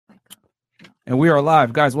And we are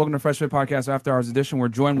live. Guys, welcome to Fresh Fit Podcast After Hours Edition. We're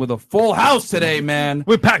joined with a full house today, man.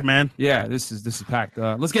 We're packed, man. Yeah, this is packed.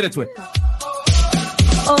 Let's get into it.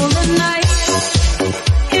 All the night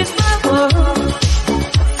is my world.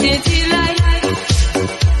 City lights,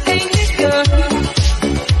 ain't it good?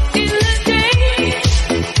 In the day,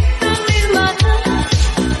 love is mother.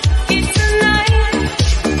 It's the night,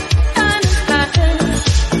 and it's better.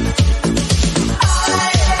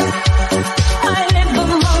 I live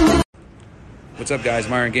among. What's up, guys?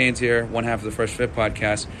 Myron Gaines here, one half of the Fresh Fit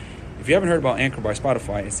Podcast. If you haven't heard about Anchor by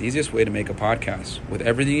Spotify, it's the easiest way to make a podcast with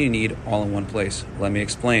everything you need all in one place. Let me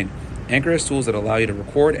explain. Anchor has tools that allow you to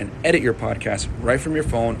record and edit your podcast right from your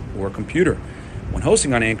phone or computer. When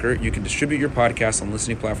hosting on Anchor, you can distribute your podcast on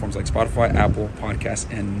listening platforms like Spotify, Apple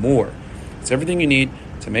Podcasts, and more. It's everything you need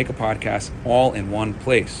to make a podcast all in one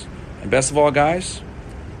place. And best of all, guys,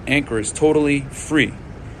 Anchor is totally free.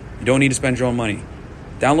 You don't need to spend your own money.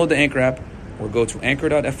 Download the Anchor app or go to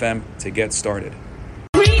anchor.fm to get started.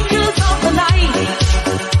 I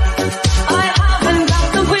haven't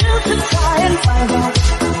got the will to try and find out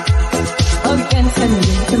against a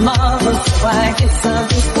new tomorrow, so I guess I'll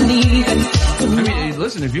just believe in tomorrow. I mean,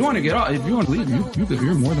 listen, if you want to get out, if you want to leave,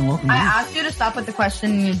 you're more than welcome to I leave. asked you to stop with the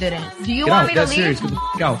question and you didn't. Do you Get want out. me to That's leave? serious. Get the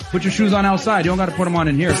f*** out. Put your shoes on outside. You don't got to put them on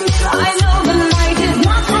in here. I know the night is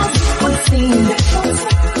not as it would seem.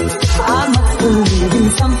 I must believe in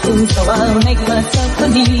something, so I'll make myself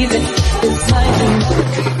believe it. This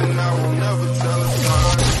night.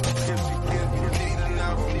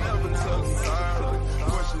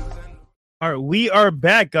 All right, we are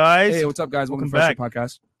back, guys. Hey, what's up, guys? Welcome to Welcome Fresh Fit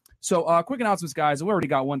Podcast. So, quick announcements, guys. We already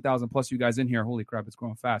got 1,000 plus you guys in here. Holy crap, it's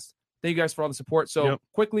growing fast. Thank you guys for all the support. So,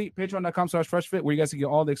 quickly, patreon.com/freshfit, where you guys can get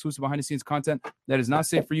all the exclusive behind-the-scenes content that is not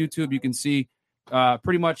safe for YouTube. You can see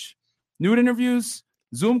pretty much nude interviews,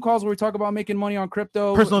 Zoom calls where we talk about making money on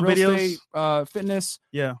crypto, Personal real videos, estate, fitness,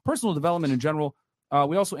 personal development in general.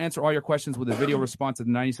 We also answer all your questions with a video response to the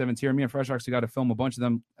 97 tier. Me and Fresh actually got to film a bunch of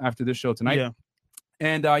them after this show tonight. Yeah.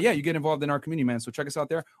 And you get involved in our community, man. So check us out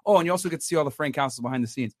there. Oh, and you also get to see all the Frank Castles behind the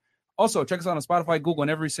scenes. Also, check us out on Spotify, Google, and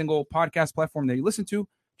every single podcast platform that you listen to.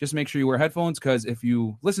 Just make sure you wear headphones, because if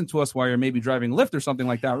you listen to us while you're maybe driving Lyft or something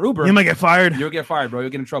like that, or Uber, You might get fired. You'll get fired, bro. You'll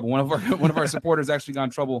get in trouble. One of our supporters actually got in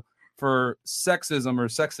trouble for sexism or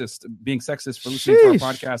being sexist for listening to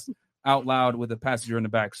our podcast out loud with a passenger in the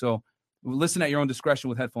back. So listen at your own discretion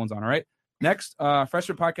with headphones on. All right. Next,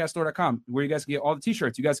 freshfitpodcaststore.com, where you guys can get all the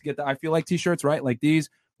t-shirts. You guys can get the I Feel Like t-shirts, right? Like these,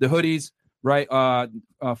 the hoodies, right?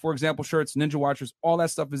 For example, shirts, Ninja Watchers, all that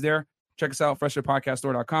stuff is there. Check us out,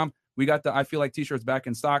 freshfitpodcaststore.com. We got the I Feel Like t-shirts back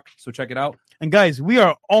in stock, so check it out. And guys, we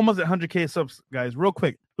are almost at 100K subs, guys. Real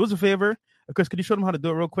quick, do us a favor. Chris, could you show them how to do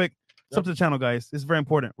it real quick? Sub to the channel, guys. This is very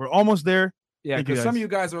important. We're almost there. Yeah, Thank you, because some guys. of you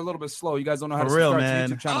guys are a little bit slow. You guys don't know how For to real, subscribe man.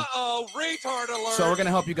 to the YouTube channel. Uh-oh, retard alert. So we're going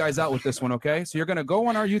to help you guys out with this one, okay? So you're going to go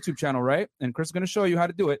on our YouTube channel, right? And Chris is going to show you how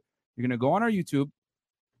to do it. You're going to go on our YouTube.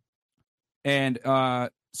 And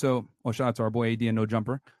shout out to our boy AD and No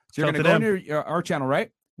Jumper. So you're Shout going out to to go on our channel,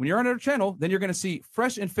 right? When you're on our channel, then you're going to see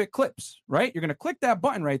Fresh and Fit clips, right? You're going to click that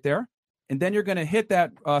button right there. And then you're going to hit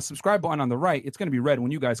that subscribe button on the right. It's going to be red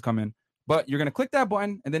when you guys come in. But you're going to click that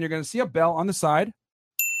button, and then you're going to see a bell on the side.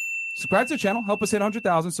 Subscribe to the channel. Help us hit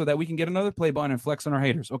 100,000 so that we can get another play button and flex on our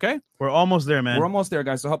haters, okay? We're almost there, man. We're almost there,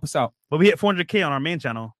 guys, so help us out. But we hit 400K on our main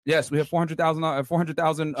channel. Yes, we have 400,000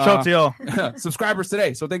 Shout out to y'all. subscribers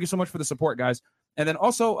today. So thank you so much for the support, guys. And then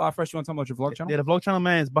also, Fresh, you want to talk about your vlog channel? Yeah, the vlog channel,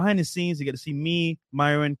 man, is behind the scenes. You get to see me,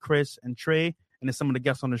 Myron, Chris, and Trey, and then some of the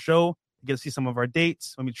guests on the show. You get to see some of our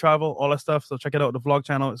dates when we travel, all that stuff. So check it out, the vlog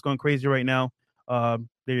channel. It's going crazy right now.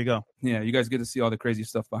 There you go. Yeah, you guys get to see all the crazy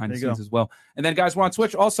stuff behind the There you scenes as well. And then, guys, we're on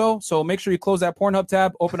Twitch also. So make sure you close that Pornhub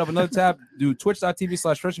tab, open up another tab, do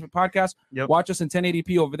twitch.tv/freshfitpodcast. Yep. Watch us in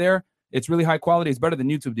 1080p over there. It's really high quality. It's better than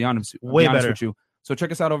YouTube, to be honest Way better. with you. So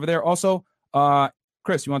check us out over there. Also,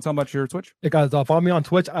 Chris, you want to tell them about your Twitch? Hey guys, follow me on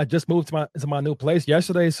Twitch. I just moved to my new place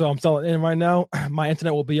yesterday, so I'm selling in right now. My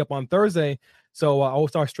internet will be up on Thursday, so I will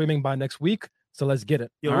start streaming by next week. So let's get it.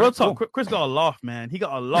 Yo, All real right, talk. cool. Chris got a loft, man. He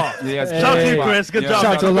got a loft. Yeah, Shout out to you, Hey. Chris. Good Yeah. job.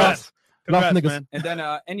 Shout out to man. the Congrats. Loft Congrats, niggas. man. And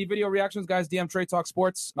then any video reactions, guys, DM Trey Talk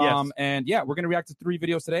Sports. Yes. And yeah, we're going to react to 3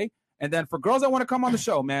 videos today. And then for girls that want to come on the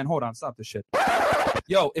show, man, hold on, stop this shit.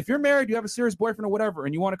 Yo, if you're married, you have a serious boyfriend or whatever,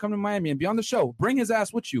 and you want to come to Miami and be on the show, bring his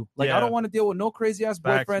ass with you. Like, Yeah. I don't want to deal with no crazy ass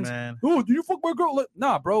Facts, boyfriends. man. Oh, do you fuck my girl? Like,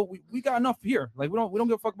 nah, bro, we got enough here. Like, we don't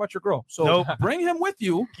give a fuck about your girl. So Nope. bring him with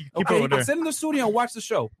you. Keep it Okay, over you can there. sit in the studio and watch the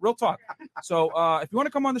show. Real talk. So if you want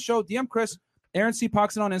to come on the show, DM Chris, Aaron C.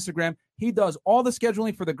 Poxon on Instagram. He does all the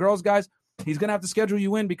scheduling for the girls, guys. He's going to have to schedule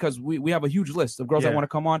you in because we have a huge list of girls that Yeah. want to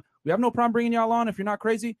come on. We have no problem bringing y'all on if you're not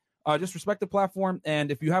crazy. Just respect the platform.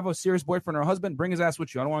 And if you have a serious boyfriend or husband, bring his ass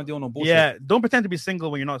with you. I don't want to deal with no bullshit. Yeah, don't pretend to be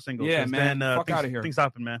single when you're not single. Yeah, 'cause man. Then, Fuck things, outta here. Things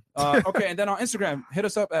happen, man. Okay, and then on Instagram, hit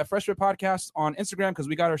us up at Fresh Fit Podcast on Instagram because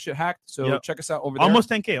we got our shit hacked. So Yep. check us out over there. Almost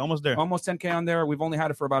 10K, almost there. Almost 10K on there. We've only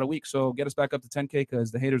had it for about a week, so get us back up to 10K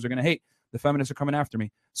because the haters are gonna hate. The feminists are coming after me.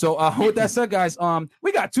 So with that said, guys,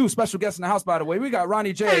 we got two special guests in the house. By the way, we got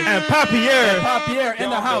Ronnie J And Papier. in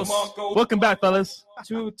the house. Welcome back, fellas.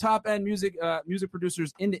 Two top end music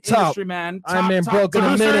producers in the Top. industry, man. I'm in broken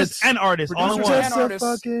guys. minutes. And artists, all in Producers one. and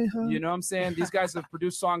artists. You You know what I'm saying? These guys have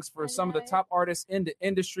produced songs for some of the top artists in the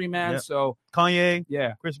industry, man. Yep. So Kanye,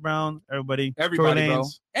 yeah, Chris Brown, everybody. everybody, Tory bro.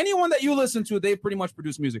 Lanez. Anyone that you listen to, they pretty much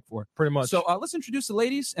produce music for. Pretty much. So let's introduce the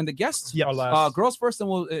ladies and the guests. Yep. Our last. Girls first, and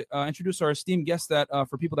we'll introduce our esteemed guests that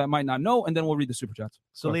for people that might not know, and then we'll read the super chats.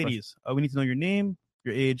 So, Go first. ladies, we need to know your name,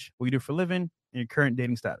 your age, what you do for a living, and your current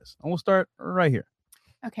dating status. And we'll start right here.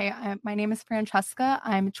 Okay, my name is Francesca.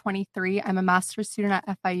 I'm 23. I'm a master's student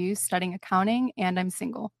at FIU studying accounting, and I'm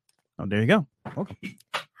single. Oh, there you go.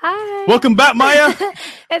 Hi. Welcome back, Maya.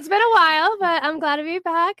 It's been a while, but I'm glad to be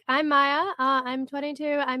back. I'm Maya. I'm 22.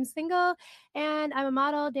 I'm single, and I'm a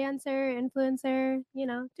model, dancer, influencer.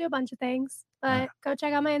 Do a bunch of things. But go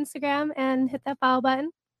check out my Instagram and hit that follow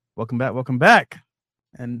button. Welcome back. Welcome back.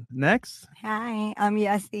 And next, Hi, I'm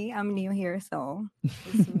Yessie. I'm new here, so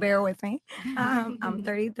just bear with me. I'm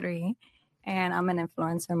 33, and I'm an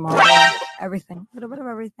influencer, model, everything, a little bit of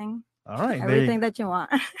everything, all right. there everything that you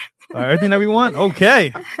want. everything that we want.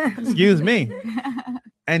 Okay. Excuse me.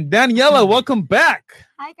 And Daniela, welcome back.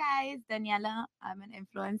 Hi guys, Daniela. I'm an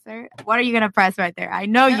influencer. What are you gonna press right there? I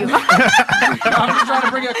know you. I'm just trying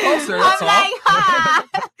to bring it closer. That's I'm all. like, ha.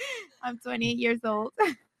 I'm 28 years old.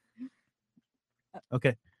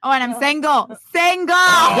 Okay. Oh, and I'm single. Single.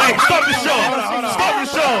 Wait, stop the show. Hold on. Stop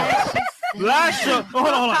the show. Last show. Oh, hold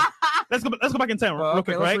on. Let's go back in time real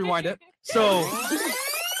Okay, quick, let's right? rewind it. So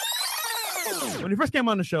when you first came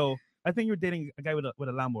on the show, I think you were dating a guy with a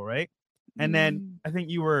Lambo, right? And then I think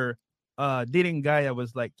you were dating a guy that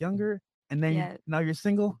was like younger, and then Yes. now you're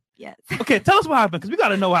single. Yes. Okay, tell us what happened because we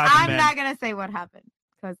gotta know what happened, I'm man. not gonna say what happened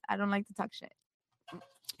because I don't like to talk shit.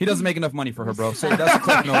 He doesn't make enough money for her, bro. So that's the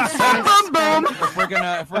cliff notes. Boom, boom. If we're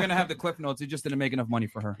gonna have the cliff notes, he just didn't make enough money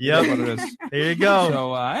for her. Yep. That's what it is. There you go.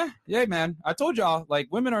 So yeah, man. I told y'all, like,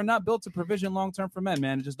 women are not built to provision long term for men,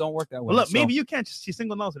 man. It just don't work that way. Well, look, So- maybe you can't. She's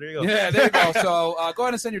single now, so there you go. Yeah, there you go. So go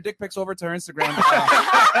ahead and send your dick pics over to her Instagram,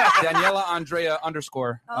 Daniela Andrea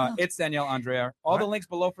 _. It's Daniela Andrea. All the links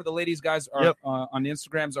below for the ladies, guys, are Yep. on the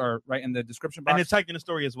Instagrams are right in the description box, And it's tagged in the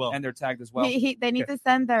story as well. and they're tagged as well. They need to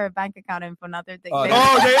send their bank account info, not their dick. Oh, pic.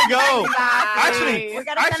 Oh, there you go. Exactly. Actually, We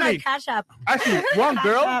gotta send our cash up. Actually, wrong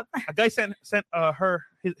girl. Up. A guy sent her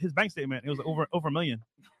his bank statement. It was over $1 million.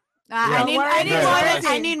 I need Yeah. more Yeah. than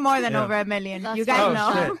I need more than Yeah. over $1 million. That's You guys Oh,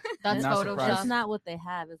 know. shit. That's Not Photoshop. surprised. It's not what they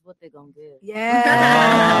have, it's what they're gonna give.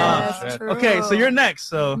 Yes, shit. true. Okay, so you're next.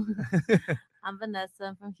 So I'm Vanessa.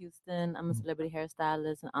 I'm from Houston. I'm a celebrity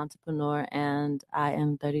hairstylist and entrepreneur, and I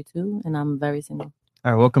am 32, and I'm very single.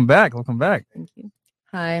 all right, welcome back. Welcome back. Thank you.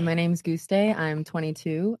 Hi, my name's Guste. I'm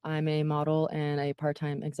 22. I'm a model and a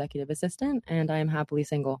part-time executive assistant, and I am happily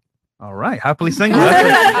single. All right, happily single.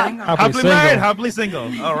 Happily Happily married, single. happily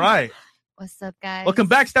single. All right, What's up, guys? welcome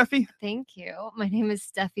back, Steffi. Thank you. My name is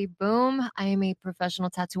Steffi Boom. I am a professional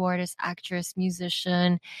tattoo artist, actress,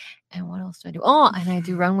 musician, and what else do I do? Oh, and I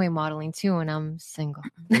do runway modeling too, and I'm single.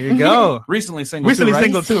 There you go. Recently single. Recently too, right?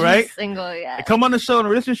 single too, right? Single, yeah. They come on the show in a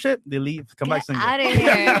relationship, they leave, come back single. Out of here.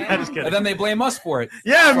 I'm just kidding. And then they blame us for it.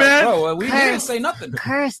 Yeah, Like, man. Bro, we didn't Cursed. say nothing.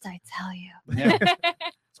 Cursed, I tell you. Yeah.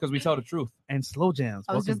 It's because we tell the truth. And slow jams.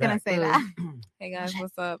 I was welcome just gonna back. say that. Hey guys,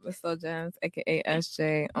 what's up? It's Slow Jams, aka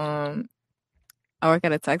SJ. I work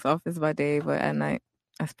at a tax office by day, but at night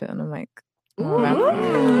I spit on the mic. I'm a rapper.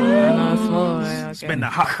 I know it's small, right? Okay. Spin the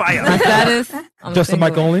hot fire. My status, I'm Just the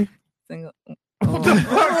mic single. only. Single. What the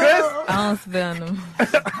fuck, Chris? I don't spit on them.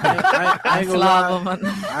 I ain't gonna Slob lie. on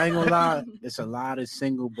them. I ain't gonna lie. It's a lot of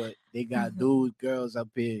single, but they got dudes, girls up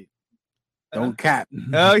here. Don't cap.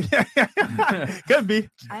 Oh yeah, could be.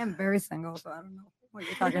 I am very single, so I don't know what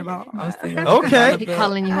you're talking about. I'm single. Okay. He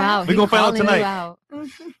calling you out. We He gonna find out calling you tonight. out.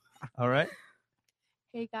 All right.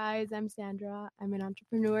 Hey guys, I'm Sandra. I'm an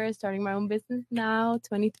entrepreneur starting my own business now,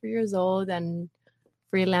 23 years old, and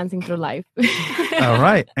freelancing through life. All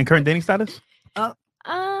right. And current dating status?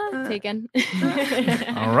 Taken.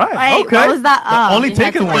 All right. Wait, Okay. what was that? The only You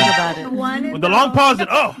had to taken think one. about it. One With the long pause and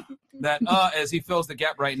That as he fills the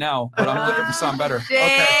gap right now, but I'm looking for something better.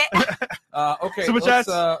 Okay. Okay. Super let's, chats?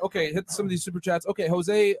 Okay, hit some of these super chats. Okay,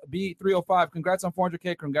 Jose B305, congrats on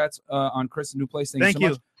 400K. Congrats on Chris' new place. Thank Thank you so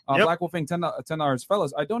you. much. Yep. Black Wolfing, $10.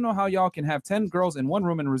 Fellas, I don't know how y'all can have 10 girls in one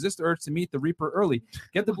room and resist the urge to meet the Reaper early.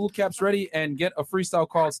 Get the blue caps ready and get a freestyle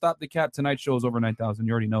called Stop the Cap. Tonight's show is over 9,000.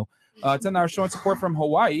 You already know. $10 showing support from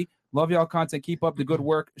Hawaii. Love y'all content. Keep up the good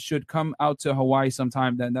work. Should come out to Hawaii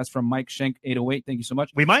sometime. Then that's from Mike Schenk 808. Thank you so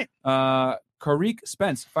much. We might. Karik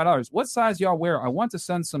Spence, $5. What size y'all wear? I want to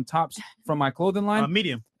send some tops from my clothing line.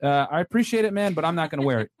 Medium. I appreciate it, man, but I'm not gonna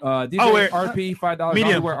wear it. DJ I'll wear it. RP $5. Medium.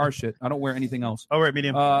 I only wear our shit. I don't wear anything else. All right,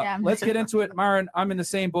 medium. Let's get into it, Myron. I'm in the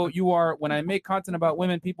same boat you are. When I make content about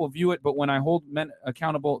women, people view it, but when I hold men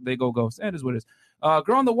accountable, they go ghost. It is what it is.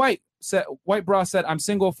 Girl on the white bra said, "I'm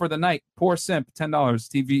single for the night. Poor simp, $10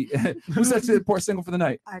 TV." Who said she poor single for the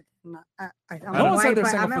night? No one said they're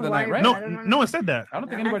single for the night, right? No one said that. I don't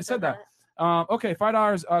think anybody said that. Okay,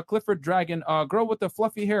 $5. Clifford Dragon, girl with the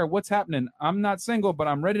fluffy hair. What's happening? I'm not single, but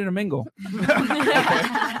I'm ready to mingle.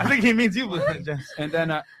 I think he means you. And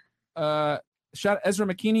then shout Ezra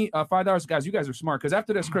McKinney, $5. Guys, you guys are smart because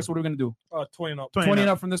after this, Chris, what are we gonna do? 20 and up. 20 and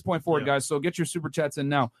up from this point forward, guys. So get your super chats in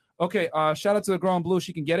now. Okay, shout out to the girl in blue.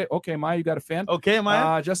 She can get it. Okay, Maya, you got a fan. Okay,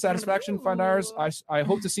 Maya. Just satisfaction, $5. I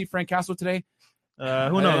hope to see Frank Castle today.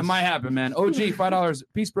 Who knows? It might happen, man. OG, $5.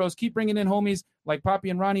 Peace, bros. Keep bringing in homies like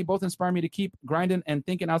Poppy and Ronnie. Both inspire me to keep grinding and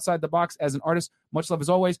thinking outside the box as an artist. Much love as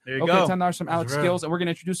always. There you okay, go. $10 from Alex That's right. Skills, and we're going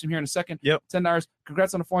to introduce him here in a second. Yep. $10.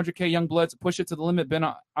 Congrats on the 400K Young Bloods. Push it to the limit. Been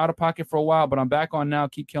out of pocket for a while, but I'm back on now.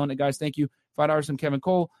 Keep killing it, guys. Thank you. $5 from Kevin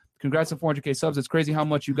Cole. Congrats on 400K subs. It's crazy how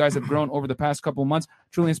much you guys have grown over the past couple of months.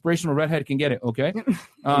 Truly inspirational. Redhead can get it, okay?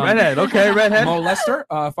 Redhead, okay, Redhead. Mo Lester,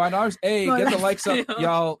 $5. Hey, get the likes up,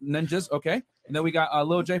 y'all ninjas, okay? And then we got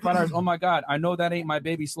Lil J, $5. Oh my God, I know that ain't my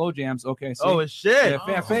baby Slow Jams. Okay, see? Oh, shit. Yeah,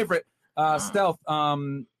 fan favorite. Stealth,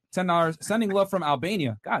 $10. Sending love from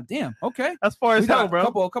Albania. God damn. Okay, that's far as we got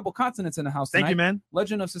hell, bro. A couple continents in the house. Thank you, tonight. man.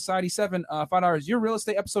 Legend of Society 7, $5. Your real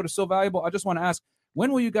estate episode is so valuable. I just want to ask,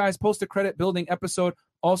 when will you guys post a credit building episode?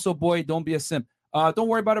 Also, boy, don't be a simp. Don't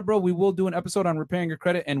worry about it, bro. We will do an episode on repairing your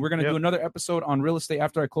credit, and we're going to do another episode on real estate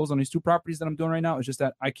after I close on these two properties that I'm doing right now. It's just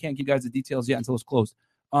that I can't give you guys the details yet until it's closed.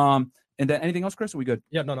 And then anything else, Chris? Are we good?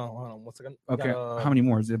 Yeah, no. Hold on 1 second. Okay. How many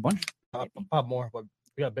more? Is it a bunch? 5 more, but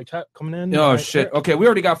we got a big chat coming in. Oh, Right shit. here. Okay, we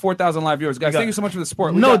already got 4,000 live viewers. Guys, thank you so much for the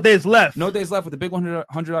support. No days left. No days left with the big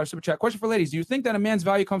 $100 super chat. Question for ladies. Do you think that a man's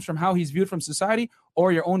value comes from how he's viewed from society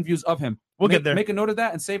or your own views of him? We'll get there. Make a note of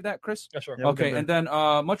that and save that, Chris. Yeah, sure. Yeah, we'll Okay, get and then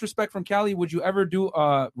much respect from Cali. Would you ever do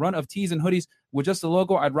a run of tees and hoodies with just the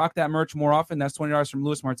logo? I'd rock that merch more often. That's $20 from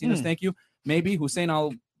Luis Martinez. Thank you. Maybe Hussein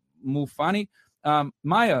Al-Mufani.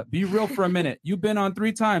 Maya, be real for a minute. You've been on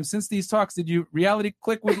 3 times since these talks. Did you reality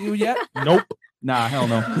click with you yet? Nope. Nah, hell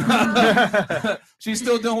no. She's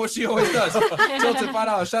still doing what she always does. Tilted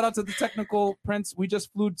 $5. Shout out to the technical prince. We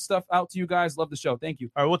just flew stuff out to you guys. Love the show. Thank you.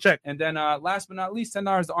 All right, we'll check. And then last but not least,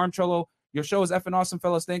 $10, the Arm Cholo. Your show is effing awesome,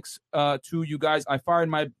 fellas. Thanks to you guys. I fired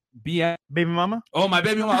my BM. Baby mama? Oh, my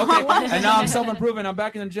baby mama. Okay. And now I'm self-improving. I'm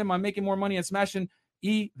back in the gym. I'm making more money and smashing.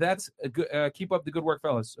 That's a good. Keep up the good work,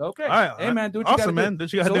 fellas. Okay. All right. Hey, man. Do what you Awesome, gotta man. do. Do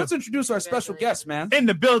what you gotta So do. let's introduce our special guest, man. In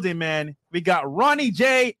the building, man. We got Ronnie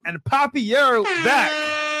J and Poppy Euro back.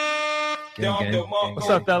 What's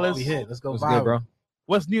up, fellas? We hit. Let's go. What's viral. good, bro?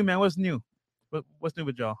 What's new, man? What's new? What's new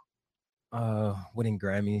with y'all? Winning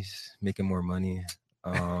Grammys, making more money,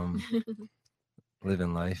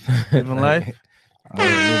 living life. Living life? New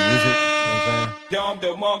music, you know what I'm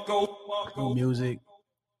saying? New music,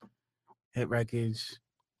 hit records,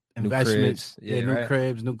 New investments, cribs. Yeah, new right.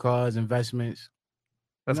 cribs, new cars, investments.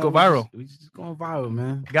 Let's You know, go viral. We just going viral,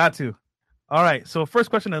 man. Got to. All right. So first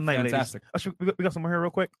question of the night, Fantastic. ladies. We got some more here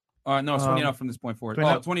real quick. No, it's 20 up from this point forward. 20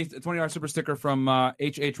 up. $20 super sticker from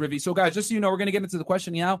HH Rivy. So, guys, just so you know, we're going to get into the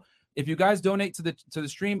question now. If you guys donate to the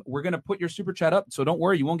stream, we're going to put your super chat up. So don't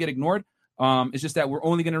worry, you won't get ignored. It's just that we're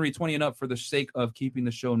only going to read 20 and up for the sake of keeping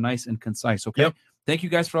the show nice and concise. Okay. Yep. Thank you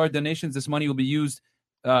guys for all your donations. This money will be used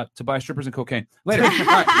to buy strippers and cocaine later. All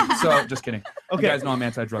right. So just kidding. Okay. You guys know I'm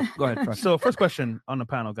anti-drug. Go ahead. Trust. So first question on the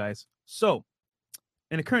panel, guys. So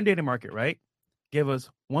in the current dating market, right? Give us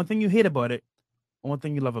one thing you hate about it, and one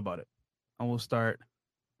thing you love about it. And we'll start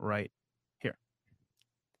right here.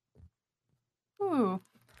 Ooh,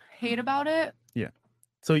 hate about it. Yeah.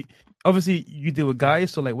 So obviously you deal with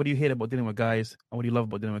guys. So like, what do you hate about dealing with guys, and what do you love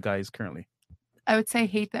about dealing with guys currently? I would say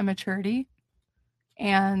hate the immaturity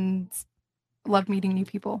and love meeting new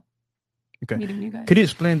people. Okay. Meeting new guys. Could you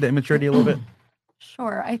explain the immaturity a little bit?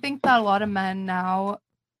 Sure. I think that a lot of men now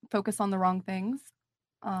focus on the wrong things.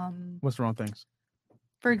 What's the wrong things?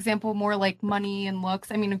 For example, more like money and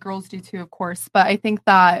looks. I mean, girls do too, of course, but I think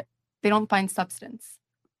that they don't find substance.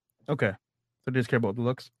 Okay. So they just care about the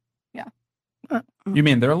looks? Yeah. You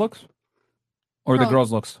mean their looks or the Girl-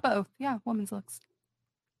 girls' looks? Both. Yeah. Women's looks.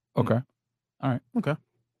 Okay. All right. Okay.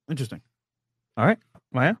 Interesting. All right,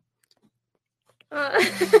 Maya.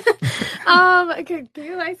 Can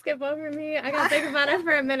you like skip over me? I gotta think about it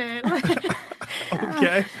for a minute.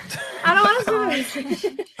 Okay. I don't want to do this.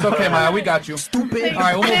 It's okay, Maya. We got you. Stupid. All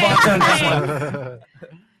right, we'll move on to the next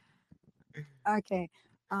one. Okay.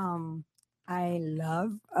 I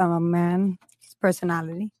love a man's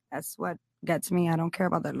personality. That's what gets me. I don't care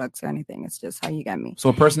about their looks or anything. It's just how you get me.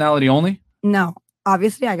 So personality only? No,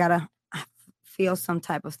 obviously I gotta feel some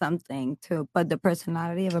type of something too, but the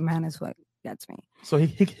personality of a man is what gets me. So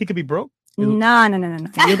he could be broke. No.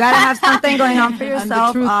 You gotta have something going on for And the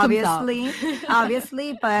yourself, truth comes out.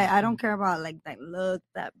 obviously. But I don't care about like that look,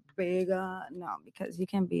 that big. No, because you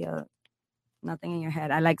can be nothing in your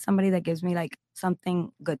head. I like somebody that gives me like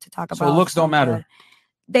something good to talk So about. looks don't matter.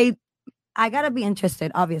 I gotta be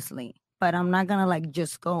interested, obviously, but I'm not gonna like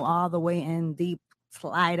just go all the way in deep,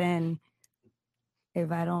 slide in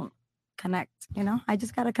if I don't connect. I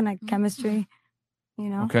just gotta connect chemistry.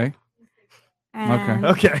 Okay. And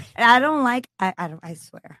Okay. I don't like. I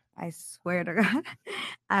swear to God,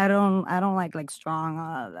 I don't like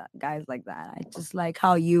strong guys like that. I just like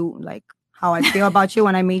how I feel about you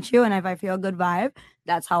when I meet you, and if I feel a good vibe,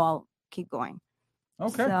 that's how I'll keep going.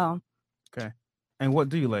 Okay. So, Okay. And what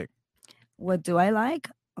do you like? what do I like?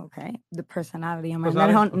 Okay, the personality. A man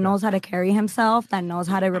Personality? that Okay. knows how to carry himself, that knows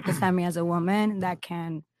how to represent me as a woman, that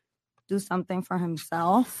can do something for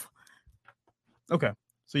himself. Okay.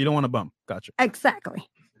 So you don't want a bum. Gotcha. Exactly.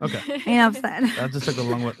 Okay. You know what I'm saying? That just took a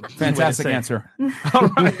long way. Fantastic answer. All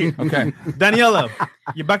right. Okay. Daniela,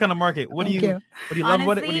 you're back on the market. What do Thank you you. what do you love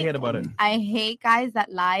about it? What do you hate about it? I hate guys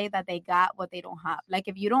that lie that they got what they don't have. Like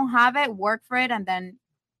if you don't have it, work for it and then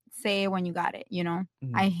say it when you got it, Mhm.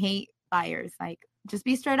 I hate liars. Like just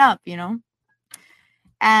be straight up,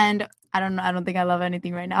 And I don't know, I don't think I love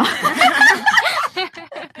anything right now.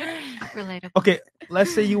 Relatable. Okay,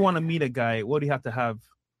 let's say you want to meet a guy. What do you have to have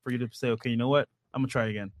for you to say, okay, you know what? I'm gonna try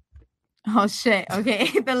again. Oh shit. Okay.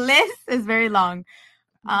 The list is very long.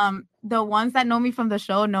 The ones that know me from the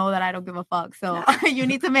show know that I don't give a fuck. So you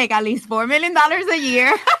need to make at least $4 million a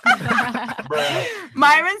year.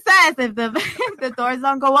 Myron says if the doors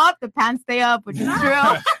don't go up, the pants stay up, which is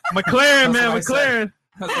true. McLaren, man, That's what I McLaren.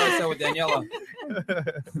 That's what I said with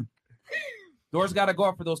Daniela. Doors got to go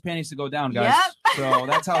up for those panties to go down, guys. Yep. So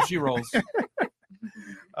that's how she rolls.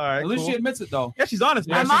 All right. At least cool. she admits it, though. Yeah, she's honest,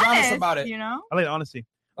 man. Yeah, she's honest about it. I like honesty.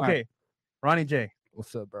 All Okay, right. Ronnie J.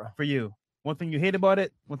 What's up, bro? For you, one thing you hate about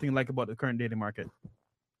it, one thing you like about the current dating market.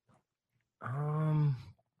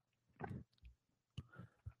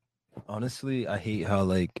 Honestly, I hate how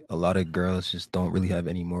like a lot of girls just don't really have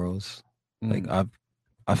any morals. Like Mm.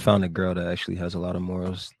 I found a girl that actually has a lot of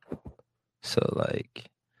morals. So like,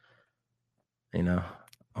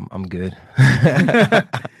 I'm good.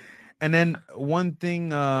 And then one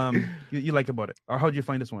thing you like about it, or how did you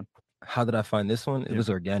find this one? How did I find this one? It Yeah. was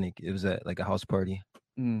organic. It was at like a house party.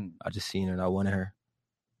 Mm. I just seen her and I wanted her,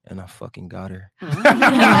 and I fucking got her.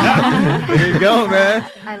 There you go, man.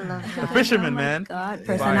 I love The that. fisherman, Oh my man. God,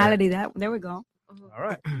 personality. There we go. All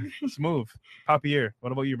right, smooth. Top of year.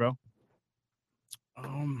 What about you, bro?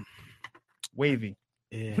 Wavy.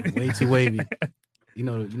 Yeah, way too wavy. You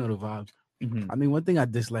know the vibe. Mhm. I mean, one thing I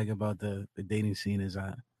dislike about the dating scene is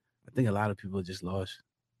I think a lot of people are just lost.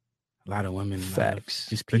 A lot of women, a lot of Facts.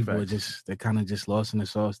 just Big people are facts. they're kind of just lost in the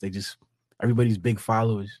sauce. Everybody's big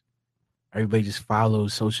followers. Everybody just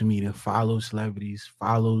follows social media, follows celebrities,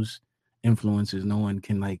 follows influencers. No one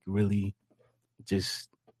can like really just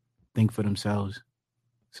think for themselves.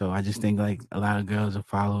 So I just think like a lot of girls are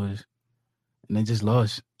followers, and they're just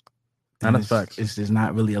lost. And And that's facts. It's there's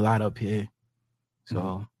not really a lot up here.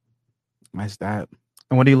 So that's that.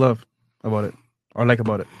 And what do you love about it, or like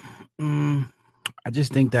about it? I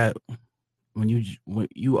just think that when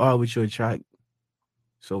you are what you attract.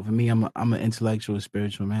 So for me, I'm an intellectual,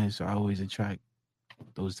 spiritual man. So I always attract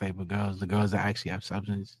those type of girls, the girls that actually have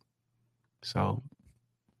substance. So,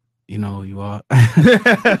 you are.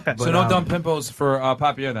 So no dumb pimpos for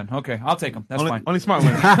Papier then. Okay, I'll take them. That's fine. Only smart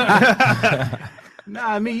ones. Nah,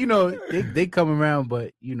 I mean, they come around,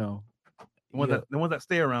 but The ones that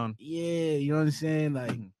stay around. yeah, you know what I'm saying?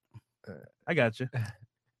 Like, I got you.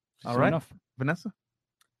 All Fair right, enough. Vanessa.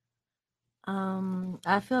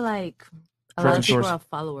 I feel like a lot Frozen of people shores. are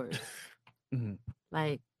followers. Mhm.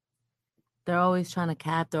 Like they're always trying to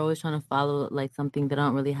cap. They're always trying to follow like something they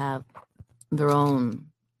don't really have their own.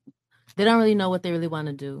 They don't really know what they really want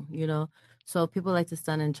to do, So people like to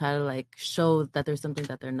stand and try to like show that there's something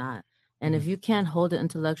that they're not. And if you can't hold an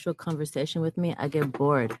intellectual conversation with me, I get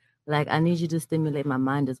bored. Like I need you to stimulate my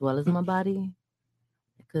mind as well as my body,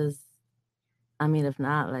 because I mean, if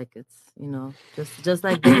not, like it's just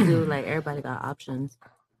like they do. Like everybody got options.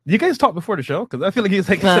 You guys talked before the show because I feel like he's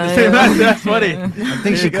like said the same answer. That's funny. I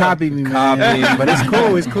think she copied me, man. But it's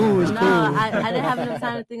cool. It's cool. It's No, cool. I didn't have enough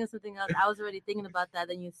time to think of something else. I was already thinking about that.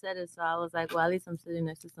 Then you said it, so I was like, well, at least I'm sitting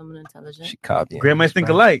next to someone intelligent. She copied. Great minds think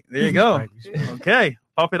alike. There you go. Okay,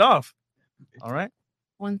 pop it off. All right.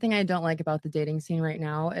 One thing I don't like about the dating scene right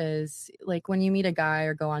now is like when you meet a guy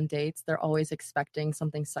or go on dates, they're always expecting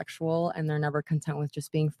something sexual and they're never content with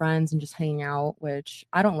just being friends and just hanging out, which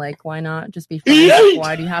I don't like. Why not just be friends?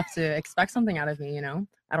 Why do you have to expect something out of me? You know,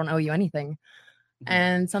 I don't owe you anything.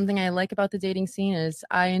 And something I like about the dating scene is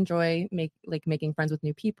I enjoy making friends with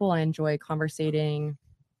new people. I enjoy conversating,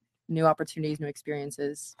 new opportunities, new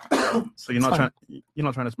experiences. So you're not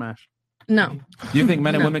trying to smash? No. Do you think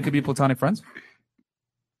men and No. women could be platonic friends?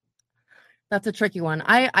 That's a tricky one.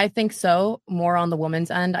 I think so. More on the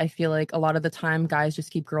woman's end. I feel like a lot of the time guys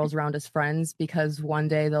just keep girls around as friends because one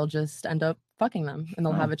day they'll just end up fucking them and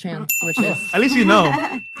they'll have a chance, which is At least you know.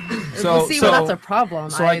 Well, that's a problem.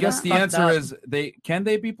 So I guess that's the fucked answer up. is can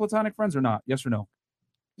they be platonic friends or not? Yes or no?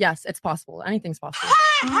 Yes, it's possible. Anything's possible.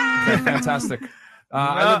 Okay, fantastic.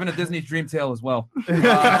 I live in a Disney dream tale as well. I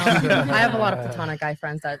have a lot of platonic guy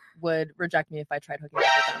friends that would reject me if I tried hooking up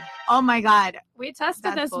with them. Oh my god, we tested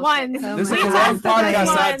That's this bullshit. once. This is We the wrong tested this podcast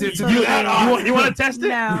once. attitude to You want to test it?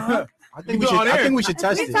 No. I think we should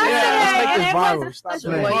test it. tested Let's make it, this and it viral. wasn't Stop such a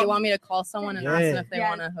playing. What, you want me to call someone and ask them if they Yeah.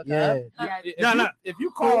 want to hook Yeah. up? If you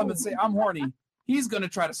call him and say I'm horny, he's gonna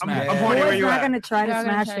try to smash. I'm horny. Where you not at? gonna try to You're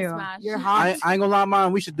gonna smash try to you. smash. You're hot. I ain't gonna lie,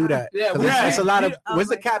 man. We should do that. Yeah, 'Cause yeah. it's a lot of. Oh Where's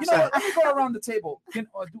the my- caps You know at? what? Let me go around the table. Do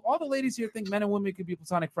all the ladies here think men and women could be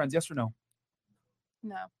platonic friends? Yes or no?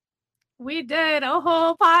 No. We did a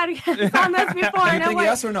whole podcast on this before. Do you and it think worked.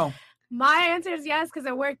 yes or no? My answer is yes because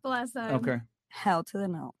it worked the last time. Okay. Hell to the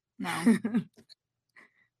no. No.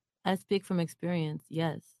 I speak from experience.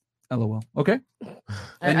 Yes. LOL. Okay.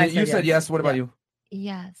 And I you said said yes. What about you?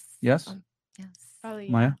 Yes. Yes. Yes. Probably.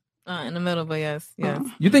 Maya? In the middle, but yes.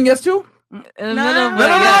 You think yes too? In the middle, but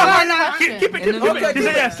yes. Keep it. In the middle. Okay, Keep it.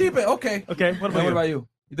 yes. Keep it. Okay. Okay. What about What you? about you?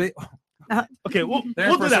 They, Okay, we'll they're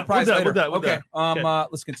in do for a that. surprise We'll later. do that. Okay.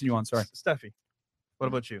 Let's continue on. Sorry. Steffi, what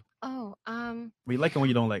about you? Oh, We like and what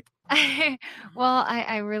you don't like. well,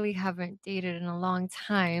 I really haven't dated in a long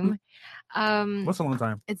time. What's a long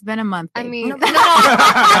time? It's been a month. I babe. mean, no. Wait,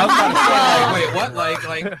 what? Like.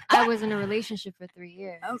 I was in a relationship for 3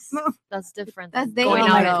 years. That's different. That's than dating, going oh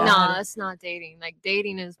my out. God. No, that's not dating. Like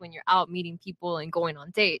dating is when you're out meeting people and going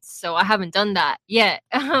on dates. So I haven't done that yet.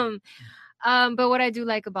 But what I do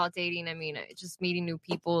like about dating, I mean, just meeting new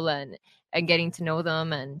people and getting to know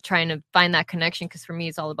them and trying to find that connection. Because for me,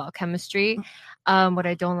 it's all about chemistry. What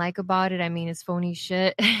I don't like about it, I mean, is phony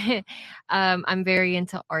shit. I'm very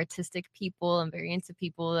into artistic people. I'm very into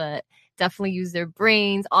people that definitely use their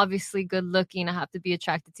brains. Obviously, good looking. I have to be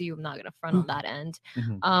attracted to you. I'm not gonna front on that end.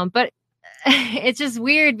 But it's just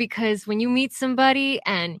weird because when you meet somebody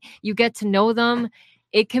and you get to know them,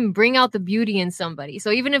 it can bring out the beauty in somebody.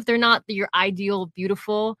 So even if they're not your ideal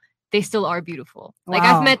beautiful, they still are beautiful. Like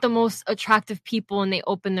Wow. I've met the most attractive people and they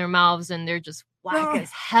open their mouths and they're just whack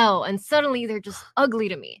as hell. And suddenly they're just ugly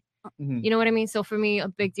to me. You know what I mean? So for me, a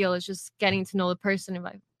big deal is just getting to know the person. If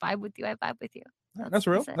I vibe with you, I vibe with you. That's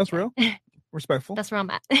real. it. That's real. Respectful. That's where I'm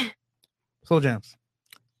at. Slow jams.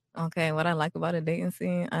 Okay, what I like about a dating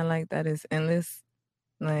scene, I like that it's endless.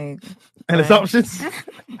 Like, And it's options.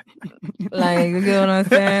 like you get what I'm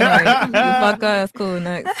saying? Like, you fuck up, that's cool.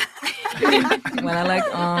 Next. What I like,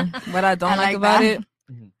 what I don't I like like about that. it,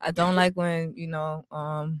 I don't like when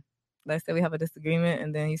let's say we have a disagreement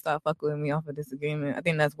and then you start fucking with me off a disagreement. I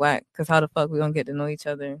think that's whack. Cause how the fuck we gonna get to know each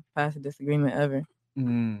other past a disagreement ever?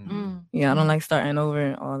 Yeah, I don't like starting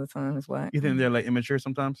over all the time. It's whack. You think they're like immature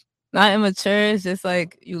sometimes? Not immature. It's just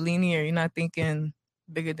like you linear. You're not thinking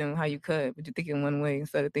bigger than how you could, but you're thinking one way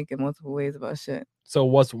instead of thinking multiple ways about shit. So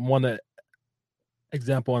what's one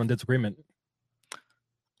example on a disagreement?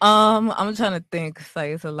 I'm trying to think. It's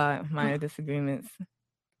like it's a lot of minor disagreements.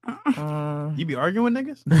 You be arguing with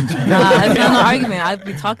niggas? Nah, it's not an argument. I'd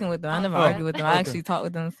be talking with them. I never Oh, argue with them. I okay. actually talk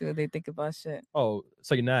with them, see what they think about shit. Oh,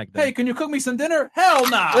 so you nag. Then. Hey, can you cook me some dinner? Hell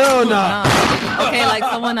no. Hell no. Nah. Okay, like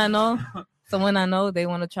someone I know, they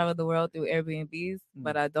want to travel the world through Airbnbs,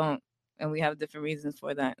 but I don't, and we have different reasons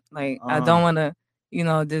for that. Like I don't want to,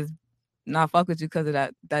 just not fuck with you because of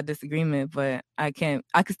that disagreement, but I could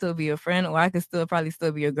still be your friend, or I could probably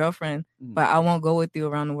still be your girlfriend, but I won't go with you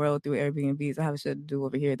around the world through Airbnbs. I have shit to do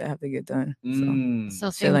over here that have to get done. So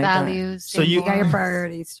shit same like that. values. So same you got your morals.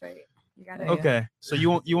 priorities straight. You got it. Okay. So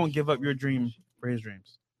you won't give up your dream for his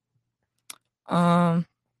dreams.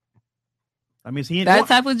 I mean, he that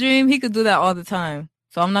type of dream, he could do that all the time.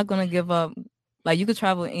 So I'm not gonna give up. Like you could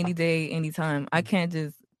travel any day, anytime. I can't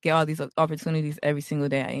just get all these opportunities every single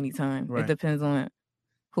day at any time. Right. It depends on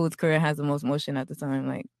whose career has the most motion at the time.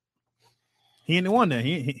 Like he ain't the one then.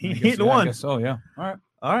 He I guess- ain't the yeah, I one. guess so, yeah. All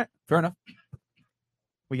right. Fair enough.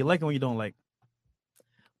 What you like and what you don't like.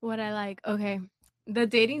 What I like, okay. The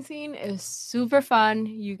dating scene is super fun.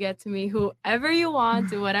 You get to meet whoever you want,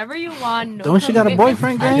 do whatever you want. No Don't she got a commitment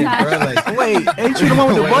boyfriend, gang? attached. Wait, ain't you the one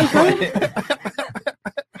with the boyfriend?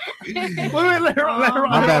 Wait,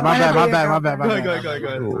 My bad. Go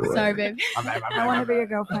ahead. Sorry, babe. I want to be your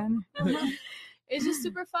girlfriend. It's just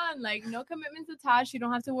super fun. Like no commitments attached. You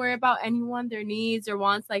don't have to worry about anyone, their needs or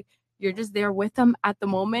wants. Like you're just there with them at the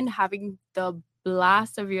moment, having the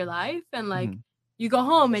blast of your life, and like you go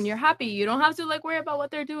home and you're happy. You don't have to like worry about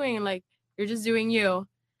what they're doing. Like you're just doing you.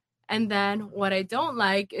 And then what I don't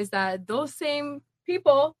like is that those same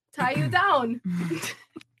people tie you down.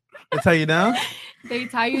 They tie you down? They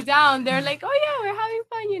tie you down. They're like, oh yeah, we're having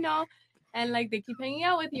fun, you know, and like they keep hanging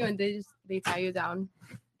out with you, and they tie you down.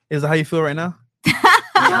 Is that how you feel right now?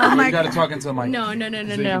 Oh you got to talk into the mic. No. So you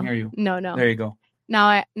can hear you. No. There you go. Now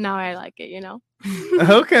I like it, you know.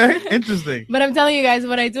 Okay, interesting. But I'm telling you guys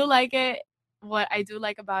what I do like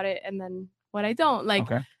about it, and then what I don't like.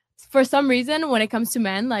 Okay. For some reason, when it comes to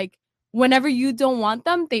men, like whenever you don't want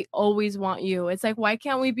them, they always want you. It's like, why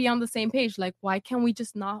can't we be on the same page? Like, why can't we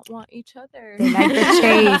just not want each other? They like the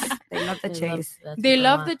chase. They love the chase. They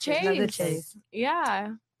love the They love the chase. chase. Yeah.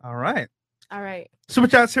 All right. All right. Super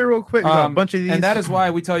chats here real quick. We got a bunch of these. And that is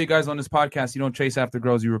why we tell you guys on this podcast, you don't chase after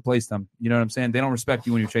girls, you replace them. You know what I'm saying? They don't respect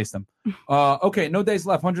you when you chase them. Okay, no days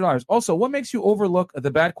left, $100. Also, what makes you overlook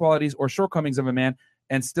the bad qualities or shortcomings of a man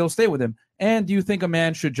and still stay with him? And do you think a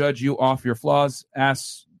man should judge you off your flaws?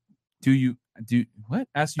 As you do them.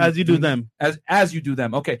 As you do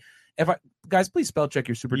them. Okay. Guys, please spell check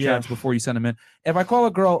your super chats before you send them in. If I call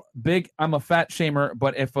a girl big, I'm a fat shamer.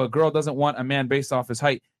 But if a girl doesn't want a man based off his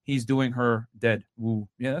height, he's doing her dead. Ooh,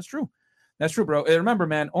 yeah, that's true. That's true, bro. And remember,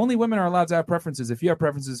 man, only women are allowed to have preferences. If you have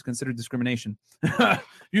preferences, it's considered discrimination.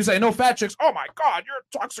 You say no fat chicks. Oh my God, you're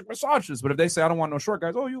a toxic misogynist. But if they say I don't want no short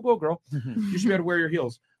guys, oh, you go, girl. You should be able to wear your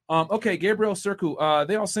heels. Okay, Gabriel Circu.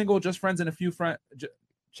 They all single, just friends and a few friends.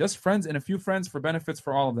 Just friends and a few friends for benefits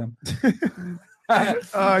for all of them.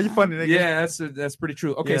 You funny, nigga. Yeah, that's pretty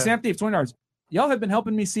true. Okay, Yeah. Sam Thief, $20. Y'all have been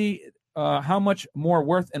helping me see how much more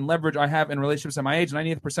worth and leverage I have in relationships at my age.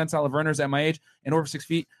 90th percentile of earners at my age and over 6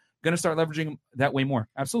 feet. Gonna start leveraging that way more.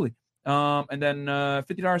 Absolutely. And then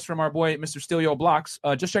 $50 from our boy, Mr. Steelio Blocks.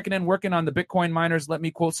 Just checking in, working on the Bitcoin miners. Let me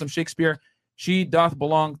quote some Shakespeare. She doth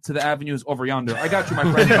belong to the avenues over yonder. I got you, my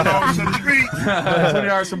friend.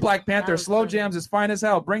 $20 from Black Panther. Slow jams is fine as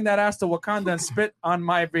hell. Bring that ass to Wakanda and spit on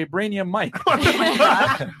my vibranium mic.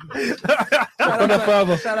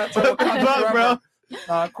 Shout out to Wakanda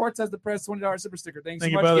forever. Cortez the Press, $20 super sticker. Thanks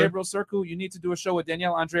Thank so you, much, brother. Gabriel Circle. You need to do a show with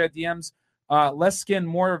Danielle. Andrea DMs. Less skin,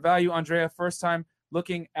 more value. Andrea, first time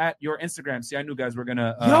looking at your Instagram. See, I knew guys were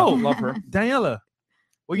gonna love her. Daniela,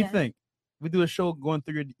 what do you Yeah. think? We do a show going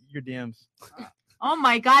through your DMs. Oh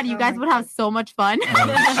my God, you guys would have so much fun.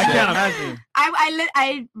 I can't imagine.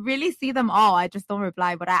 I really see them all. I just don't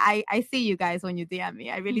reply, but I see you guys when you DM me.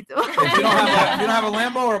 I really do. If you don't have a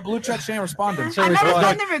Lambo or a blue check, she ain't responding. I'm not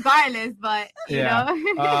responding regardless, but you know.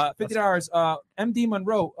 $50. MD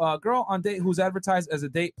Monroe, girl on date who's advertised as a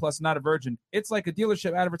date plus not a virgin. It's like a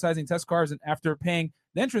dealership advertising test cars, and after paying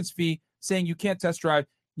the entrance fee, saying you can't test drive,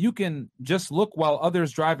 you can just look while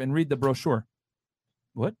others drive and read the brochure.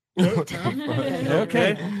 What?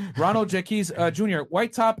 Okay. Ronald Jackie's Jr.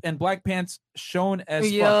 White top and black pants shown as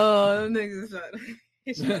fuck. Yo, niggas.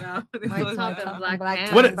 White top and black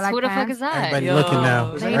pants. What- Who the fuck is that? Everybody looking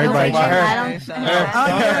now. They Everybody know trying.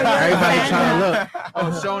 Everybody trying to look.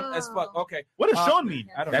 Oh, shown as fuck. Okay. What does shown mean?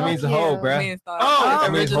 I don't That know. means a hoe, bruh.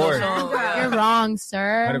 That means whore. You're wrong,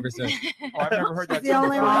 sir. 100%. Oh, I've never heard that. The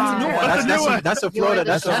only term one. before. That's a Florida.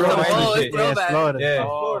 That's a Florida. Oh, shit. Yeah, it's Florida. Yeah.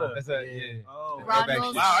 Florida. That's a, yeah.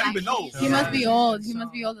 Ronald Wow, I didn't even know. He must be old. He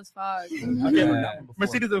must be old as fuck. I've never heard that one before.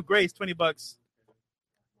 Mercedes of Grace, $20.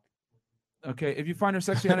 Okay, if you find her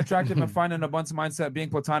sexually unattractive and find an abundance mindset, being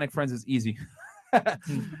platonic friends is easy.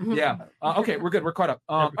 Yeah. Okay, we're good. We're caught up.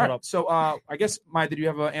 All caught right. up. So, I guess, Maya, did you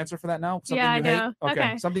have an answer for that now? Something Yeah, I you hate? do. Okay.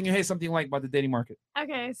 Okay. Something you hate, something you like about the dating market.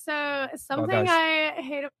 Okay, so something guys. I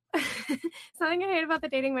hate something I hate about the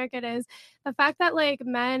dating market is the fact that like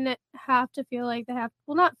men have to feel like they have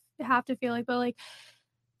not have to feel like, but like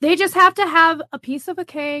they just have to have a piece of a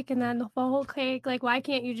cake and then the whole cake. Like, why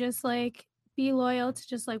can't you just like be loyal to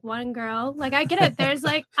just like one girl. Like I get it. There's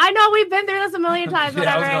like I know we've been through this a million times. Yeah, I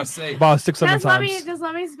was Whatever. gonna say. About 6-7 Just let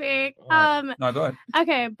times. me speak. No, go ahead.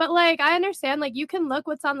 Okay, but like I understand, like you can look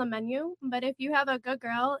what's on the menu, but if you have a good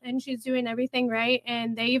girl and she's doing everything right,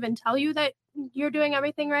 and they even tell you that you're doing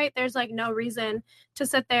everything right, there's like no reason to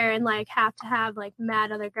sit there and like have to have like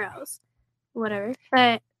mad other girls, whatever.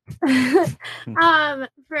 But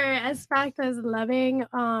for as fact as loving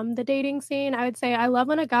the dating scene, I would say I love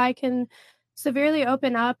when a guy can severely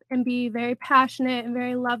open up and be very passionate and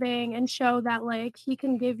very loving and show that like he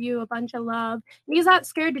can give you a bunch of love. He's not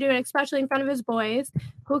scared to do it, especially in front of his boys.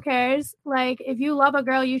 Who cares? Like if you love a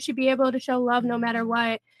girl, you should be able to show love no matter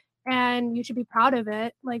what, and you should be proud of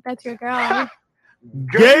it. Like that's your girl.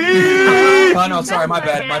 Oh no, sorry, my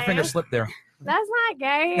bad. My finger slipped there. That's not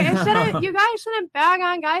gay. It shouldn't. You guys shouldn't bag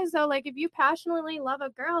on guys though. Like if you passionately love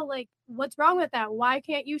a girl, like what's wrong with that? Why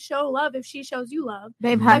can't you show love if she shows you love?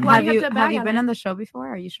 Babe, Like, why have do you to have bag you on been it? on the show before?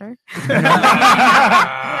 Are you sure?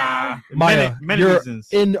 Maya, Many you're reasons.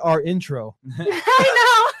 in our intro.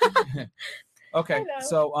 I know. Okay, I know.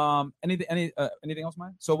 so anything else,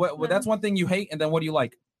 Maya? So what? Well, that's one thing you hate, and then what do you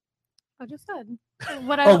like? I just said.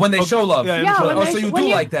 What Oh, when they show love. Yeah, when Oh, they so you when do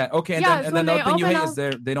you- like that? Okay, and Yes, then when the they other thing you open hate up-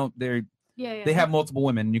 is they Yeah. they have multiple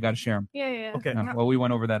women, and you got to share them. Yeah. Okay. Well, we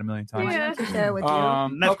went over that a million times. Yeah. To share with you.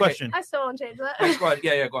 Next okay. question. I still won't change that. Next, go ahead.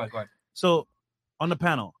 Yeah, go ahead. So, on the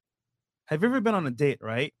panel, have you ever been on a date,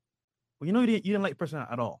 right? Well, you know you didn't like the person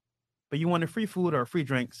at all, but you wanted free food or free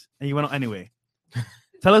drinks, and you went out anyway.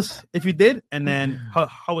 Tell us if you did, and then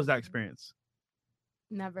how was that experience?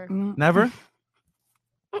 Never. Never.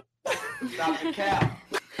 Stop the cap.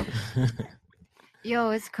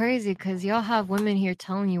 Yo, it's crazy because y'all have women here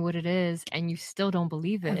telling you what it is, and you still don't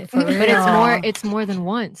believe it. For But real. it's more than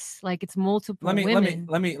once. Like it's multiple Let me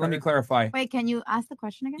women. clarify. Wait, can you ask the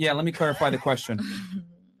question again? Yeah, let me clarify the question.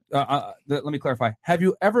 Let me clarify. Have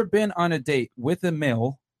you ever been on a date with a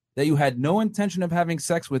male that you had no intention of having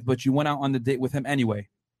sex with, but you went out on the date with him anyway?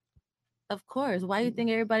 Of course. Why do you think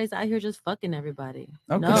everybody's out here just fucking everybody?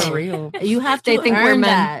 Okay. No, For real. You have They to think we're earn men.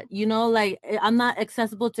 that. You know, like I'm not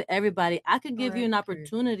accessible to everybody. I could give you an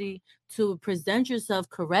opportunity to present yourself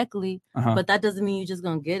correctly, Uh-huh. but that doesn't mean you're just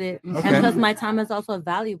gonna get it. Okay. And plus, my time is also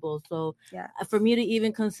valuable. So, Yeah. for me to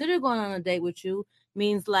even consider going on a date with you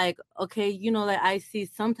means like, okay, you know, like I see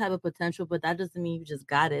some type of potential, but that doesn't mean you just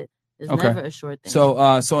got it. It's Okay. never a sure thing.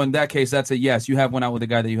 So in that case, that's a yes. You have went out with a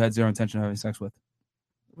guy that you had zero intention of having sex with.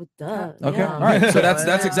 Well, duh. Okay. Yeah. All right. So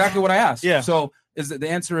that's exactly what I asked. Yeah. So the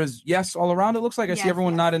answer is yes all around? It looks like I see Yes,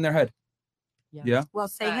 everyone nod in their head. Yeah. Well,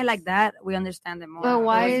 saying it like that, we understand it more. But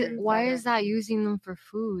why Voices why better. is that using them for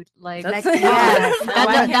food? Like That's- that, yes. Why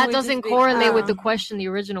that can't we doesn't just be- correlate with the question, the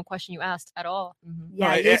original question you asked at all. No,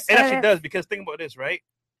 it actually does, because think about this, right?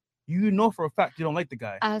 You know for a fact you don't like the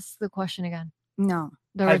guy. Ask the question again. No.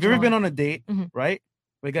 The Have you ever original been one. on a date, right?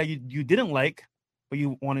 With a guy you didn't like, but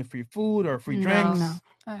you wanted free food or free No. drinks? No.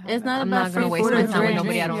 It's not I'm about not gonna free waste food my or time with drinks.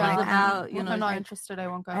 nobody I don't It's like. about, you know, I'm not interested. I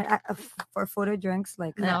won't go. For food or drinks,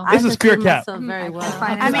 like No. I This is consider pure cap. myself very well.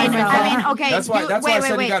 I mean, okay. That's why. That's why I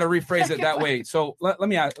said wait. you got to rephrase it that way. So let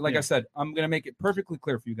me ask. Like I said, I'm gonna make it perfectly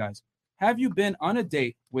clear for you guys. Have you been on a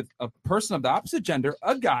date with a person of the opposite gender,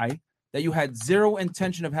 a guy that you had zero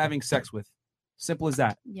intention of having sex with? Simple as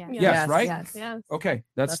that. Yeah. Yes. Right. Yes. Okay.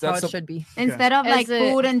 That's how it a- should be. Instead of like Is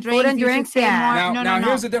it- food and drinks, you should say more. Now,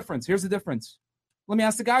 here's the difference. Here's the difference. Let me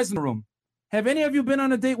ask the guys in the room. Have any of you been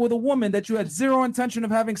on a date with a woman that you had zero intention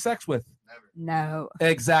of having sex with? No.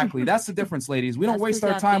 Exactly. That's the difference, ladies. We don't That's waste 'cause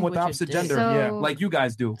our y'all time think with the with your opposite dick. gender, So- like you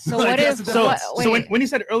guys do. So Like, what that's if- the So, difference. when he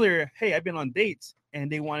said earlier, hey, I've been on dates and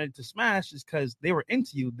they wanted to smash, is because they were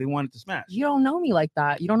into you. They wanted to smash. You don't know me like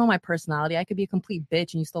that. You don't know my personality. I could be a complete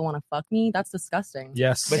bitch and you still want to fuck me. That's disgusting.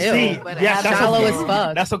 Yes. But Ew. see, yeah, that's shallow what, as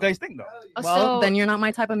fuck. That's what guys think, though. Well, then you're not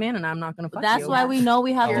my type of man, and I'm not gonna fuck That's you. why we know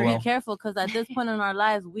we have to LOL. be careful, because at this point in our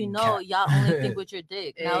lives, we know y'all only think with your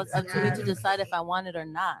dick. Now it's up to me to decide if I want it or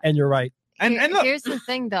not. And you're right. Here's the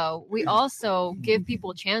thing though, we also give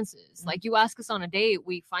people chances. Like you ask us on a date,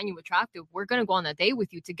 we find you attractive, we're gonna go on that date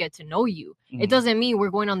with you to get to know you. Mhm. It doesn't mean we're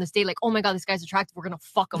going on this date like, oh my god, this guy's attractive, we're gonna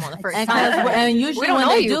fuck him on the first And, time. and We usually don't when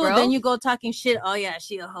know they you, do, bro. then you go talking shit. Oh yeah,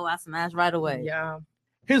 she a hoe. I smash right away. Yeah.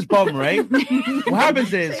 Here's the problem, right? What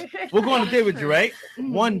happens is we'll go on a date with you, right?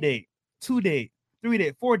 Mm-hmm. 1 date, 2 date, 3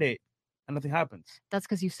 date, 4 date, and nothing happens. That's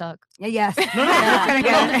because you suck. Yes. No, no,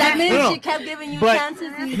 That means No, no. she kept giving you But-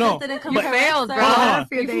 chances and you no, just didn't come but- correct, failed, sir. bro. Uh-uh.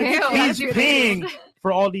 You failed. He's paying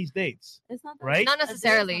for all these dates, It's not right? Not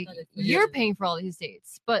necessarily. You're paying for all these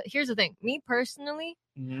dates. But here's the thing. Me personally,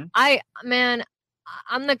 Mhm.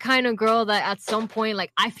 I'm the kind of girl that at some point,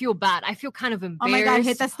 like, I feel bad. I feel kind of Oh embarrassed. my god,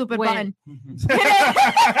 hit that stupid when- button.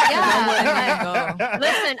 Yeah.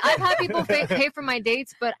 Listen, I've had people pay for my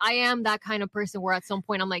dates, but I am that kind of person where at some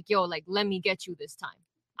point I'm like, yo, like, let me get you this time.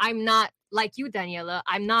 I'm not like you, Daniela.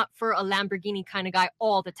 I'm not for a Lamborghini kind of guy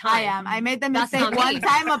all the time. I am. I made the That's mistake not one me.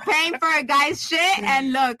 time of paying for a guy's shit,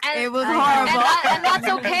 and look, it was horrible. And that's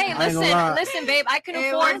okay. I ain't gonna lie. Listen, babe. I can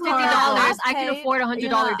It afford was $50. horrible. I can afford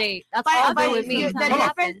 $100 Yeah. date. That's But- all but good with me. the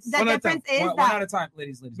difference is One at that a time,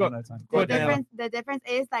 ladies. Go. One at a time. Go, the difference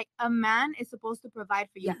is like a man is supposed to provide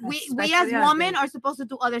for you. Yeah, we especially as on women dates. are supposed to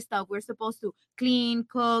do other stuff. We're supposed to clean,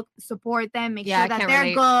 cook, support them, make Yeah, sure I that can't they're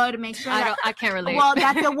relate. good, make sure I that don't- I can't relate. Well,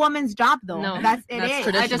 that's a woman's job though. No, that's it that's is.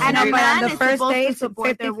 traditional. And a But man on the is first supposed to date,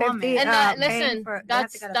 support their 50-50, woman. And paying for- they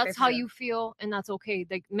have to gotta pay that's for how that. you feel, and that's okay.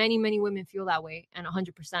 Like many women feel that way, and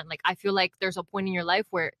 100%. Like I feel like there's a point in your life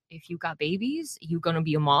where if you got babies, you're gonna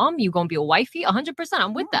be a mom, you're gonna be a wifey. 100%,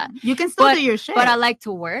 I'm with that. You can still do your shit. but I like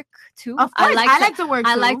to work too. Of course, I like to work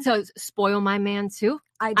I too. like to spoil my man too.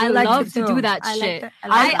 I do like love to too. do that I like shit. to- I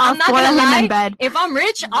like I'm to not spoil gonna him in lie. bed. If I'm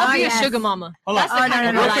rich, I'll Oh, be yes. a sugar mama. Hold on. That's the kind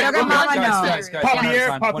of no, girl I sugar am. mama, no. Guys,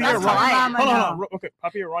 Papier, Ronnie. hold on. Okay,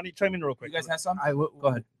 Papier, Ronnie, chime in real quick. You guys have some? Go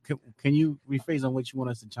ahead. Can you rephrase on what you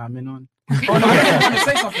want us to chime in on? Oh, no, I want to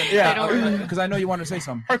say something. Yeah. because I know you want to say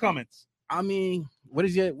something. Her comments. I mean, what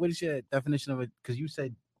is your definition of it? Because you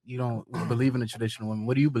said you don't believe in a traditional woman.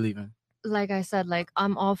 What do you believe in? Like I said, like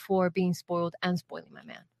I'm all for being spoiled and spoiling my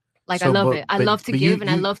man. Like I So, love but- it. I but- love to but give and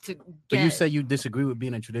I love to But you get. said you disagree with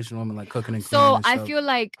being a traditional woman, like cooking and So cleaning and I stuff. feel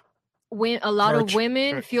like when a lot of Church.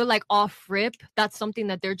 women Church. feel like off rip, that's something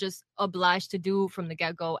that they're just obliged to do from the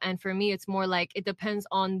get go. And for me, it's more like it depends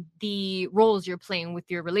on the roles you're playing with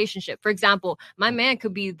your relationship. For example, my man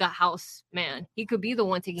could be the house man. He could be the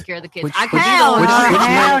one taking care of the kids. Which- I could which- be the one. which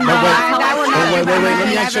man- That's no, how wait, I wait, feel. wait, wait, let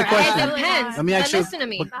me ask you a It question. depends. Let me ask But you- listen to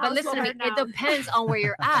me. but- But listen to me. It depends on where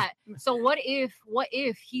you're at. So what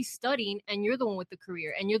if he's studying and you're the one with the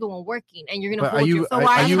career and you're the one working and you're gonna But hold your So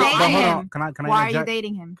why are you but dating hold him? on. Can I Why are you interject?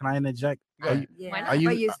 dating him? Can I interject? Are you, Yeah, are you,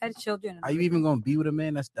 but you said children. are you even gonna be with a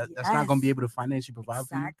man that's not gonna be able to financially provide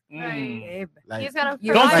for you? Exactly. Like, He's gotta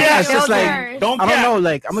You Don't like care. it's just like Don't I don't care. know.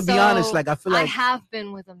 Like I'm gonna be honest. So, Like I feel I like have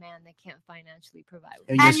been with a man that can't financially provide.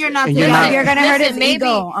 And And you're not and together. not- You're gonna hurt Listen, his maybe,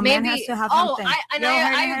 ego. A man maybe, has to have oh, something. I You're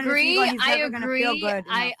hurting I his agree. ego, he's I never gonna feel agree. good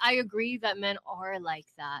I agree that men are like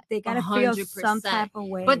that. They gotta feel 100%. some type of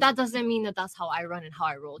way. But that doesn't mean that that's how I run and how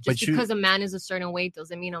I roll. Just But you- because a man is a certain way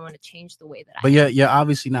doesn't mean I'm going to change the way that I. But you're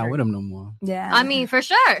obviously not with him no more. Yeah. I mean, for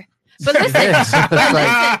sure. But listen, Yeah, so it's but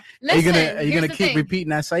like, listen, are you here's gonna the keep thing. repeating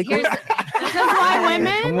that cycle? Here's the- That's why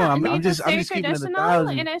women Come on, I'm need just to stay keeping it a traditional,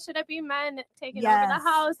 1,000. and it shouldn't be men taking Yes. over the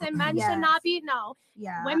house, and men Yes. should not be. No,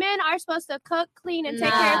 Yeah. women are supposed to cook, clean, and take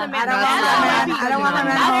Nah, care of the man. I don't want That's my how man. it I don't want my is.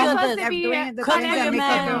 man That's home supposed to be doing the cook things for that your make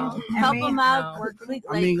man. him Help happy. him out. Work, like,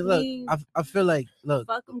 I mean, look, clean, I feel like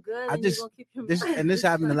fuck him good. I and you just gonna keep him this right. and this It's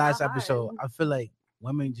happened the not last hard. episode. I feel like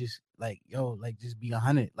women just like just be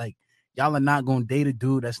 100. Like y'all are not gonna date a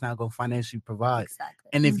dude that's not gonna financially provide. Exactly.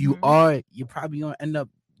 And if you are, you're probably gonna end up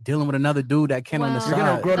dealing with another dude that can on the Well, side. You're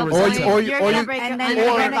gonna grow to or resent you, him. or you, You're or gonna you, break And up. then And you're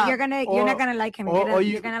then not gonna like him.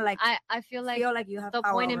 You're gonna like I feel like you have the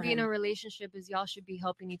power point in over being in him. a relationship is y'all should be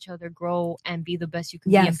helping each other grow and be the best you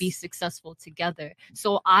can be and be Yes. successful together.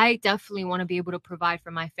 So I definitely want to be able to provide for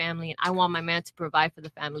my family, and I want my man to provide for the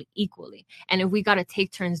family equally. And if we got to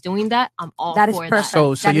take turns doing that, I'm all That is for perfect.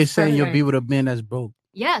 so That you're is saying you'll perfect. be with a man that's broke.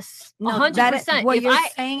 Yes, No, 100%. what If you're I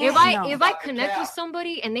saying if is I no. if I connect with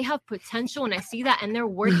somebody and they have potential and I see that and they're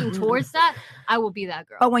working towards that, I will be that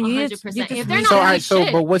girl. But when you 100%. just- you If just- they're not So all doing right, so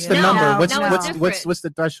shit, but what's the no, number? no, What's it's what's different. what's the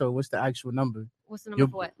threshold? What's the actual number? What's the number You'll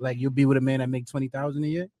for what? like you'll be with a man that make 20,000 a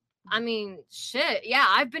year. I mean, shit. Yeah,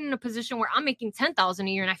 I've been in a position where I'm making 10,000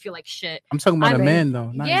 a year and I feel like shit. I'm talking about I a mean, man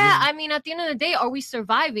though. Not Yeah, you. I mean, at the end of the day, are we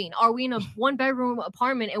surviving? Are we in a 1-bedroom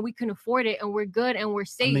apartment and we can afford it and we're good and we're I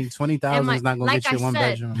safe? mean 20,000 Am I- is not gonna like get you I one said,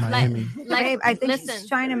 bedroom in like- Miami. Like, Babe, I think listen. he's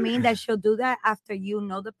trying to mean that she'll do that after you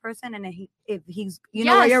know the person, and if he's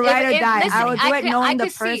know what, Yes, you're right or die. listen, I will do it could- knowing the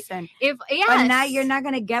could see- person. If But now yes. you're not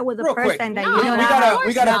gonna get with a Real quick, person that No, you we don't of have. gotta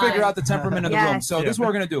we gotta not. figure out the temperament of the room. Yes. So this is what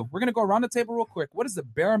we're gonna do. We're gonna go around the table real quick. What is the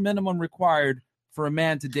bare minimum required for a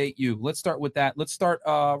man to date you? Let's start with that. Let's start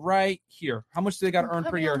right here. How much do they got to earn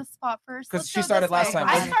Put per me on year? the spot first. 'Cause Let's she go started this last way. time.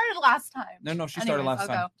 I started last time. No, she started Anyways, last I'll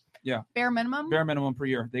time. go. Yeah. Bare minimum. Bare minimum per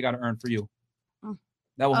year they got to earn for you. Mm.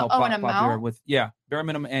 That will help an pop here amount? with bare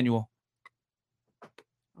minimum annual.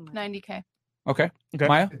 90K. Okay.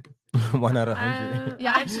 Maya? 1 out of 100.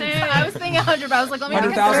 Yeah, I was thinking 100, but I was like, let me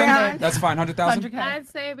 100,000? That's fine. 100,000? 100K. I'd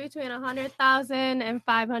say between 100,000 and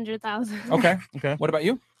 500,000. Okay. Okay. What about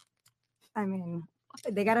you? I mean,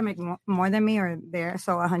 They gotta make more than me, or they're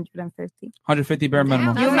so 150. 150 bare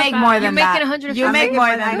minimum. You make more than that. making 150. You make more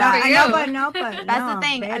than that. I know, but no, but That's no, the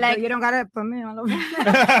thing. babe, Like you don't gotta put me all over.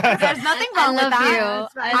 there's nothing wrong with love that.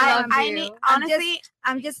 you. That's I fine. love I you. need I'm honestly.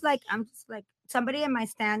 just like somebody in my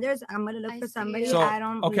standards. I'm gonna look for somebody. So I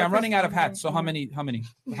don't. okay, look I'm for running out of somebody- hats. So how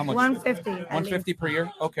much? 150. 150 per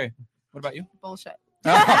year. Okay. What about you? Bullshit.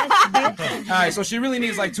 All right. So she really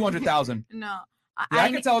needs like 200,000. No. Yeah,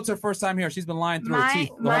 I can tell it's her first time here. She's been lying through her My teeth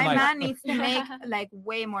the whole my night. man needs to make like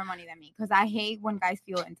way more money than me because I hate when guys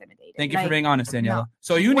feel intimidated. Thank you Like, for being honest, Daniela. no.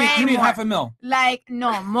 So you Way need more. half a mil. Like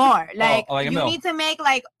no more. Like, like a you mil. need to make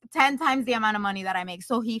like 10 times the amount of money that I make,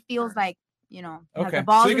 so he feels like has Okay. the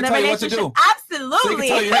balls So he in can the tell you what to relationship. do. Absolutely. So he can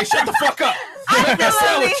tell you, hey, shut the fuck up.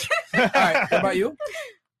 Absolutely. All right. What about you?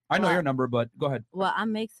 I know your number, but go ahead. Well, I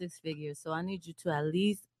make 6 figures, so I need you to at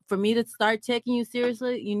least, for me to start taking you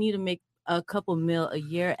seriously, you need to make a couple mil a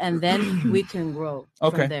year, and then we can grow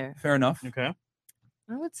Okay. from there. Fair enough. Okay.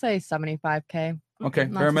 I would say 75K. Okay.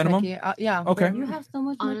 Not Bare too minimum. picky. Yeah. Okay. You have so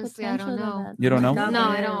much more Honestly, I potential don't than know. that. You don't know? No,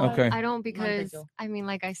 I don't. Okay. I don't because I mean,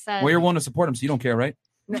 like I said. Well, you're willing to support him, so you don't care, right?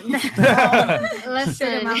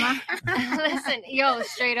 Listen, listen, yo,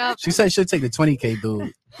 straight up. She said she'll take the 20K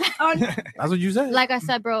dude. That's what you said. Like I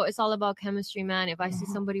said, bro, it's all about chemistry, man. If I see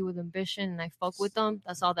somebody with ambition and I fuck with them,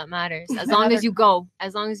 that's all that matters. As long as you go,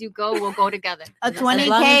 we'll go together. A 20K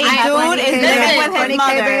dude is living with his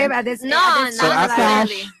mother. Babe, at this, No, at this not time of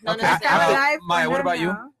necessarily. life. Not Okay. necessarily. Maya, what about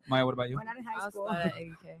you? Maya, what about you? We're not in high school.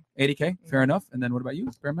 80K. Fair enough. And then what about you?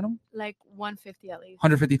 Bare minimum. Like 150 at least.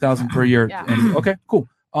 150,000 per year. Yeah. And, okay. Cool.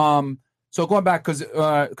 So going back,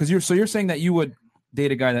 because you're saying that you would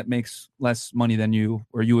date a guy that makes less money than you,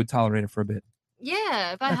 or you would tolerate it for a bit.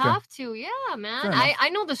 Yeah, if I Okay. have to. Yeah, man. Fair enough. I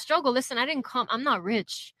know the struggle. Listen, I'm not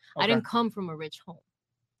rich. I Okay. didn't come from a rich home.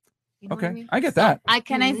 You know what Okay, mean? I get that. I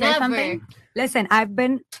can I say never. something? Listen, I've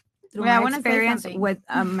been through Yeah, I my wanna say experience something. with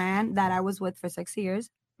a man that I was with for 6 years.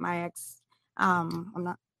 My ex, I'm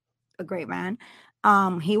not a great man.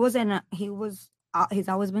 He's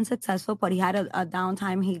always been successful, but he had a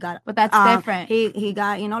downtime. He got, But that's different. He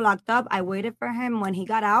got locked up. I waited for him when he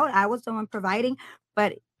got out. I was the one providing,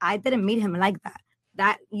 but I didn't meet him like that.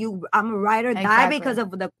 I'm a ride or die Exactly. because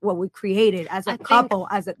of what we created as a couple.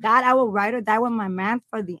 I will ride or die with my man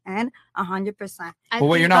for the end, 100%. But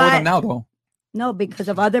wait, you're not with him now, though. No, because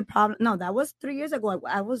of other problems. No, that was 3 years ago.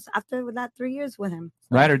 I was after that 3 years with him.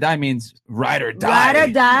 Ride or die means ride or die. Ride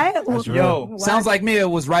or die. That's Yo. real. Sounds like me. It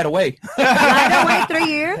was right away. Right away, 3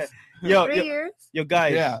 years. Yo, 3 years yo,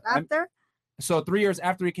 guys. Yeah. after. So 3 years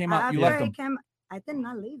after he came out, you left after him. he came, I did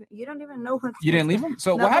not leave him. You don't even know what. You didn't leave him.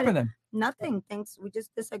 So what Nobody- happened then? Nothing. Things we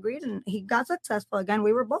just disagreed, and he got successful again.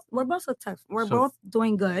 We're both successful. We're So, both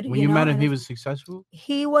doing good. When you know, met him, and he was successful.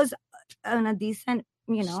 he was in a decent.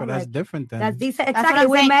 So that's different then. That's decent. That's what Exactly. I'm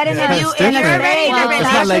We saying. met in Yeah, a that's If you're different. already in a It's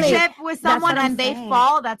not like- relationship with That's someone what I'm and they saying.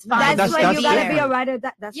 fall, that's fine. That's when you gotta be a different. writer.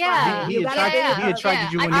 That's Yeah. fine. He You gotta attracted- be he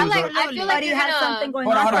attracted you when I he was like. like- I feel like But he you're had gonna. something going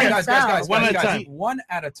Hold on, on hold for on, guys. himself. One at a time. One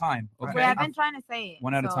at a time. Okay. Wait, I've been trying to say it.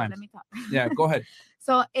 One at a so time. Let me talk. Yeah, go ahead.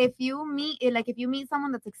 So if you meet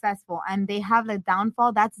someone that's successful and they have like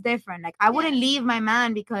downfall, that's different. Like I wouldn't leave my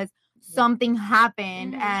man because something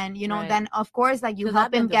happened, and Right. then of course like you 'Cause help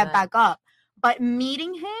I've been him through get that. back up. But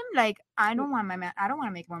meeting him, like I don't want my man. I don't want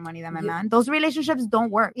to make more money than my man. Those relationships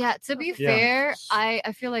don't work. Yeah, to be Yeah. fair,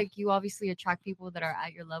 I feel like you obviously attract people that are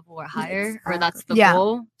at your level or higher, or that's the Yeah.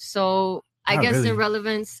 goal. So I Not guess really. the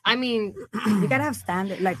relevance. I mean, You gotta have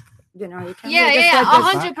standard. Like you can't yeah, be just yeah,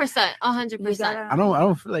 like this. 100%, 100%. gotta- I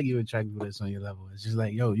don't feel like you attract people that's on your level. It's just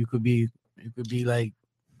like, yo, you could be like,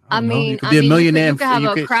 I don't know, mean, you could be a millionaire. You could have you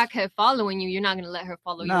a could- crackhead following you. You're not gonna let her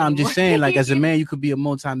follow you. Nah, I'm just anymore. saying, like, as a man, you could be a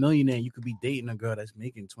multi-millionaire. You could be dating a girl that's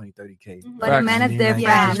making 20, 30K. But a man is different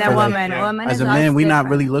just than feel like- woman. Woman As is a always man, we're not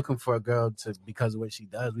different. really looking for a girl because of what she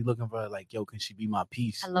does. We're looking for like, yo, can she be my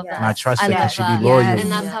peace? I love Yeah. Can I trust I her? Can love she that. be loyal? Yes.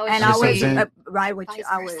 And that's how it And should be. always saying? ride with you.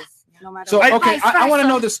 Vice Always. versa. No matter So what. okay, Vice I want to versa.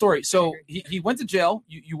 know this story. So he went to jail.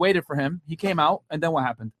 You waited for him. He came out, and then what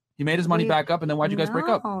happened? He made his money We- back up, and then why'd you guys break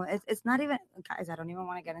up? No, it's not even, guys. I don't even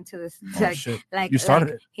want to get into this. Oh, shit. Like You started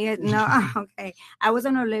like, it. He, no, okay. I was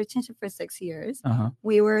in a relationship for 6 years. Uh-huh.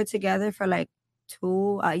 We were together for like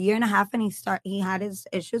a year and a half, and he had his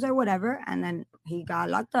issues or whatever, and then he got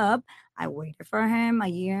locked up. I waited for him a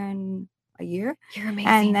year. You're amazing.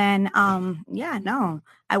 And then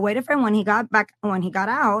I waited for him when he got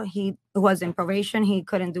out. He was in probation. He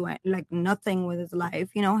couldn't do it, like nothing with his life.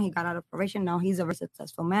 He got out of probation. Now he's a very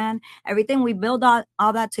successful man. Everything we build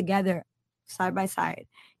all that together, side by side.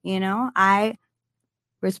 I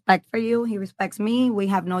respect for you. He respects me. We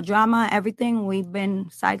have no drama. Everything we've been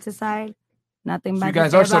side to side. Nothing So bad. you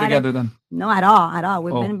guys to say are still about together it. then? No, at all.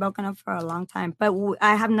 We've Oh. been broken up for a long time, but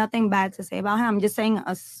I have nothing bad to say about him. I'm just saying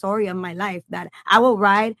a story of my life that I will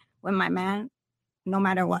ride with my man no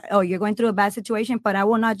matter what. Oh, you're going through a bad situation, but I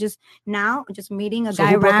will not just meeting a So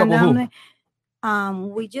guy who broke up with who?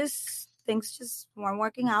 randomly. We just things just weren't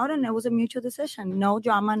working out, and it was a mutual decision. No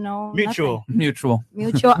drama, no Mutual. Mutual.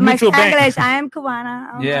 Mutual My bank. English. I am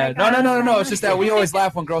Cubana. Oh Yeah. my God. No. It's just that we always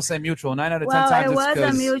laugh when girls say mutual. 9 out of 10 Well, times it it's was a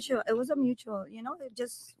 'cause- mutual. It was a mutual. You know, it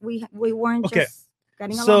just we weren't Okay. just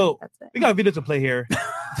getting along. So That's it. we got a video to play here.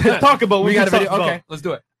 To talk about what We got a just video. talked Okay, about. let's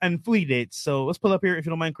do it. And flea dates. So let's pull up here if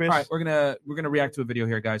you don't mind, Chris. All right, we're gonna react to a video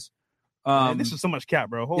here, guys. Man, this is so much cat,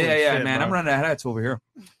 bro. Holy yeah, shit, man. bro. I'm running out of hats over here.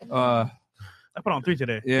 I put on 3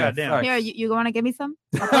 today. Yeah, God damn. facts. Here, you want to give me some?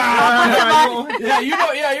 Yeah, you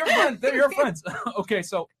know, yeah, you're friends. They're your friends. Okay,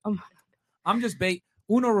 so I'm just bait.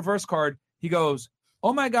 Uno reverse card. He goes,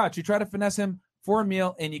 "Oh my God, you tried to finesse him for a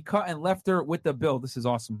meal and you cut and left her with the bill. This is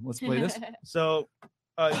awesome. Let's play this." So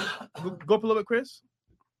go up a little bit, Chris.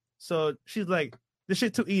 So she's like, this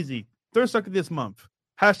shit too easy. Third sucker this month.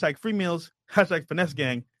 Hashtag free meals. Hashtag finesse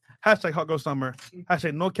gang. Hashtag hot girl summer.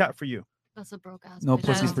 Hashtag no cat for you. That's a broke ass. No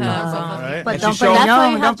pussies for you. Right? But And don't she showed- forget, That's why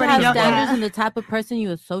you don't have to have forget- standards and the type of person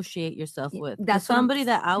you associate yourself with. That's That's what I'm somebody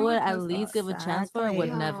that I would at That's least give a chance for would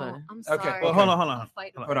exactly. never. I'm Okay, sorry. Well, hold on.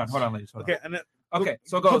 Hold on, ladies. Hold on. Okay, and then Okay,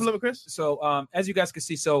 so it go up a goes. little bit, Chris. So as you guys can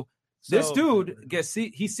see, so this So- dude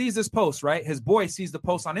he sees this post, right? His boy sees the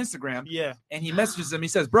post on Instagram. Yeah. And he messages him. He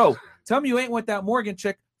says, "Bro, tell me you ain't with that Morgan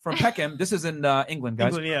chick from Peckham." This is in England,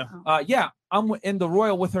 guys. England, yeah. Yeah, I'm in the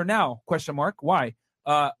Royal with her now. Question mark. Why?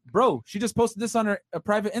 Bro, she just posted this on her a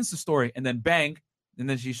private Insta story, and then bang, and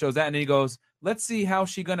then she shows that, and then he goes, "Let's see how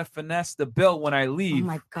she gonna finesse the bill when I leave." Oh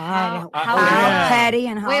my God. How How petty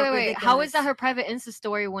and how wait. How ridiculous. is that her private Insta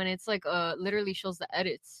story when it's like literally shows the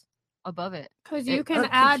edits above it? Because you It- can Oh,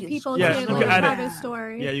 add she's- people Yeah, to you your can add it. private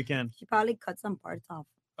story. Yeah, you can. She probably cut some parts off.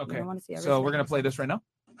 You Okay, don't wanna see so everything. we're gonna play this right now.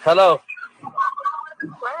 Hello.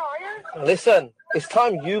 Listen, it's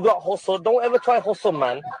time you got hustle. Don't ever try hustle,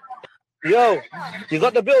 man. Yo, you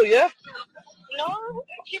got the bill, yeah? No.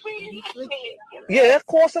 Yeah, of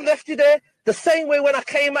course I left you there. The same way when I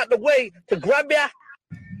came out the way to grab ya.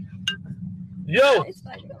 Yo.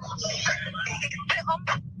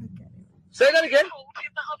 Say that again.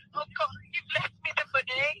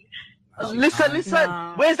 Listen.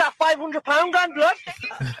 Where's that £500 gone, blood?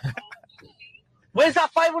 Where's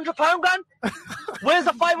that £500 gone? Where's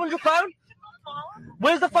the £500?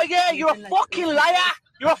 Where's the five? Yeah, you're a fucking liar.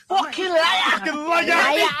 You're a fucking liar.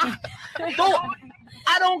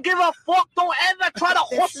 I don't give a fuck. Don't ever try to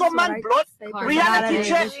hustle, man, blood. Reality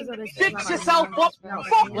check. Fix yourself up.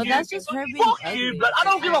 Fuck Well, you. that's just her being Fuck you, blood. I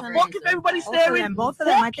don't give a fuck if everybody's Both of staring. them, both of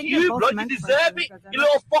them. I Fuck think they're you, both blood. You meant for deserve it. You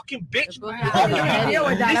little fucking bitch. Fuck you. deal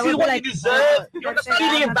with that. I This would is be what like, you deserve. You're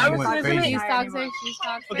really embarrassing, isn't it? She's toxic. She's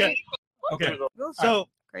toxic. Okay. Okay. Girls So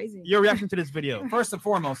crazy. your reaction to this video. First and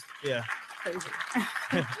foremost, Yeah. all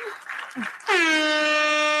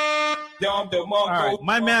right.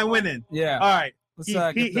 My man winning. Yeah. All right. Let's, He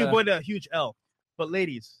get the- avoided a huge L. But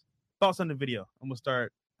ladies, thoughts on the video? I'm gonna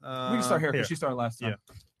start. We can start here because she started last time.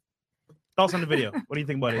 Yeah. Thoughts on the video? What do you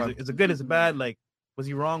think about it? Is it good? Is it bad? Like, was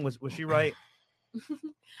he wrong? Was she right?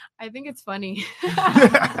 I think it's funny.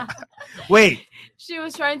 Wait. She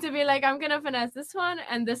was trying to be like, I'm gonna finesse this one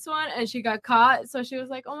and this one, and she got caught. So she was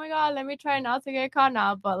like, oh my God, let me try not to get caught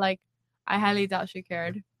now. But like, I highly doubt she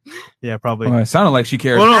cared. Yeah, probably. Oh, it sounded like she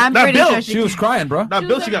cared. Well, no, I'm that pretty bill. sure She was crying, bro. That She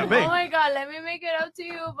bill was she like, got paid. oh my God, let me make it up to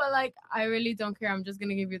you. But like, I really don't care. I'm just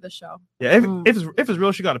gonna give you the show. Yeah, if it's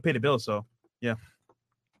real, she got to pay the bill. So yeah.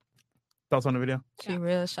 Thoughts on the video? She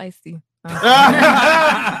real shiesty. Shout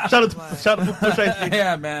out to Shiesty.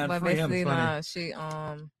 Yeah, man. But Free him. basically, It's funny. nah, she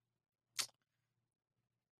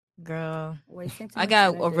girl. Wasting too I much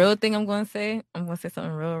got a energy. real thing I'm gonna say. I'm gonna say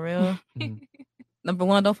something real. Number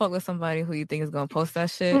one, don't fuck with somebody who you think is gonna post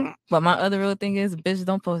that shit. But my other real thing is, bitch,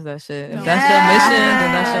 don't post that shit. If that's your mission,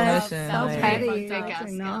 then that's your mission. So Like, petty. Fake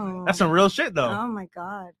ass, No. That's some real shit though. Oh my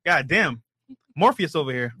God. God damn. Morpheus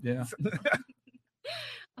over here. Yeah.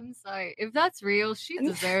 I'm sorry. If that's real, she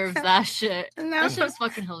deserves that shit. No. That shit is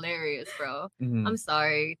fucking hilarious, bro. Mhm. I'm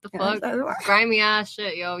sorry. The Yeah, fuck? that's- Grimy ass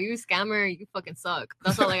shit, yo. You scammer, you fucking suck.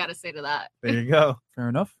 That's all I gotta say to that. There you go. Fair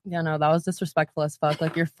enough. Yeah, no, that was disrespectful as fuck.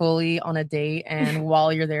 Like you're fully on a date, and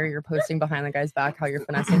while you're there, you're posting behind the guy's back how you're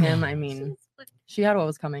finessing him. I mean, she had what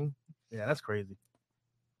was coming. Yeah, that's crazy.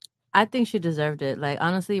 I think she deserved it. Like,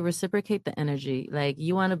 honestly, reciprocate the energy. Like,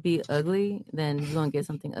 you want to be ugly, then you're going to get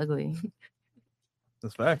something ugly.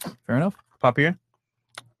 That's fact. Fair enough. Pop here.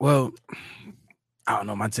 Well, I don't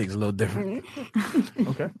know. My take's a little different.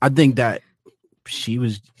 Okay. I think that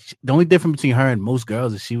the only difference between her and most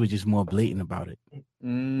girls is she was just more blatant about it.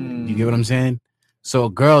 You get what I'm saying? So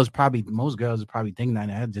most girls are probably thinking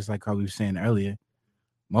that, just like how we were saying earlier.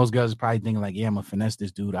 Most girls are probably thinking like, yeah, I'm gonna finesse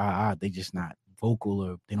this dude. They just not vocal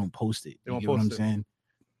or they don't post it. You get what I'm saying?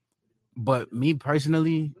 But me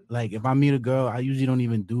personally, like if I meet a girl, I usually don't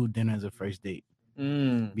even do dinner as a first date.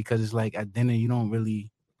 Because it's like at dinner you don't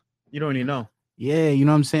really know. Yeah, you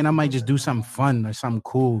know what I'm saying? I might just do something fun or something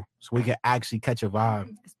cool so we can actually catch a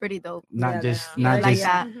vibe. It's pretty dope. Not just eat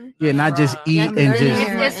that. and just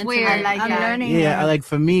It's weird. I like that. Yeah, like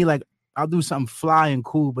for me, like I'll do something fly and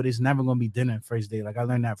cool, but it's never gonna be dinner first date. Like I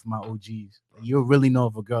learned that from my OGs. Like, you'll really know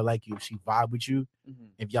if a girl like you, if she vibe with you,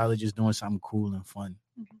 if y'all are just doing something cool and fun.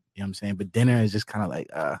 You know what I'm saying? But dinner is just kind of like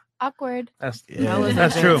awkward. That's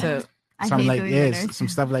that's true. Something like some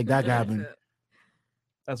stuff like that happen.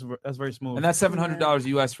 That's very smooth. And that's $700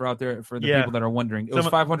 US for out there for the people that are wondering. It was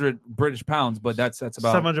 500 British pounds, but that's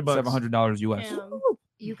about $700 US.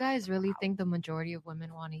 You guys really think the majority of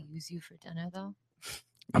women want to use you for dinner though?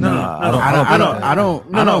 I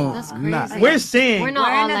don't. That's crazy. We're seeing we're not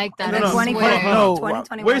all like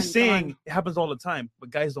that. We're seeing it happens all the time,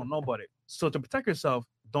 but guys don't know about it. So to protect yourself,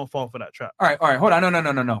 don't fall for that trap. All right, hold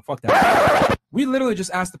on. No. Fuck that. We literally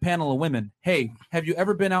just asked the panel of women, hey, have you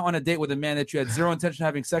ever been out on a date with a man that you had zero intention of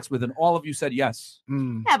having sex with, and all of you said yes?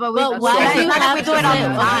 Yeah, but why do you have to do it all the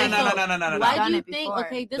time? No. Why do you think?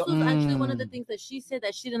 Okay, this was actually one of the things that she said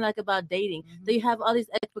that she didn't like about dating. That you have all these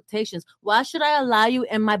expectations. Why should I allow you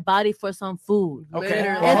in my body for some food? Okay,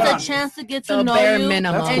 it's a chance to get to know you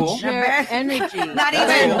and share energy. Not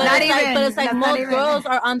even. But it's like most girls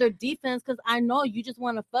are on their defense because I know you just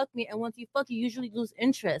want to fuck me, and once you fuck, you usually lose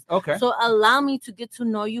interest. Okay. So allow me to get to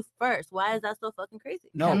know you first. Why is that so fucking crazy?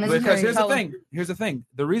 No, because here's the thing.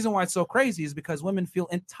 The reason why it's so crazy is because women feel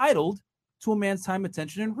entitled to a man's time,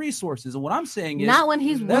 attention, and resources. And what I'm saying is not when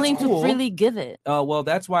he's willing to freely give it. Well,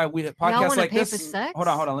 that's why we have podcasts like this. Hold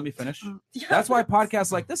on, let me finish. That's why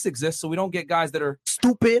podcasts like this exist, so we don't get guys that are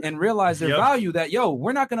stupid and realize their value. That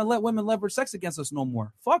we're not gonna let women leverage sex against us no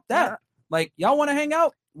more. Fuck that. Yeah. Like y'all want to hang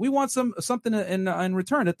out, we want something in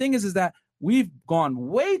return. The thing is that we've gone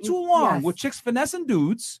way too long with chicks finessing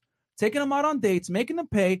dudes, taking them out on dates, making them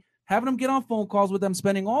pay, having them get on phone calls with them,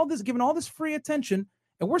 giving all this free attention.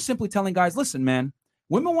 And we're simply telling guys, listen, man,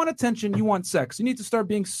 women want attention. You want sex. You need to start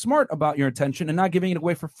being smart about your attention and not giving it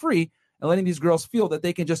away for free and letting these girls feel that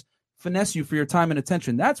they can just finesse you for your time and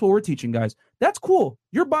attention. That's what we're teaching guys. That's cool.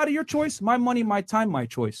 Your body, your choice. My money, my time, my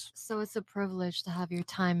choice. So it's a privilege to have your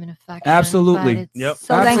time and affection. Absolutely. Yep.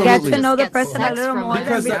 So then get to know the person a little more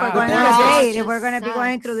because before going on a date. If we're going to be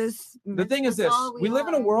going through this. The thing is this. We live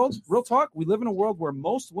in a world, real talk, we live in a world where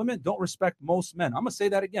most women don't respect most men. I'm going to say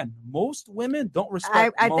that again. Most women don't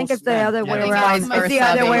respect I think it's the men. other way around. It's the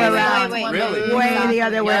other way around. Really? Way the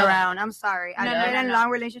other way around. I'm sorry. I've been in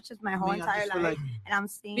long relationships my whole entire life. And I'm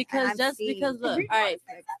seeing. Because look, all right.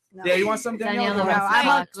 Yeah, you want something?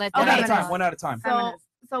 One at a time.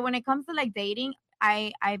 So when it comes to like dating,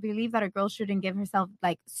 I believe that a girl shouldn't give herself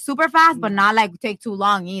like super fast, but not like take too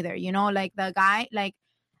long either. You know, like the guy, like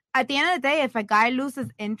at the end of the day, if a guy loses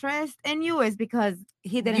interest in you, is because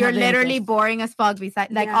you're literally boring as fuck.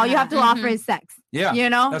 Besides, like all you have to offer is sex. Yeah, you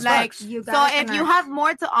know, like so if you have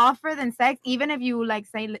more to offer than sex, even if you like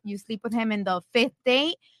say you sleep with him in the 5th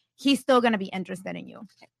date, he's still gonna be interested in you.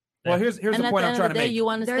 Well, here's the point I'm trying to make. You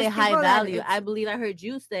want to stay high value. I believe I heard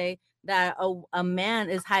you say that a man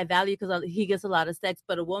is high value because he gets a lot of sex,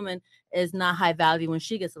 but a woman is not high value when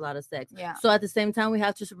she gets a lot of sex. Yeah. So at the same time, we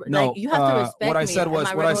have to you have to respect what I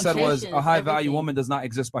me said was a high value everything. woman does not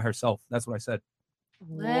exist by herself. That's what I said.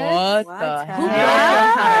 What the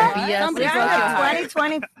hell? Somebody broke your heart.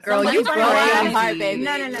 2020. Girl, you broke your heart, baby.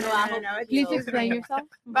 No. Please explain yourself.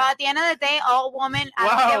 But at the end of the day, all women, I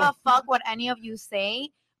don't give a fuck what any of you say.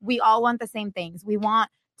 We all want the same things. We want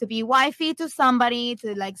to be wifey to somebody,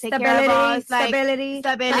 to like take care of us, like stability.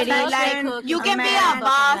 Like you can be a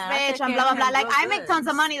boss bitch and blah blah blah. Like I make tons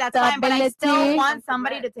of money, that's fine, but I still want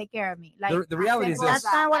somebody to take care of me. Like the reality is that's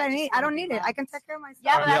not what I need. I don't need it. I can take care of myself.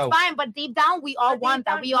 Yeah, but that's fine. But deep down, we all want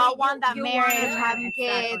that. We all want that marriage, having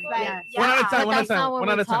kids. Like one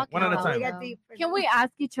at a time. Can we ask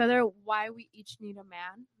each other why we each need a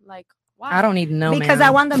man? Like. Why? I don't need no because man.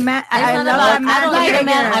 I want the man. I love that man. I don't like a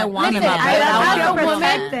man. I want him. I love to feel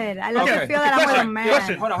protected. I love to feel that I'm with a man.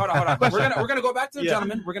 Question. Hold on. We're gonna go back to the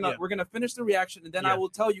gentleman. We're gonna finish the reaction, and then I will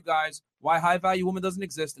tell you guys why high value woman doesn't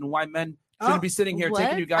exist and why men shouldn't be sitting here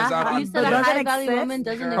taking you guys out on. You said a high value woman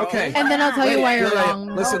doesn't exist. Okay. And then I'll tell you why you're wrong.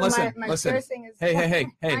 Listen. Hey.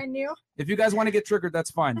 I knew. If you guys want to get triggered,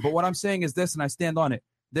 that's fine. But what I'm saying is this, and I stand on it.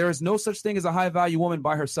 There is no such thing as a high value woman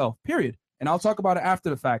by herself. Period. and I'll talk about it after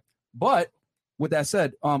the fact. But with that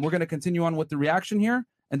said, we're going to continue on with the reaction here,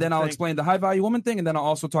 and then I'll explain the high value woman thing, and then I'll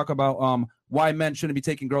also talk about why men shouldn't be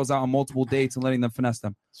taking girls out on multiple dates and letting them finesse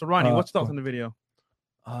them. So Ronnie, what's thoughts on the video?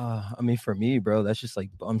 I mean, for me, bro, that's just like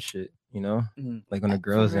bum shit, you know? Like when a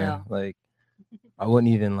girl's in, like, I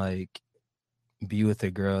wouldn't even like be with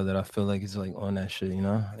a girl that I feel like is like on that shit, you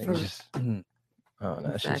know? Like, it's just,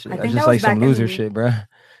 that's just like some loser shit, bro.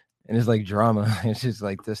 And it's like drama. It's just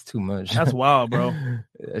like that's too much. That's wild, bro.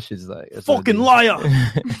 That shit's like fucking liar.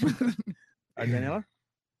 Daniela?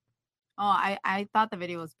 Oh, I thought the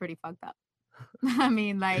video was pretty fucked up. I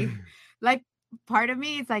mean, like part of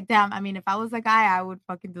me, it's like, damn. I mean, if I was a guy, I would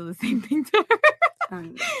fucking do the same thing to her.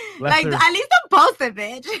 Like, at least don't post it,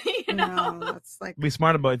 bitch. You know, that's like be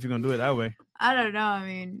smart about it if you're gonna do it that way. I don't know. I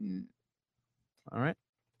mean, all right.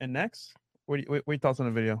 And next, what are your thoughts on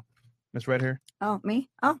the video, Miss Red Hair? Oh, me?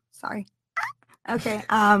 Oh, sorry. Okay.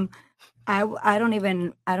 I don't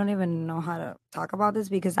even know how to talk about this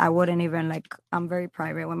because I wouldn't even like. I'm very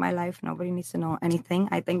private with my life. Nobody needs to know anything.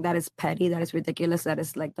 I think that is petty. That is ridiculous. That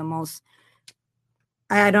is like the most.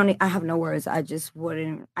 I have no words. I just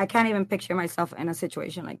wouldn't. I can't even picture myself in a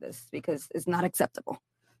situation like this because it's not acceptable.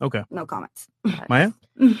 Okay. No comments. Maya?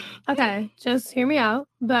 Okay, just hear me out.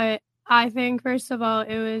 But I think, first of all,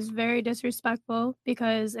 it was very disrespectful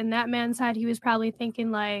because in that man's head, he was probably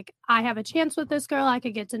thinking, like, I have a chance with this girl. I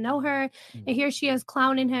could get to know her. And here she is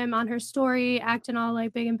clowning him on her story, acting all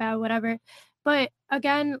like big and bad, whatever. But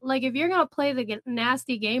again, like, if you're going to play the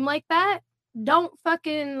nasty game like that, don't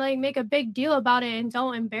fucking like make a big deal about it and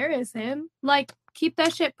don't embarrass him. Like, keep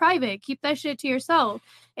that shit private. Keep that shit to yourself.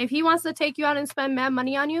 If he wants to take you out and spend mad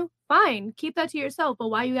money on you, fine, keep that to yourself. But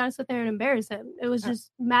why you gotta sit there and embarrass him? It was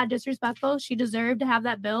just mad disrespectful. She deserved to have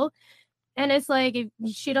that bill. And it's like, if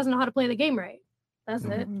she doesn't know how to play the game right, that's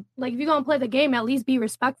it. Like, if you're gonna play the game, at least be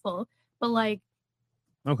respectful. But like,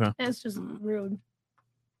 okay, it's just rude.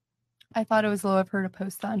 I thought it was low of her to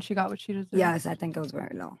post that, and she got what she deserved. Yes, I think it was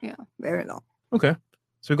very low. Yeah, very low. Okay.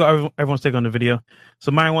 So we got everyone's take on the video.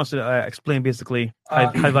 So Maya wants to explain basically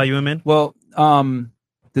high value women. Well,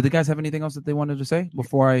 did the guys have anything else that they wanted to say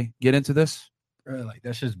before I get into this? Bro, like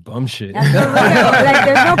that's just bum shit. Like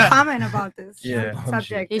there's no comment about this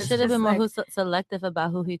subject. He It's should have just been more like- selective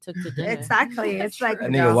about who he took to dinner. Exactly. It's like That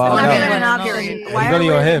nigga wild out. It's really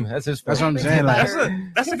on him. That's his fault. That's what I'm saying.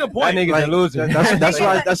 Like, that's a good point. That nigga's like, a loser.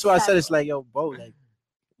 That's why I said it's like, yo, bro, like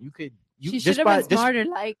you could. She should have been smarter.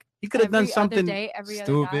 Like, he could have done every other something day, every other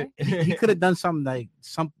stupid. guy. He could have done something like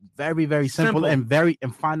some very, very simple, and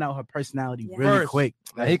find out her personality really First. quick.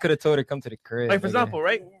 Nah, he could have told her come to the crib. Like, for nigga. example,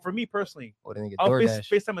 right? For me personally, Or the nigga I'll DoorDash.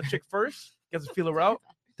 FaceTime a chick first, get to feel her out,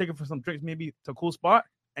 take her for some drinks, maybe to a cool spot,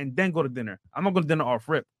 and then go to dinner. I'm not going to dinner off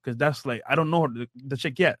rip because that's like, I don't know her, the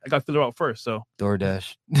chick yet. I got to feel her out first. So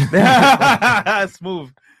DoorDash.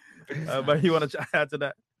 smooth. But you want to add to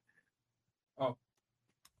that? Oh.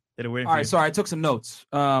 Did it wait All right, sorry, I took some notes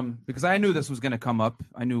because I knew this was going to come up.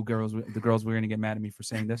 I knew the girls were going to get mad at me for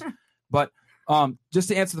saying this. But just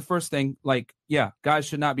to answer the first thing, like, yeah, guys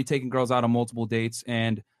should not be taking girls out on multiple dates.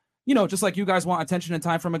 And, you know, just like you guys want attention and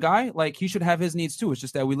time from a guy, like he should have his needs too. It's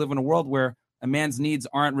just that we live in a world where a man's needs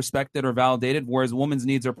aren't respected or validated, whereas a woman's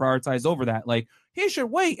needs are prioritized over that. Like, he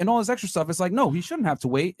should wait and all this extra stuff. It's like, no, he shouldn't have to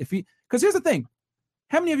wait. Because here's the thing.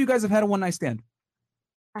 How many of you guys have had a one-night stand?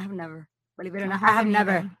 I have never. Believe it or not, I have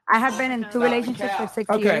never. I have been in 2 relationships for 6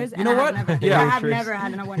 Okay, years. you know what? I have never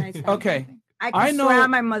had a one-night stand. Okay. I know swear on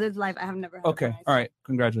my mother's life, I have never had Okay. All right.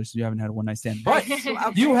 Congratulations. You haven't had a one-night stand. But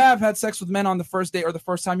you have had sex with men on the first date or the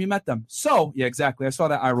first time you met them. So, yeah, exactly. I saw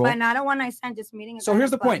that eye roll. But not a one-night stand, just meeting. So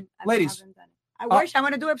here's the point. Ladies. I wish I'm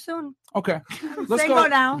going to do it soon. Okay. Let's go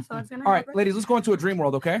down. So it's going to All right, ladies, let's go into a dream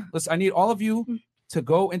world, okay? I need all of you to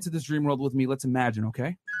go into this dream world with me. Let's imagine,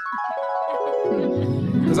 okay?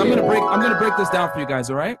 Because I'm gonna break this down for you guys,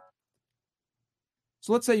 all right?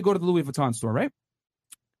 So let's say you go to the Louis Vuitton store, right?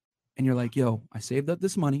 And you're like, yo, I saved up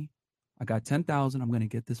this money. I got 10,000. I'm gonna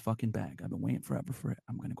get this fucking bag. I've been waiting forever for it.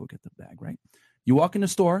 I'm gonna go get the bag, right? You walk in the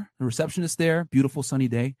store, the receptionist there, beautiful sunny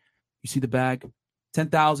day. You see the bag,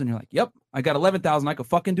 10,000. You're like, yep, I got 11,000. I could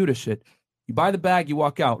fucking do this shit. You buy the bag, you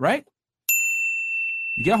walk out, right?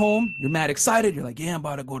 You get home, you're mad excited. You're like, yeah, I'm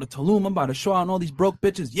about to go to Tulum. I'm about to show out on all these broke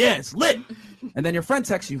bitches. Yeah, it's lit. And then your friend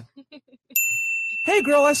texts you. Hey,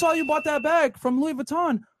 girl, I saw you bought that bag from Louis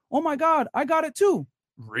Vuitton. Oh, my God, I got it too.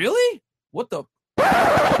 Really? What the?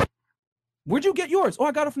 Where'd you get yours? Oh,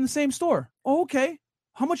 I got it from the same store. Oh, okay.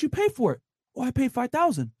 How much you pay for it? Oh, I paid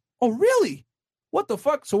 $5,000. Oh, really? What the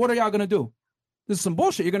fuck? So what are y'all going to do? This is some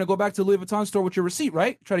bullshit. You're going to go back to the Louis Vuitton store with your receipt,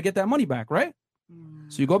 right? Try to get that money back, right?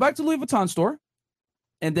 So you go back to the Louis Vuitton store.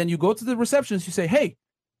 And then you go to the receptionist, you say, hey,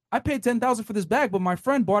 I paid $10,000 for this bag, but my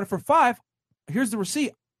friend bought it for $5,000. Here's the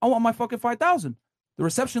receipt. I want my fucking $5,000. The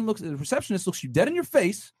receptionist looks you dead in your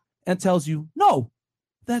face and tells you, no,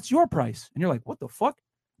 that's your price. And you're like, what the fuck?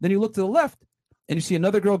 Then you look to the left and you see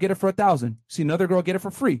another girl get it for $1,000. See another girl get it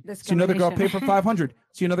for free. See another girl pay for $500.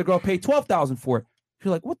 See another girl pay $12,000 for it.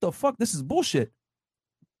 You're like, what the fuck? This is bullshit.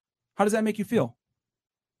 How does that make you feel?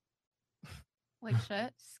 Like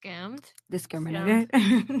shit. Scammed. Discriminated.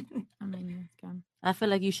 I feel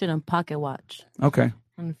like you shouldn't pocket watch. Okay.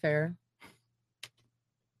 Unfair.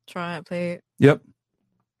 Try it, play it. Yep.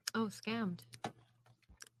 Oh, scammed.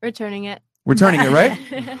 Returning it. Returning it, right?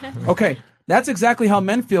 Okay. That's exactly how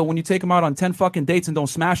men feel when you take them out on 10 fucking dates and don't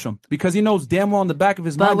smash them. Because he knows damn well in the back of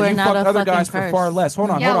his mind that you fucked other guys for far less. Hold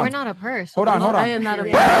on. We're not a purse. Hold on. I am not a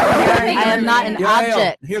purse. I am not an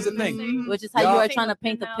object. Here's the thing. Which is how you are trying to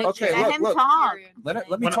paint the picture. Okay, look. talk.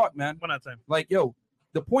 Let me talk, man. One at a time. Like, yo,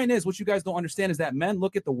 the point is, what you guys don't understand is that men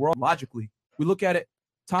look at the world logically. We look at it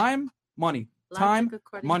time, money. Time,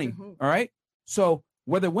 money. All right? So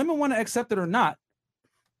whether women want to accept it or not,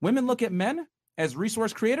 women look at men as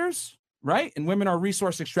resource creators, right? And women are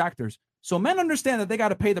resource extractors. So men understand that they got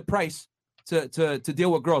to pay the price to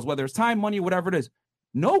deal with girls, whether it's time, money, whatever it is.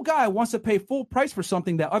 No guy wants to pay full price for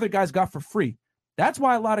something that other guys got for free. That's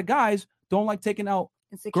why a lot of guys don't like taking out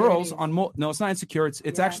girls on no, it's not insecure.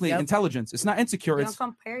 It's actually intelligence. It's not insecure. Don't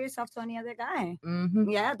compare yourself to any other guy.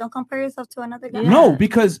 Yeah, don't compare yourself to another guy. No,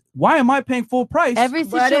 because why am I paying full price? Every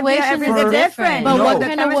situation is different. But what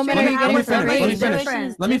kind of woman are you getting for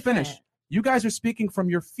free? Let me finish. You guys are speaking from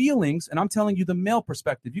your feelings, and I'm telling you the male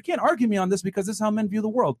perspective. You can't argue me on this because this is how men view the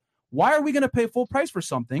world. Why are we going to pay full price for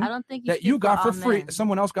something I don't think that you got for free,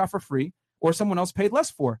 someone else got for free, or someone else paid less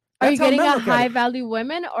for? Are you That's how getting men at look at high it. value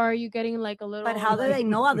women, or are you getting like a little? But how do they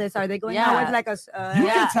know all this? Are they going Yeah. out with like a You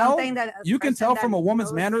can tell. something that You can person tell that from a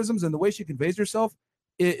woman's knows? mannerisms and the way she conveys herself.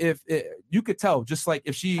 If you could tell, just like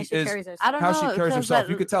if she How she is carries herself. I don't how know, she carries 'cause herself,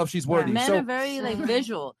 that- you could tell if she's worthy. Men So are very like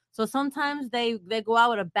visual. So sometimes they go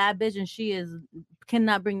out with a bad bitch and she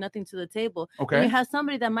cannot bring nothing to the table. Okay. And you have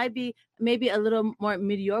somebody that might be maybe a little more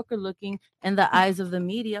mediocre looking in the eyes of the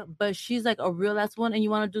media, but she's like a real ass one, and you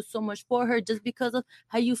want to do so much for her just because of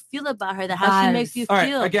how you feel about her, that how she makes you all right,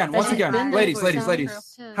 feel. again, that once she's again, been there ladies, for you.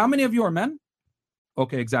 ladies. How many of you are men?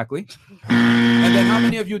 Okay, exactly. And then how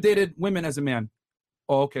many of you dated women as a man?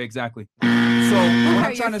 Oh, okay, exactly. So what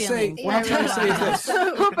I'm trying to say, is this.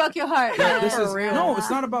 Who broke your heart? This is no, it's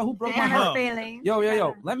not about who broke my heart. Feelings.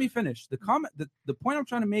 Yo. Let me finish. The point I'm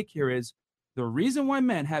trying to make here is the reason why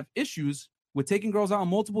men have issues with taking girls out on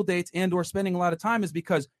multiple dates and or spending a lot of time is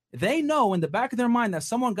because they know in the back of their mind that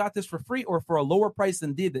someone got this for free or for a lower price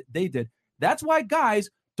than they did. That's why guys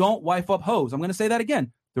don't wife up hoes. I'm going to say that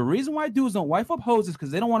again. The reason why dudes don't wife up hoes is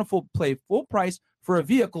because they don't want to pay full price for a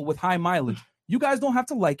vehicle with high mileage. You guys don't have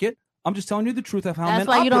to like it. I'm just telling you the truth of how men That's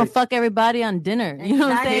why you don't operate. fuck everybody on dinner. You know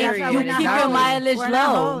what I'm saying? Exactly. You We're not keep your hoes. mileage We're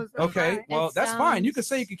not low. hoes. Okay, well, that's fine. You could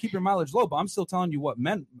say you could keep your mileage low, but I'm still telling you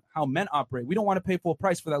how men operate. We don't want to pay full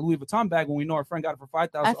price for that Louis Vuitton bag when we know our friend got it for $5,000.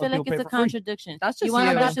 I feel like it's a contradiction. That's just you want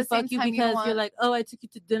a you. bitch At to the same fuck you time, you because don't you're want- like, oh, I took you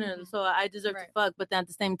to dinner, so I deserve to fuck. But then at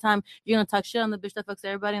the same time, you're gonna talk shit on the bitch that fucks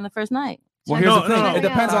everybody on the first night. Well, here's the thing. It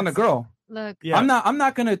depends on the girl. Look, I'm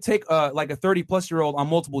not gonna take like a 30-plus-year-old on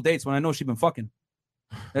multiple dates when I know she's been fucking.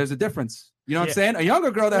 There's a difference. You know what I'm saying? A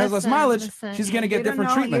younger girl that has less mileage, she's gonna get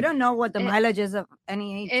different treatment. You don't know what the mileage is of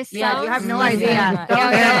any age. It You have no sounds- idea.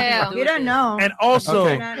 Yeah. You don't know. And also,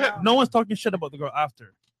 Okay. no one's talking shit about the girl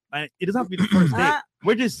after. Like, it doesn't have to be the first date.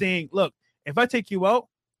 We're just saying, look, if I take you out,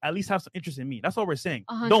 at least have some interest in me. That's all we're saying.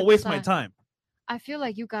 Don't waste my 100%. time. I feel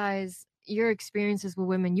like you guys, your experiences with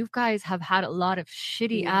women, you guys have had a lot of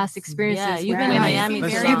shitty ass experiences. Yeah, with you've been in women. Miami. You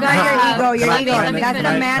got your ego. Your ego. That's the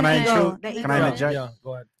man ego. Can I interject? Yeah,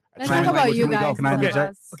 go ahead. Let's Can I- talk about you can we go? guys. Can I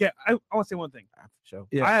interject? Okay, I want to say one thing. Sure.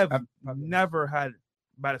 Yeah. I have never had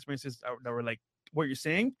bad experiences that were like what you're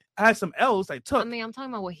saying. I had some L's I took. I mean, I'm talking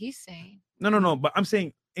about what he's saying. No. But I'm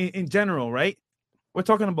saying in general, right? We're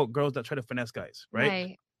talking about girls that try to finesse guys,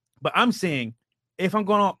 right? But I'm saying if I'm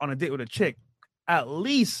going out on a date with a chick, at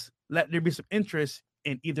least let there be some interest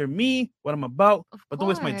in either me, what I'm about, but don't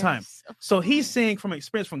waste my time. So he's saying from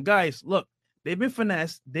experience from guys, look, they've been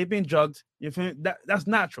finessed, they've been drugged. You feel me? That's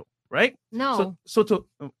natural, right? No. So to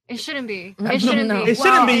It shouldn't be. No, It shouldn't be. it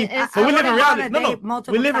shouldn't be. It's- But we live in reality. No,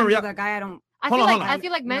 multiple we live in times with reality. a guy I don't. I Hold feel on, like hold on. I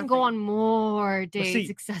feel like men go on more dates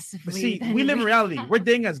excessively. But see, than we live in reality. We're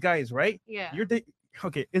dating as guys, right? Yeah. You're dating.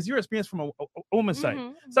 Okay, is your experience from a woman's side?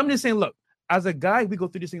 Mhm, So I'm just saying, look, as a guy, we go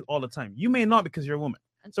through these things all the time. You may not because you're a woman.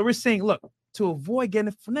 So we're saying, look, to avoid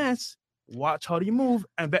getting finesse, watch how you move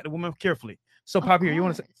and vet the woman carefully. So, Papier, you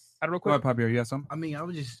want to say? I don't know, real Go ahead, quick. Papier. You have some? I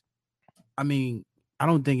mean, I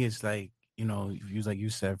don't think it's like, you know, if you like you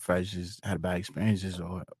said, Fresh has had bad experiences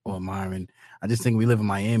or Myron. I just think we live in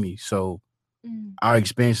Miami, so our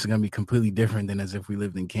experience is gonna be completely different than as if we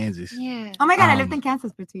lived in Kansas. Yeah. Oh my God, I lived in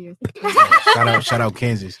Kansas for 2 years. Shout out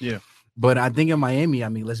Kansas. Yeah. But I think in Miami, I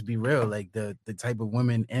mean, let's be real, like the type of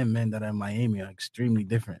women and men that are in Miami are extremely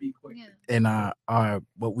different. Yeah. And our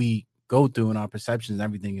what we go through and our perceptions and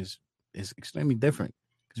everything is extremely different.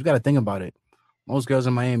 Because you got to think about it. Most girls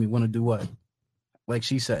in Miami want to do what? Like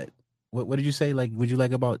she said. What did you say? Like, would you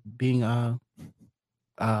like about being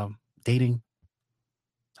dating?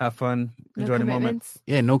 Have fun, enjoy the moment.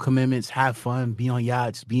 Yeah, no commitments, have fun, be on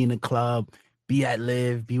yachts, be in the club, be at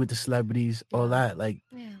Live, be with the celebrities, all that. Like,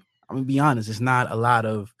 I'm gonna be honest, it's not a lot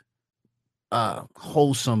of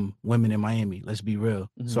wholesome women in Miami. Let's be real.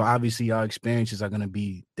 So obviously our experiences are gonna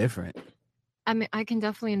be different. I mean, I can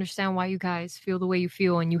definitely understand why you guys feel the way you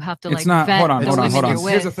feel, and you have to It's like not. vet Hold on. the women you're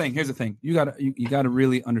with. Here's the thing. You gotta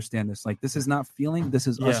really understand this. Like, this is not feeling. This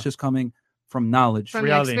is us just coming from knowledge, From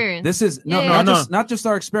your Reality. Experience. This is not just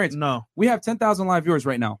our experience. No, we have 10,000 live viewers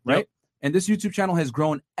right now, right? And this YouTube channel has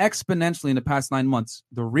grown exponentially in the past 9 months.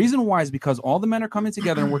 The reason why is because all the men are coming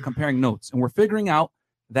together and we're comparing notes and we're figuring out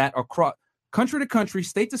that across country to country,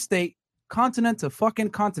 state to state, continent to fucking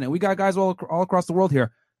continent, we got guys all across the world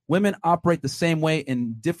here. Women operate the same way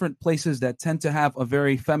in different places that tend to have a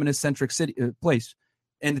very feminist-centric place.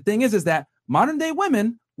 And the thing is that modern-day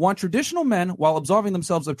women want traditional men while absolving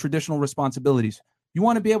themselves of traditional responsibilities. You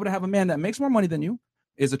want to be able to have a man that makes more money than you,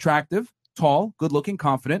 is attractive, tall, good-looking,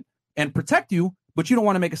 confident, and protect you, but you don't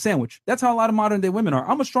want to make a sandwich. That's how a lot of modern-day women are.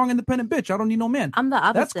 I'm a strong, independent bitch. I don't need no man. I'm the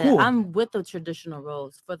opposite. That's cool. I'm with the traditional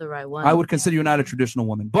roles for the right one. I would consider you not a traditional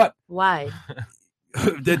woman, but Why?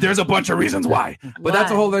 there's a bunch of reasons why. But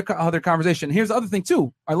that's a whole other conversation. Here's the other thing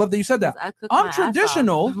too. I love that you said that. I'm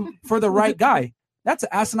traditional for the right guy. That's an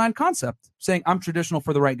asinine concept, saying I'm traditional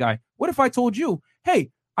for the right guy. What if I told you,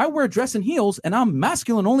 hey, I wear dress and heels and I'm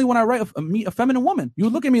masculine only when I meet a feminine woman? You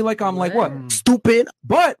would look at me like I'm like what? Stupid.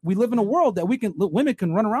 But we live in a world that women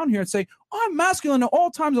can run around here and say, I'm masculine at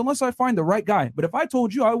all times unless I find the right guy. But if I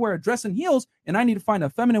told you I wear a dress and heels and I need to find a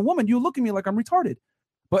feminine woman, you look at me like I'm retarded.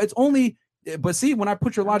 But see, when I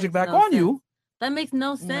put your logic back on you, that makes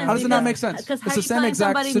no sense. How does it not make sense? Because It's the same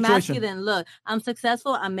exact situation. Masculine. Look, I'm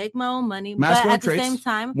successful. I make my own money, Masculine but at traits, the same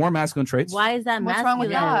time, more masculine traits. why is that What's masculine? wrong with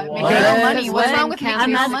that? What? Making your own money. What's wrong with making I'm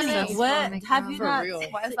your own asking, money? what have you For not? real.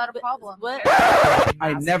 Why is that a problem? What?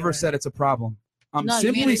 I never said it's a problem. I'm No,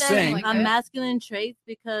 simply you said saying I'm masculine traits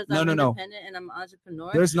because No, I'm no, no. independent and I'm an entrepreneur.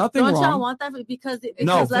 There's nothing don't wrong. y'all want that because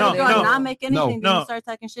No, let no, a girl no. not make anything, then No. you start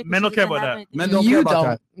talking shit. Men don't care about that. Men don't care about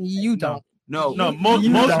that. You don't. No, most You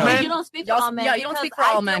men. don't speak for Y'all- all men. yeah, you don't because speak for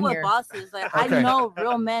all I men deal with here. bosses. Like Okay. I know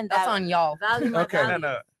real men that That's on y'all. value my Okay.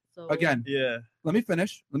 values. Again, yeah. Let me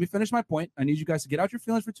finish my point. I need you guys to get out your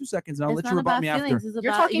feelings for 2 seconds, and I'll It's let you not rebut about me feelings, after. it's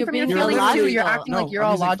You're about talking from your being feelings too. logical. You're acting like you're No,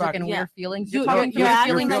 all I'm using logic fact. and Yeah. weird feelings. You- You're you're talking acting your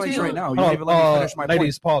like feelings you. right now. You Hold don't on, even let me finish my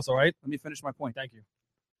ladies, point. pause. All right. Let me finish my point. Thank you.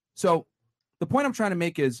 So, the point I'm trying to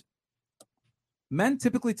make is, men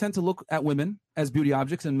typically tend to look at women as beauty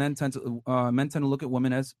objects, and men tend to look at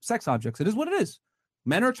women as sex objects. It is what it is.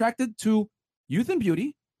 Men are attracted to youth and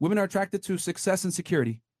beauty. Women are attracted to success and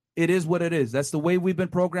security. It is what it is. That's the way we've been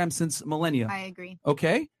programmed since millennia. I agree.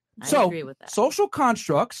 Okay? I So, agree with that. social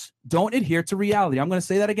constructs don't adhere to reality. I'm going to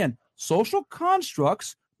say that again. Social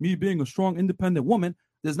constructs, me being a strong, independent woman,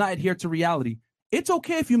 does not adhere to reality. It's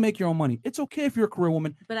okay if you make your own money. It's okay if you're a career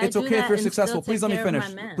woman. But I It's do okay if that you're and successful. still Please let me take care of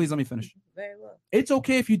finish. my man. Please let me finish. Very well. It's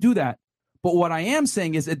okay if you do that. But what I am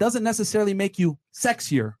saying is it doesn't necessarily make you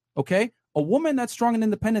sexier, okay? A woman that's strong and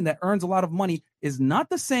independent that earns a lot of money is not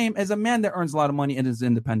the same as a man that earns a lot of money and is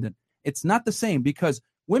independent. It's not the same because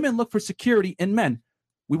women look for security in men.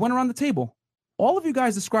 We went around the table. All of you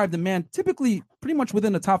guys described a man typically pretty much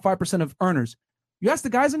within the top 5% of earners. You ask the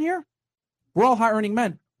guys in here, we're all high-earning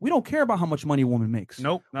men. We don't care about how much money a woman makes.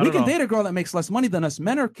 Nope. We can date a girl that makes less money than us.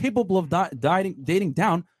 Men are capable of dating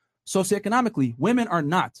down socioeconomically. Women are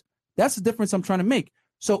not. That's the difference I'm trying to make.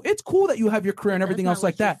 So it's cool that you have your career and everything else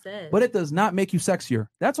like that, but it does not make you sexier.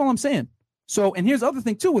 That's all I'm saying. So, and here's the other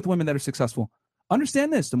thing too with women that are successful.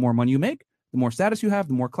 Understand this: the more money you make, the more status you have,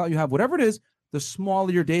 the more clout you have, whatever it is, the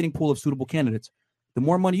smaller your dating pool of suitable candidates. The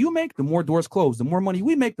more money you make, the more doors close. The more money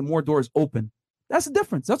we make, the more doors open. That's the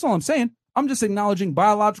difference. That's all I'm saying. I'm just acknowledging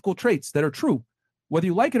biological traits that are true. Whether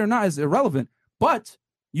you like it or not is irrelevant. But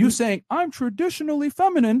you saying I'm traditionally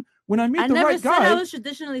feminine when I meet I the never right said guy. I was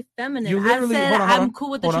traditionally feminine. You I literally- said hold on, hold I'm on, cool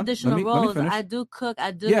with the hold on. traditional Let me roles. finish. I do cook.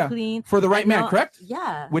 I do Yeah, clean. for the right I man, know- correct?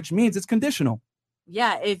 Yeah. Which means it's conditional.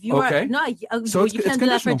 Yeah, if you Okay. are no, So you it's can't do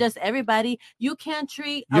that for conditional. just everybody. You can't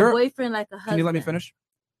treat You're- a boyfriend like a husband. Can you let me finish?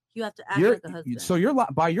 You have to act like a husband. So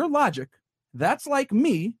by your logic, that's like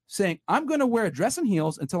me saying I'm going to wear a dress and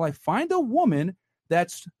heels until I find a woman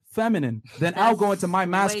that's feminine. Then I'll go into my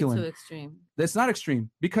masculine. Way too extreme. That's not extreme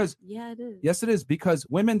because yeah, it is. Yes, it is because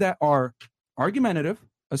women that are argumentative,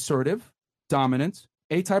 assertive, dominant,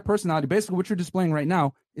 A-type personality, basically what you're displaying right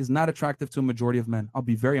now is not attractive to a majority of men. I'll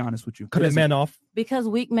be very honest with you. Cut a man off. Because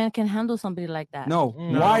weak men can handle somebody like that. No.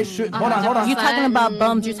 Why should... Hold on. You're talking about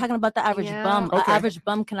bums. You're talking about the average bum. An Okay. average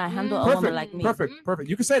bum cannot handle a woman like me. Perfect.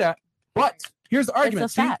 You can say that. But here's the argument.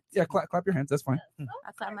 It's a fact. Yeah, clap your hands. That's fine.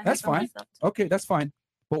 I clap my That's hands for fine. myself. Okay, that's fine.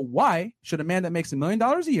 But why should a man that makes $1 million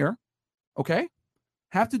a year, okay,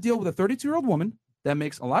 have to deal with a 32-year-old woman that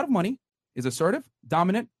makes a lot of money, is assertive,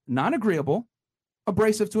 dominant, non-agreeable,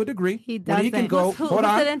 abrasive to a degree? When he can go, hold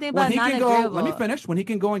on. When he can go, let me finish. When he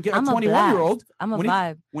can go and get a 21-year-old, I'm a when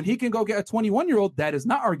vibe. When he can go get a 21-year-old that is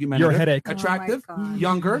not argumentative, You're a headache. attractive,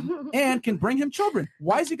 younger, and can bring him children,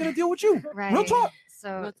 why is he going to deal with you? Right. Real talk.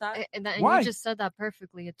 So, and Why? you just said that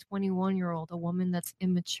perfectly. A 21-year-old, a woman that's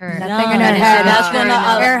immature. That thing in her head, that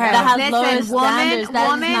has lower Listen, standards. That is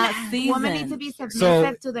not women seasoned. need to be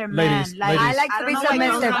submissive to their man. ladies, Like, ladies. I like to be don't know what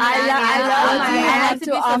submissive. goes on I love my You man have to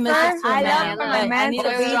to be be submissive submissive. to a I man. love for my Like, man I need to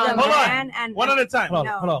a be the strong man. man. And One at a time. Hold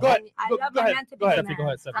on. Go ahead. I love Go my ahead. man to be Go ahead. the Go ahead,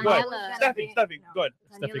 man. Steffi. Go ahead. Daniela. Steffi, go ahead.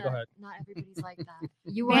 Steffi, go ahead. Not everybody's like that.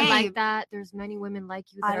 You are like that. There's many women like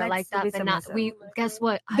you that I are like like to be that, but not submissive. we. Guess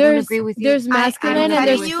what? I don't agree with you. There's masculine I and don't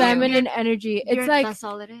there's agree with you. feminine energy. It's like That's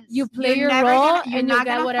all it is. you play your never role gonna- you're and you not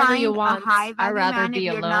get gonna whatever you find a want. high I'd value rather man be if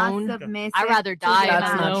you're not alone. submissive I'd rather to die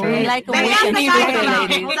their alone. man. They like a Maybe weak that's and the evil, guy-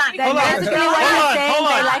 ladies. Hold on. That's Hold on. basically what Hold you're on. saying. Hold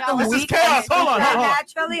They on. like them This is weak. chaos. Hold on.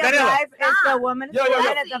 Naturally, a Daniela. wife is the woman. Yo. And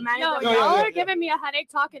the man is the Y'all woman. are giving me a headache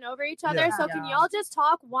talking over each other. Yeah. So can y'all just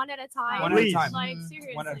talk one at a time? One at a time. Like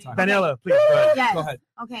seriously. One at a time. Daniela, please go ahead. Yes. Go ahead.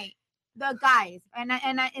 Okay. The guys, and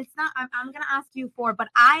it's not. I'm gonna ask you for, but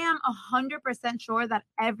I am 100% sure that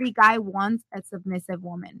every guy wants a submissive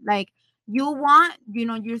woman. Like you want,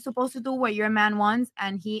 you're supposed to do what your man wants,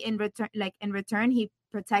 and he in return, he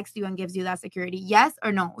protects you and gives you that security. Yes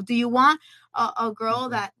or no? Do you want a girl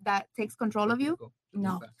that takes control of you?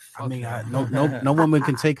 No. I mean, no woman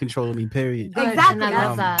can take control of me. Period. Exactly. I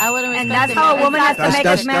love that. I wouldn't And respect that's how a woman has to make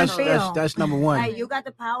his man feel. That's number one. Like, you got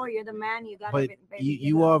the power. You're the man. You got But it.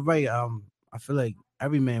 you are right. I feel like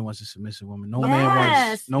every man wants a submissive woman. No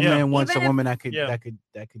Yes. man wants Even a if- woman that could Yeah.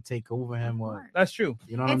 that could take over him. Or That's true.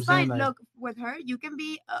 you know what I'm It's saying? fine. Like, Look, with her, you can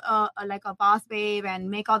be like a boss babe and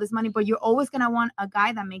make all this money, but you're always gonna want a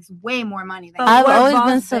guy that makes way more money than I've you. always boss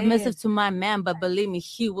been babe. submissive to my man, but believe me,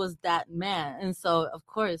 he was that man, and so of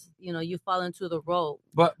course, you fall into the role.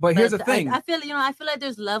 But here's the But thing. I feel like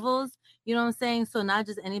there's levels. You know what I'm saying? So not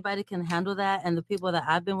just anybody can handle that, and the people that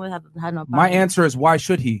I've been with have had no problem. My answer is why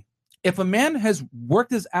should he? If a man has worked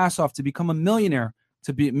his ass off to become a millionaire,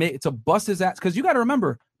 to bust his ass, because you got to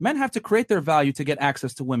remember, men have to create their value to get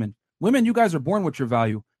access to women. Women, you guys are born with your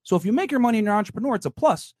value. So if you make your money and you're an entrepreneur, it's a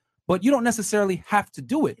plus. But you don't necessarily have to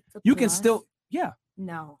do it. You can still,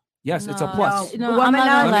 No. yes, it's a plus. No, Women I'm not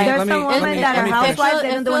are gonna like, lie. there's some women that are housewives. They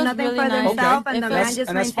don't do feels nothing really for nice. themselves, Okay. and the That's- man just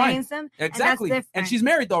and that's fine. maintains them. Exactly. And that's And different. she's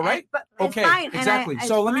married though, right? But it's Okay, fine, and exactly. it's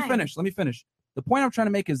So let me fine. finish. The point I'm trying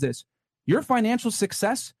to make is this. Your financial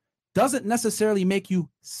success doesn't necessarily make you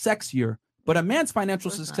sexier, but a man's financial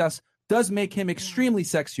success does make him extremely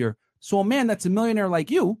sexier. So a man that's a millionaire like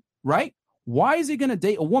you, right? Why is he going to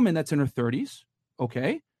date a woman that's in her 30s,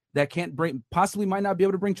 okay, that possibly might not be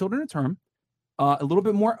able to bring children to term, a little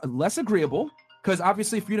bit less agreeable, because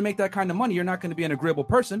obviously for you to make that kind of money, you're not going to be an agreeable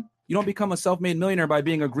person. You don't become a self-made millionaire by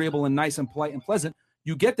being agreeable and nice and polite and pleasant.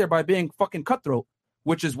 You get there by being fucking cutthroat,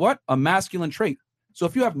 which is what? A masculine trait. So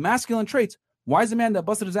if you have masculine traits, why is a man that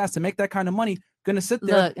busted his ass to make that kind of money going to sit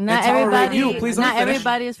there Look, and not tolerate everybody- you? Please let not me finish.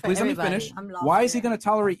 everybody is for Please everybody. let me finish. I'm lost Why is he here. going to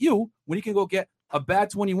tolerate you when he can go get a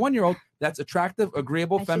bad 21-year-old that's attractive,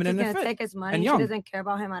 agreeable, And feminine, she's and gonna fit, take his money. and She young? doesn't care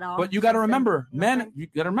about him at all. But you got to remember,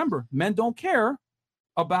 men don't care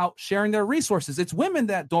about sharing their resources. It's women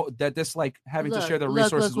that dislike having to share their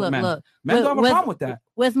resources with men. Men don't have a problem with that.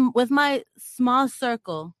 With my small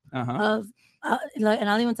circle Uh-huh. of and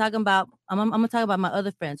I'm even talking about I'm gonna talk about my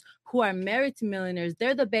other friends who are married to millionaires.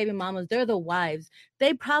 They're the baby mamas, they're the wives.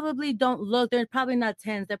 They probably don't look, they're probably not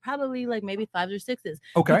 10s, they're probably like maybe 5s or 6s.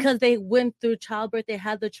 Okay. Because they went through childbirth, they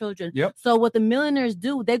had the children. Yep. So what the millionaires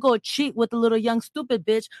do, they go cheat with the little young stupid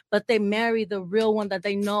bitch, but they marry the real one that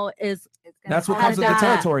they know is That's what comes with the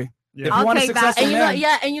territory. Yeah. If you want a successful and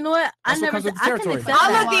man, and you know what? That's what comes with the I can territory. accept I'll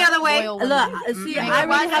that. look the other way. Look, see, I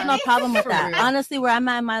really have no problem with that. Honestly, where I'm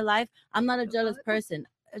at in my life, I'm not a jealous person.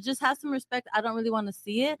 Just have some respect. I don't really want to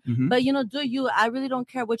see it, Mhm. but do you? I really don't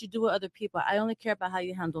care what you do with other people. I only care about how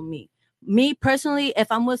you handle me. me personally,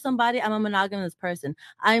 if I'm with somebody, I'm a monogamous person.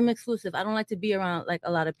 I'm exclusive. I don't like to be around like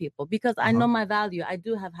a lot of people because I know my value. I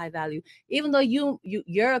do have high value, even though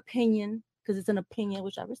your opinion, because it's an opinion,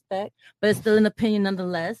 which I respect, but it's still an opinion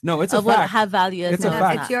nonetheless. No, it's a of what fact. high value is. It's a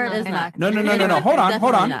fact. It's your opinion. No. Hold on.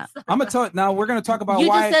 I'm gonna tell it now. We're gonna talk about You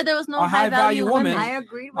why just said there was no a high value woman. I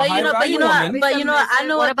agree. But you know, I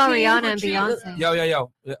know. What about king Rihanna would and treat- Beyonce?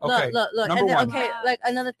 Yo. Okay. Look. Number And then, one. okay, like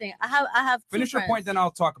another thing. I have. Two Finish your friends. point, then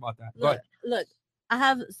I'll talk about that. Go ahead. Look, I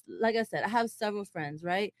have, like I said, I have several friends,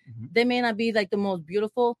 right? Mm-hmm. They may not be like the most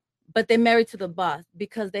beautiful, but they're married to the boss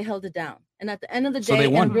because they held it down. And at the end of the So day, they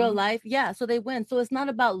won. in real life, so they win. So it's not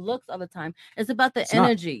about looks all the time. It's about the It's not.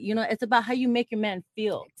 energy. You know, it's about how you make your man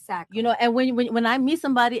feel. Exactly. You know, and when I meet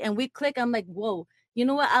somebody and we click, I'm like, whoa. You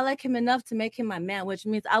know what? I like him enough to make him my man, which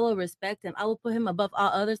means I will respect him. I will put him above all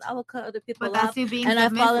others. I will cut other people But that's off. you being And I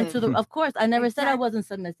fall into submissive. the. Of course, I never said I Exactly. wasn't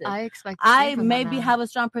submissive. I expect. I maybe have a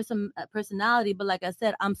strong personality, but like I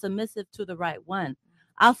said, I'm submissive to the right one.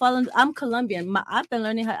 I'm Colombian. I've been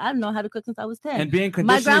learning I know how to cook since I was 10. And being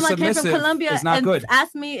my conditionally grandma came from submissive Colombia is not and good.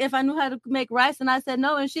 asked me if I knew how to make rice, and I said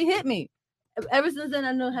no, and she hit me. Ever since then,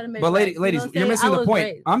 I know how to make But rice. ladies, what I'm you're saying? missing I the was point.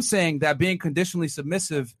 raised. I'm saying that being conditionally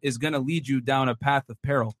submissive is going to lead you down a path of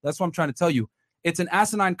peril. That's what I'm trying to tell you. It's an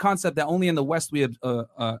asinine concept that only in the West we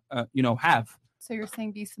have. So you're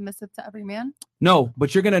saying be submissive to every man? No,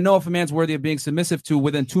 but you're going to know if a man's worthy of being submissive to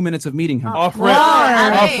within 2 minutes of meeting him. Off Wow. rip.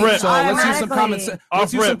 Off Right. rip. So let's use some common Automatically. sense.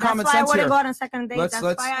 Let's use some Off-rip. common That's why I sense wouldn't here. go on a second date. Let's- That's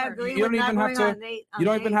let's- why I agree you with don't not even have going to- on date. You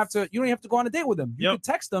don't even have to. You don't even have to go on a date with him. You Yep. can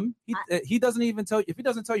text him. He doesn't even tell you. If he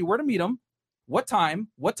doesn't tell you where to meet him, what time,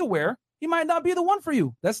 what to wear, he might not be the one for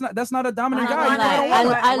you. That's not a dominant guy. You're not gonna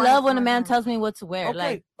want I him. love when a man tells me what to wear. Okay,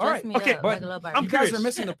 Like, all dress right, me okay, up but like a little Barbie. you guys are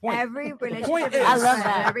missing the point. Every relationship point is is- I love different.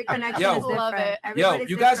 that. Every connection Yo. is different. Love it. Yo, Everybody's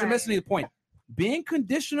you guys are different. missing the point. Being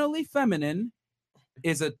conditionally feminine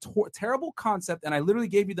is a terrible concept, and I literally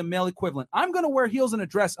gave you the male equivalent. I'm going to wear heels and a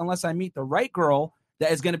dress unless I meet the right girl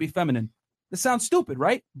that is going to be feminine. This sounds stupid,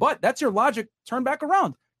 right? But that's your logic turned back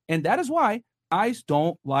around. And that is why guys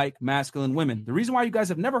don't like masculine women. The reason why you guys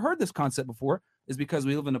have never heard this concept before is because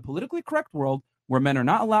we live in a politically correct world where men are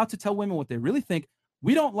not allowed to tell women what they really think.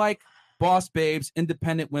 We don't like boss babes,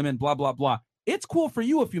 independent women, blah, blah, blah. It's cool for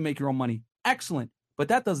you if you make your own money. Excellent. But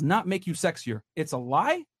that does not make you sexier. It's a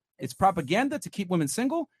lie. It's propaganda to keep women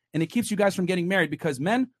single, and it keeps you guys from getting married because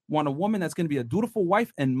men want a woman that's going to be a dutiful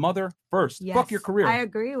wife and mother first. Yes, Fuck your career. I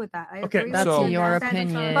agree with that. I Okay, agree That's with So- that. your That's-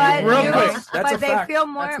 opinion. But, Real you- quick. That's but a they fact. feel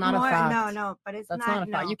more. That's not a more, fact. No, but it's That's not. not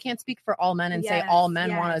a fact. no. You can't speak for all men and say Yes, all men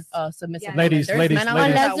yes. want a submissive Yes. woman. Ladies, There's ladies, men out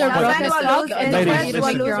ladies. there that Some want men to will suck lose and ladies, interest, will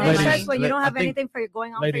listen, lose your interest ladies, when you don't I have think- anything for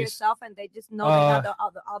going on for ladies, yourself, and they just know they have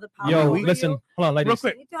all the power. Yo, over listen, you. hold on, ladies. Real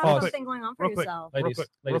quick. You need to have Pause. something going on for Real quick. yourself. Ladies, quick,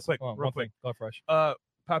 real ladies, quick, hold on, real one quick. thing. Go fresh.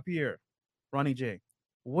 Papier, Ronnie J.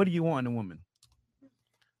 What do you want in a woman?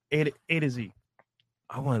 A to Z.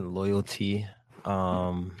 I want loyalty.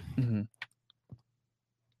 Mhm.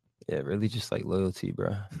 Yeah, really just like loyalty,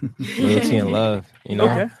 bro. Loyalty and love, you know.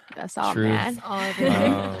 Okay. That's all, Truth. man. That's all everybody.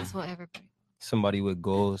 Um, That's what everybody. Somebody with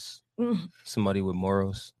goals, somebody with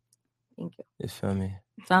morals. Thank you. You feel me?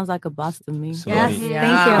 Sounds like a boss to me. Somebody- Yes, Yeah.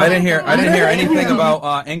 thank you. I didn't hear Thank anything you.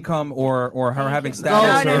 about income or her having you.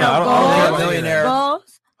 status No, or no, I don't goals. think a millionaire.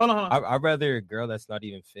 Goals. Hold on. I'd rather a girl that's not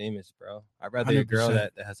even famous, bro. I'd rather a girl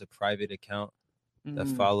 100%. that has a private account that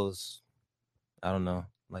Mhm. follows, I don't know,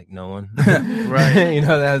 like no one. Right. You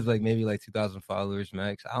know, that has like maybe like 2,000 followers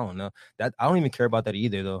max. I don't know. That I don't even care about that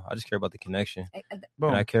either though. I just care about the connection. Boom.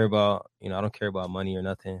 And I care about, I don't care about money or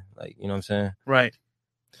nothing. Like, you know what I'm saying? Right.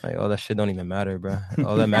 Like all that shit don't even matter, bro.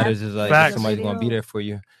 All that matters is like Facts. somebody's gonna be there for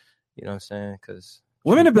you. You know what I'm saying? Because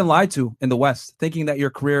Women have been lied to in the West, thinking that your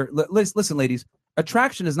career. Listen, ladies,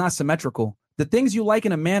 attraction is not symmetrical. The things you like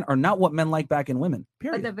in a man are not what men like back in women. But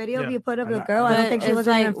Period. the video Yeah. you put of I'm the not- girl, I But don't think she it's was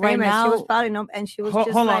like even right famous. She was now- probably no, and she was Hold-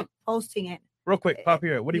 just hold like on. posting it. Real quick,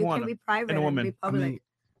 Papier, what do you, You want can be in private a and woman? be I public. mean,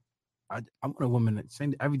 I want a woman that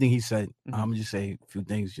saying everything he said. Mhm. I'm gonna just say a few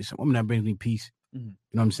things. Just a woman that brings me peace. Mhm. You know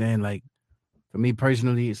what I'm saying? Like for me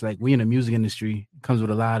personally, it's like we in the music industry. It comes with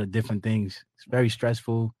a lot of different things. It's very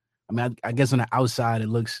stressful. I mean, I guess on the outside it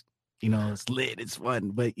looks, it's lit, it's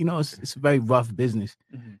fun, but it's a very rough business.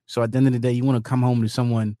 Mhm. So at the end of the day, you want to come home to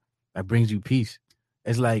someone that brings you peace.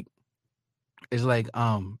 It's like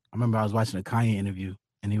I remember I was watching a Kanye interview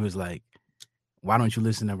and he was like, why don't you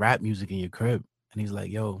listen to rap music in your crib? And he's like,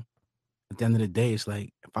 yo, at the end of the day, it's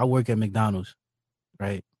like if I work at McDonald's,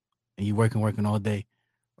 right, and you working all day,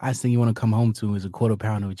 last thing you want to come home to is a quarter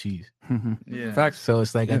pounder with cheese. Yeah. Facts. So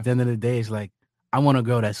it's like Yeah. at the end of the day, it's like I want a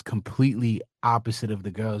girl that's completely opposite of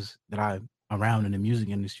the girls that I'm around in the music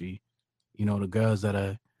industry. The girls that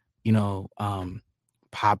are,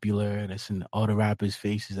 popular, that's in all the rappers'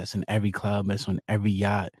 faces, that's in every club, that's on every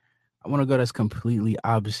yacht. I want a girl that's completely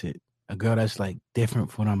opposite. A girl that's like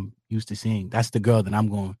different from what I'm used to seeing. That's the girl that I'm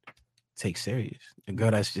going to take serious. A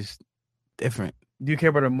girl that's just different. Do you care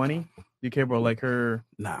about her money? Do you care about like her?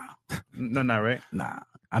 Nah. No, not right. Nah.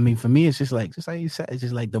 I mean, for me, it's just like you said, it's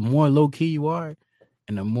just like the more low key you are,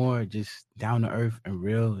 and the more just down to earth and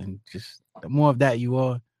real, and just the more of that you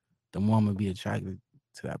are, the more I'm gonna be attracted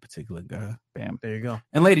to that particular girl. Bam. There you go.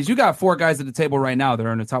 And ladies, you got 4 guys at the table right now that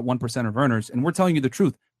are in the top 1% of earners, and we're telling you the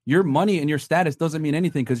truth. Your money and your status doesn't mean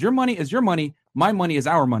anything because your money is your money. My money is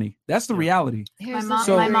our money. That's the reality.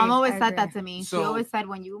 My mom always said that to me. So- She always said,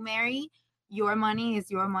 when you marry, your money is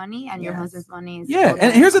your money and your husband's money is Yeah, your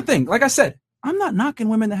and here's the thing. Like I said, I'm not knocking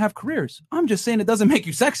women that have careers. I'm just saying it doesn't make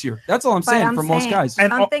you sexier. That's all I'm But saying for most guys.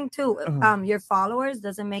 Something too. Your followers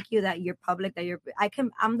doesn't make you that you're public. That you're.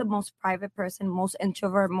 I'm the most private person, most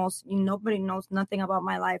introvert, nobody knows nothing about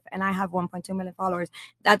my life, and I have 1.2 million followers.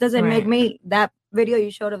 That doesn't make me that video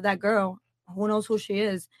you showed of that girl. Who knows who she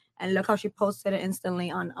is? And look how she posted it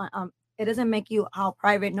instantly on. It doesn't make you how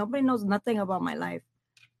private. Nobody knows nothing about my life.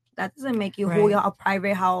 That doesn't make you who you are, how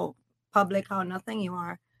private, how public, how nothing you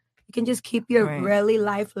are. You can just keep your really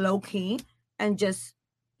life low key and just.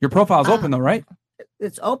 Your profile's open though, right?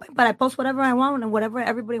 It's open, but I post whatever I want and whatever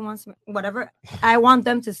everybody wants, whatever I want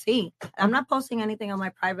them to see. I'm not posting anything on my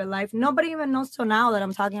private life. Nobody even knows till now that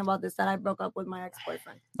I'm talking about this, that I broke up with my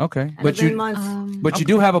ex-boyfriend. Okay, And but it's been you, months. but you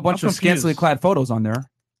do have a bunch I'm of scantily confused. clad photos on there.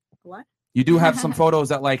 What? You do have some photos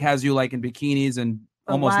that like has you like in bikinis and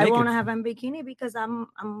But almost why naked. won't I have a bikini? Because I'm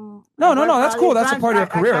No, I no, work no, that's all cool. these That's a brands. part of your I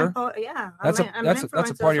can't career. yeah, That's I'm a- an that's a influencer. part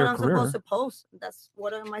of That's your what I'm career. supposed to post. That's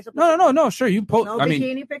what am I supposed No, to no, no, no. Sure, you post. No I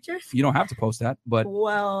bikini mean, pictures? you don't have to post that, but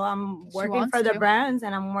Well, I'm working wants for the to. brands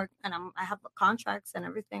and I have contracts and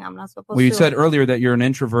everything. I'm not supposed well, you to. said earlier that you're an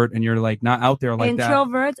introvert and you're like not out there like that.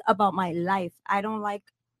 Introvert about my life. I don't like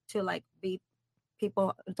to be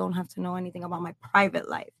people don't have to know anything about my private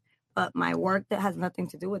life. But my work that has nothing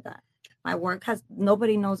to do with that. My work has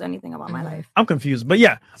nobody knows anything about my life. I'm confused, but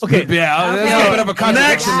yeah, okay. Yeah, there's a little bit of a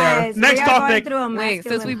contradiction there. Next topic. Wait,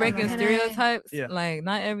 since we breaking stereotypes, Yeah. like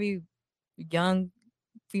not every young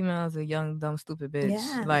female is a young, dumb, stupid bitch.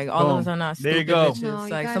 Yeah. Like all of us Boom. are not There you stupid go. bitches. No,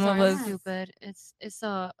 you like guys some of aren't us. stupid. It's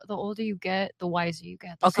the older you get, the wiser you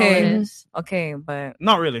get. That's all it Okay, is. okay, but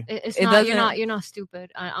Not really. It's It not. You're doesn't- not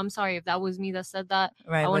stupid. I'm sorry if that was me that said that.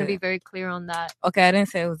 Right, I want to but- be very clear on that. Okay, I didn't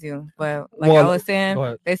say it was you, but like Well, I was saying, go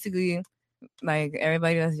ahead. basically, like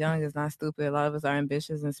everybody that's young is not stupid. A lot of us are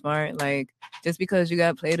ambitious and smart. Like just because you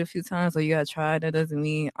got played a few times or you got tried, that doesn't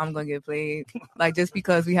mean I'm gonna get played. Like just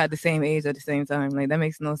because we had the same age at the same time, like that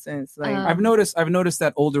makes no sense. Like I've noticed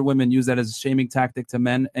that older women use that as a shaming tactic to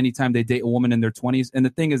men anytime they date a woman in their 20s. And the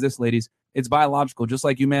thing is this, ladies, it's biological. Just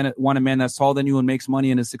like you want a man that's taller than you and makes money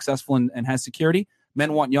and is successful and has security,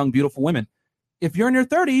 men want young, beautiful women. If you're in your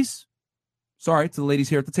 30s, sorry to the ladies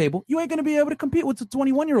here at the table, you ain't going to be able to compete with the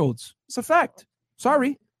 21-year-olds. It's a fact.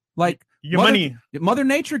 Sorry. Like Your money. Mother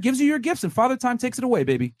Nature gives you your gifts and Father Time takes it away,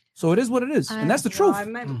 baby. So it is what it is. And that's the truth. I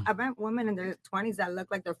met women in their 20s that look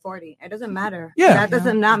like they're 40. It doesn't matter. Yeah. That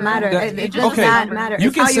does not matter. That- It just okay. does not matter. You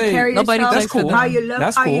It's can how say- you carry nobody yourself, takes it. how you look,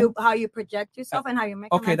 That's how cool. you project yourself, and how you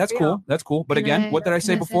make Okay, them that's feel. cool. That's cool. But again, what did I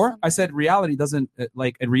say before? I said reality doesn't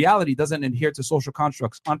adhere to social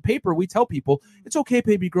constructs. On paper, we tell people it's okay,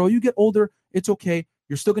 baby girl. You get older, it's okay.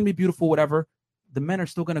 You're still gonna be beautiful, whatever. The men are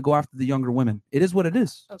still gonna go after the younger women. It is what it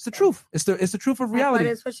is. It's the truth. It's the truth of reality.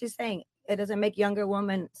 But it's what she's saying. It doesn't make younger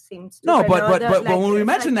women seem stupid. No, but like, when we it's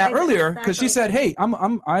mentioned like- that earlier, because she said, "Hey,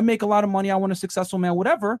 I make a lot of money. I want a successful man,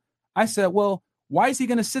 whatever." I said, "Well, why is he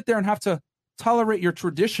going to sit there and have to tolerate your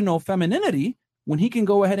traditional femininity when he can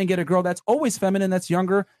go ahead and get a girl that's always feminine, that's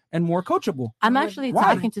younger and more coachable?" I'm actually Why?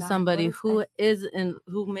 talking to somebody who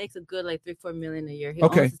makes a good like 3-4 million a year. He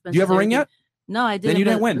Okay. owns Do you have a dispensaries, ring yet? No, I didn't. Then you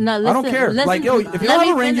didn't but- win. No, I don't listen, care. Like, yo, if you let don't have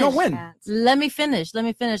me a ring, you don't finish. win. Let me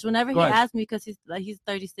finish. Whenever Go he ahead. asked me, because he's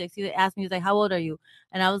 36, he asked me, he's like, "How old are you?"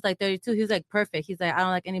 And I was like 32. He was like, "Perfect." He's like, "I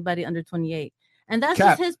don't like anybody under 28." And that's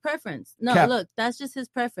Cap. just his preference. No, Cap. look, that's just his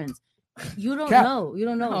preference. You don't Cap. know. You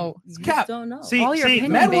don't know. No, You cap. don't know. See,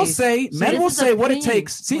 men will say what it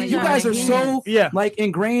takes. See, you guys are so like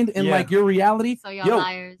ingrained in like your reality. So y'all Yo,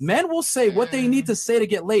 liars. men will say what they need to say to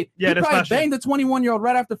get laid. Yeah, he that's probably not true. banged the 21-year-old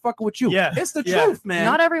right after fucking with you. Yeah, it's the yeah. truth, man.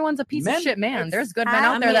 Not everyone's a piece Men- of shit man. There's good men I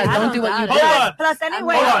out there mean, that I don't don't do what you doubt do. it. Plus,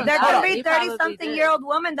 anyway, there hold could on. be You probably 30-something-year-old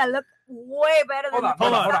women that look way better than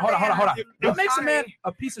Hold on. What makes a man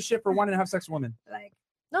a piece of shit for wanting to have sex with women? Like,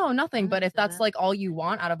 No, nothing. But if that's like all you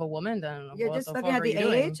want out of a woman, then You're what just the looking fuck at are the you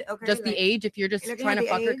doing? age? Okay, Just the like, age. If you're just you're looking trying at to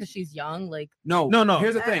the fuck her age? because she's young, like No. No.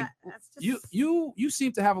 Here's the thing. You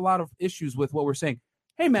seem to have a lot of issues with what we're saying.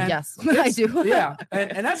 Hey, man. Yes, it's- I do. Yeah,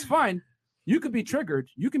 and that's fine. You could be triggered.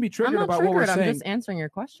 You can be I'm triggered not about triggered. what we're saying. I'm just answering your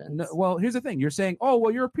questions. No, well, here's the thing. You're saying, oh,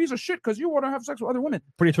 well, you're a piece of shit because you want to have sex with other women.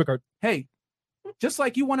 Pretty triggered. Hey, just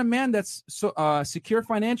like you want a man that's secure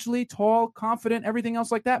financially, tall, confident, everything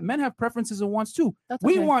else like that, men have preferences and wants too. That's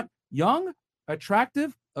We okay. want young,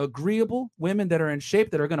 attractive, agreeable women that are in shape,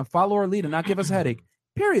 that are going to follow our lead and not give us a headache.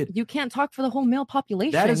 Period. You can't talk for the whole male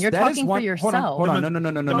population. That is- You're that is talking one- for yourself. Hold on. No.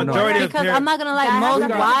 Because I'm not gonna lie, That has most nothing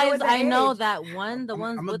to do wives with the I know age. that the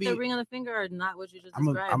ones I'ma with be- the ring on the finger are not what you just I'm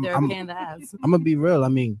a- described. I'm- They're I'm- a pain in the ass. I'm gonna be real. I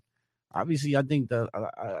mean, obviously, I think that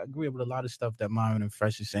I agree with a lot of stuff that Myron and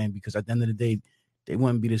Fresh is saying, because at the end of the day, they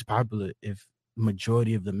wouldn't be this popular if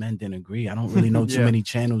majority of the men didn't agree. I don't really know too Yeah. many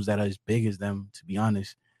channels that are as big as them, to be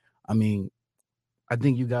honest. I mean, I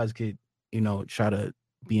think you guys could, try to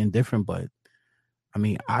be indifferent, but I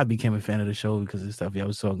mean, I became a fan of the show because of the stuff y'all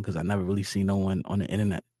was talking, because I never really seen no one on the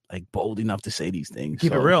internet like bold enough to say these things.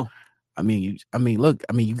 Keep it So, real. Look,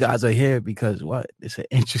 you guys are here because what? It's an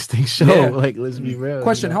interesting show. Yeah. Like, let's be real.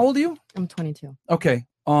 Question: How old are you? I'm 22. Okay.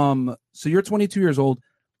 So you're 22 years old.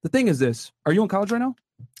 The thing is this: are you in college right now?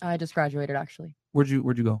 I just graduated actually. Where'd you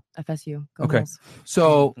go? FSU. Go Okay. Bulls.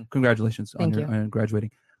 So congratulations Thank on your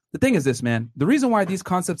graduating. The thing is this, man. The reason why these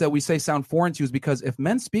concepts that we say sound foreign to you is because if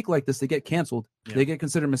men speak like this, they get canceled. Yeah. They get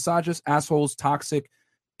considered misogynist, assholes, toxic,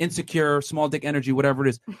 insecure, small dick energy, whatever it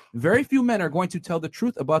is. Very few men are going to tell the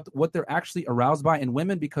truth about what they're actually aroused by in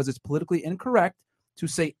women, because it's politically incorrect to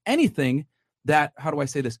say anything that, how do I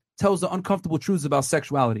say this, tells the uncomfortable truths about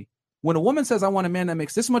sexuality. When a woman says, I want a man that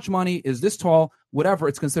makes this much money, is this tall, whatever,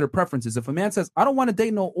 it's considered preferences. If a man says, I don't want to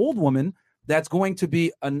date no old woman that's going to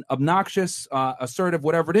be an obnoxious, assertive,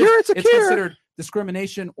 whatever it is, You're it's insecure. considered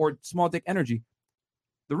discrimination or small dick energy.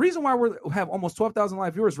 The reason why we have almost 12,000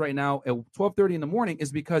 live viewers right now at 12:30 in the morning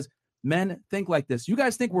is because men think like this. You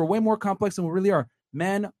guys think we're way more complex than we really are.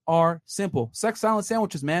 Men are simple. Sex silent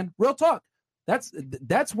sandwiches, man. Real talk.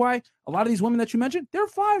 That's why a lot of these women that you mentioned, they're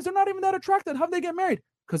fives. They're not even that attracted. How'd they get married?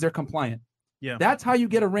 Because they're compliant. Yeah. That's how you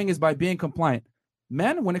get a ring, is by being compliant.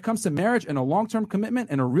 Men, when it comes to marriage and a long-term commitment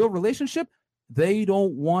and a real relationship, they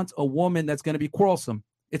don't want a woman that's going to be quarrelsome.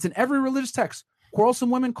 It's in every religious text. Quarrelsome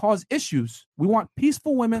women cause issues. We want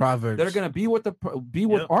peaceful women Proverbs. that are going to be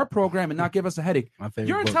with our program and not give us a headache. My favorite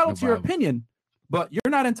You're book, entitled the to your Bible. opinion, but you're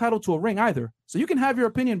not entitled to a ring either. So you can have your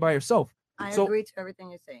opinion by yourself. I So agree to everything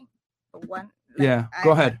you're saying. But yeah,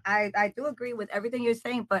 go ahead. I do agree with everything you're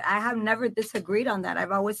saying, but I have never disagreed on that.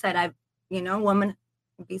 I've always said, woman,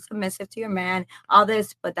 be submissive to your man, all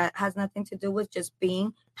this, but that has nothing to do with just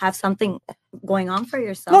have something going on for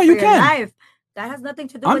yourself. No, you for your can. Life. That has nothing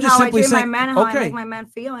to do I'm with just how I simply treat my saying- man and how I okay. make my man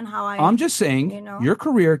feel and how I'm just saying, your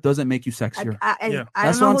career doesn't make you sexier. I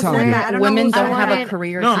That's don't know what I'm who telling said you. that. I don't Women know who don't said have a that.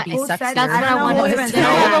 career No. to be Who said sexier. that? I don't know who even said No,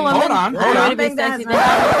 that. hold on. I don't think that's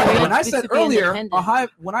right. When I She said should be earlier,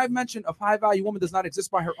 independent. when I mentioned a high value woman does not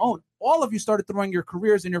exist by her own, all of you started throwing your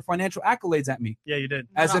careers and your financial accolades at me. Yeah, you did.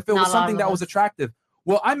 As if it was something that was attractive.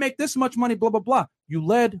 Well, I make this much money, blah, blah, blah. You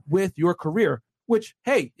led with your career, which,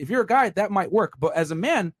 hey, if you're a guy, that might work. But as a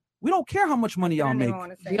man, we don't care how much money y'all make.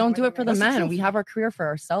 We don't do it for the That's the men. truth. We have our career for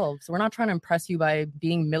ourselves. We're not trying to impress you by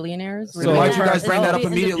being millionaires. We're So doing why'd it you for guys bring that up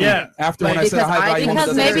ourselves. immediately after when I said a high value woman Because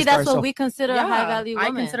doesn't maybe exist by that's what herself? we consider a Yeah, high value I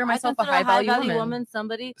woman. consider myself a consider high value woman.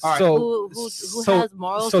 somebody All right. who So has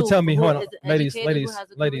morals. So who- tell me, who hold on, is ladies, educated, who ladies,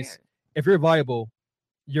 has a ladies. career. If you're viable,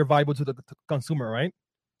 you're viable to the consumer, right?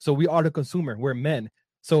 So we are the consumer. We're men.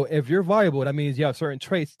 So if you're viable, that means you have certain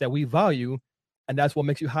traits that we value, and that's what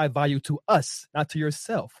makes you high value to us, not to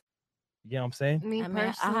yourself. You know what I'm saying? Me I mean, I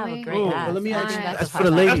have a personally, great Ooh, ass. but let me I ask think you. that's That's a for the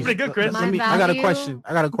high ladies. value. That's pretty good, Chris. My I got a value- question.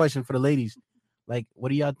 I got a question for the ladies. Like, what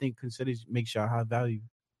do y'all think considers makes y'all high value?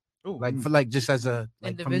 Like, for just as a from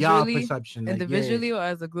y'all Individually- perception. Like, individually or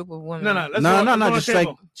as a group of women? No, no, let's No, go just like,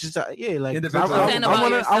 just yeah, like 'cause Individually. I Saying about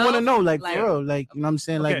want to yourself, know, like, like- for real, like, you know what I'm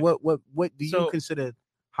saying, like, Okay. what do you So- consider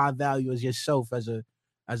high value as yourself as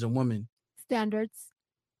a woman? Standards.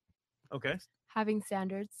 Okay. Having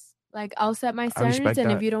standards. Like I'll set my I standards, respect and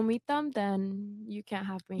that. if you don't meet them, then you can't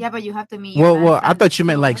have me. Yeah, but you have to meet. Well, I thought you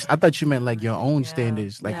meant like your own Yeah.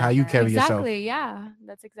 standards, like Yeah. how you carry yourself, Exactly. Yeah,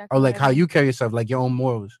 that's exactly. or like what I how mean. you carry yourself, like your own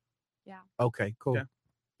morals. Yeah. Okay, cool. Yeah.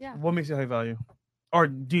 Yeah. What makes you high value? Or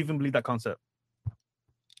do you even believe that concept?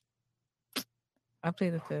 I play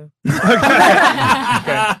the fifth.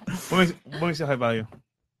 Okay. What makes you high value?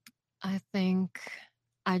 I think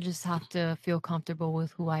I just have to feel comfortable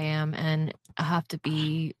with who I am, and I have to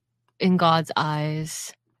be, in God's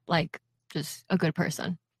eyes, like just a good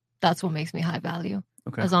person. That's what makes me high value.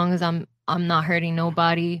 Okay. As long as I'm not hurting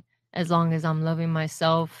nobody, as long as I'm loving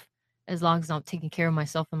myself, As long as I'm taking care of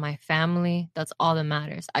myself and my family, that's all that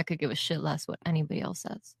matters. I could give a shit less what anybody else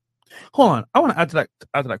says. Hold on. I want to add to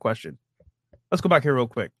that question. Let's go back here real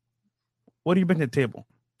quick. What do you bring to the table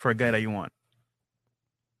for a guy that you want?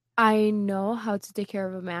 I know how to take care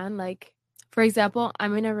of a man. Like, for example,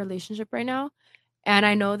 I'm in a relationship right now, and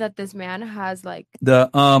I know that this man has like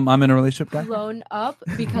I'm in a relationship guy. blown up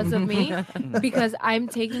because of me, because I'm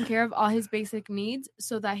taking care of all his basic needs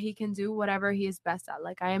so that he can do whatever he is best at.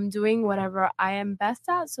 Like, I am doing whatever I am best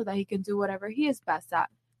at so that he can do whatever he is best at.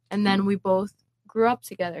 And then we both grew up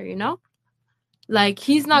together, you know? Like,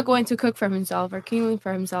 he's not going to cook for himself or clean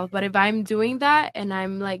for himself, but if I'm doing that and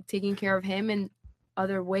I'm like taking care of him in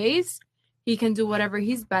other ways, he can do whatever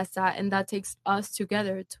he's best at, and that takes us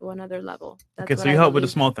together to another level. That's Okay, so what you I help with the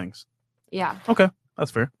believe. small things. Yeah. Okay, that's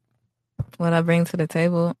fair. What I bring to the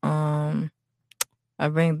table, I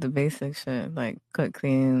bring the basic shit like cook,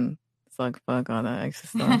 clean, suck, fuck, all that extra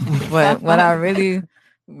stuff. But what I really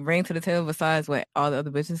bring to the table, besides what all the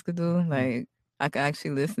other bitches could do, like I could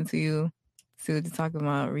actually listen to you, see what you're talking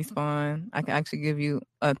about, respond. I can actually give you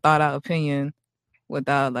a thought out opinion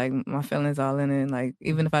without like my feelings all in it. Like,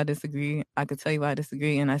 even if I disagree, I could tell you why I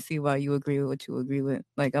disagree, and I see why you agree with what you agree with.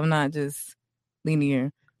 Like, I'm not just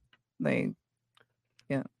linear. Like,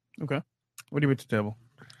 yeah. Okay. What do you bring to the table?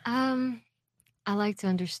 I like to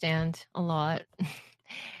understand a lot.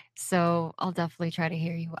 So I'll definitely try to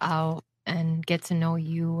hear you out and get to know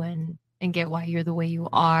you and get why you're the way you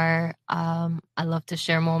are. I love to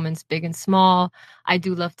share moments, big and small. I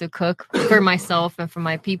do love to cook for myself and for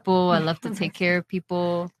my people. I love to take care of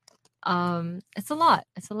people. It's a lot.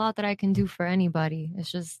 It's a lot that I can do for anybody.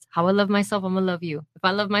 It's just how I love myself, I'm gonna love you. If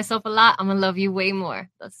I love myself a lot, I'm gonna love you way more.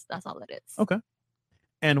 That's all it is. Okay.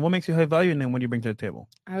 And what makes you high value, and then what do you bring to the table?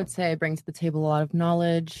 I would say I bring to the table a lot of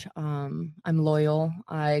knowledge. I'm loyal.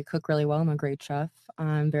 I cook really well. I'm a great chef.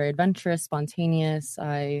 I'm very adventurous, spontaneous.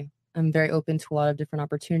 I'm very open to a lot of different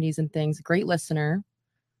opportunities and things. Great listener.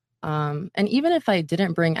 And even if I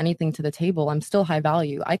didn't bring anything to the table, I'm still high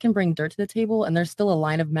value. I can bring dirt to the table, and there's still a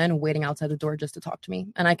line of men waiting outside the door just to talk to me,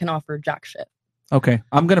 and I can offer jack shit. Okay,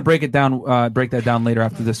 I'm gonna break that down later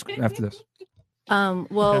after this.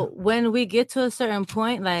 Well, when we get to a certain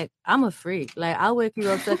point, like, I'm a freak. Like, I'll wake you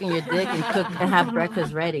up sucking your dick and cook and have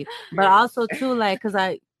breakfast ready. But also too, like, cause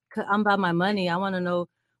I'm about my money. I want to know,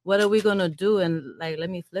 what are we gonna do? And like, let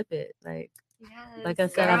me flip it. Like I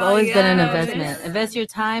said, I've always been an investment. Invest your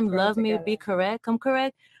time, love me, be correct, come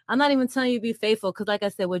correct. I'm not even telling you be faithful, because like I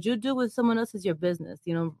said, what you do with someone else is your business.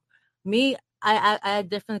 You know, me, I act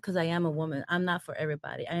different because I am a woman. I'm not for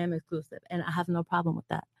everybody. I am exclusive, and I have no problem with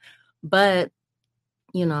that. But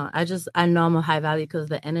you know, I know I'm a high value because of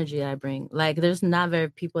the energy I bring. Like, there's not very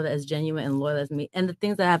people that as genuine and loyal as me. And the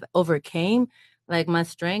things that I've overcame, like my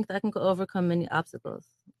strength, I can overcome many obstacles.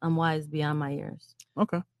 I'm wise beyond my years.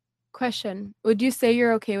 Okay. Question: would you say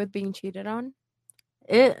you're okay with being cheated on?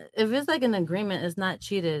 If it's like an agreement, it's not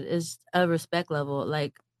cheated. It's a respect level.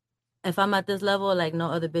 Like, if I'm at this level, like, no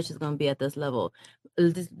other bitch is gonna be at this level.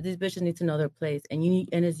 These bitches need to know their place, and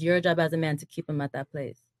it's your job as a man to keep them at that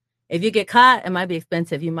place. If you get caught, it might be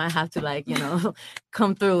expensive. You might have to, like, you know,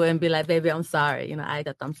 come through and be like, baby, I'm sorry. You know, I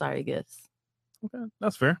got the I'm sorry gifts. Okay,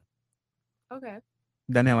 that's fair. Okay.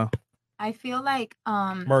 Daniela. I feel like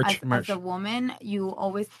Merch. as a woman, you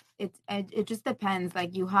always it just depends.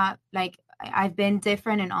 Like, you have, like, I've been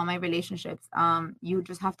different in all my relationships. You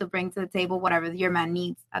just have to bring to the table whatever your man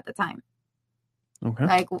needs at the time. Okay.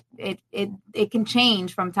 Like, it can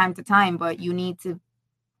change from time to time, but you need to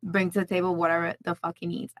bring to the table whatever the fuck he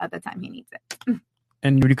needs at the time he needs it.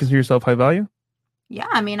 And would you consider yourself high value? Yeah,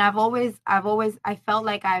 I mean, I felt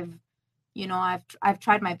like I've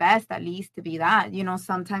tried my best at least to be that. You know,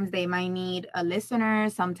 sometimes they might need a listener,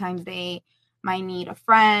 sometimes they might need a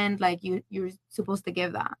friend. Like, you're supposed to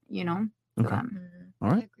give that, you know, to them. All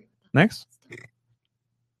right. Next.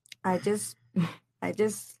 I just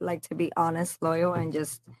like to be honest, loyal, and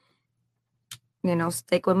just, you know,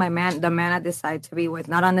 stick with my man, the man I decide to be with,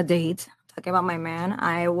 not on a date. Talking about my man,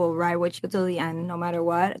 I will ride with you till the end, no matter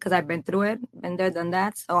what, because I've been through it, been there, done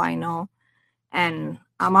that, so I know. And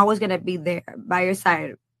I'm always going to be there by your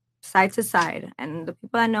side to side. And the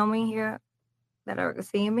people that know me here, that are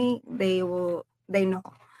seeing me, they know.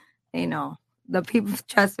 The people,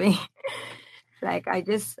 trust me. Like,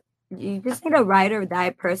 you just need a ride or die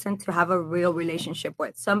person to have a real relationship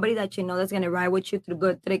with. Somebody that you know that's going to ride with you through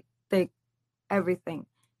good, thick, everything.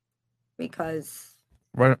 Because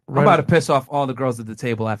I'm about to piss off all the girls at the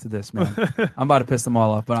table after this, man. I'm about to piss them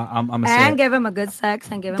all off, but I'm gonna say and it. give them a good sex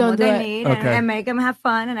and give them Don't what do they it. need Okay. and make them have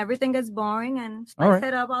fun, and everything gets boring and All spice right.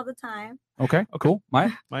 it up all the time. Okay, cool.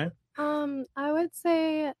 Maya? I would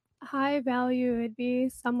say high value would be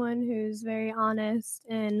someone who's very honest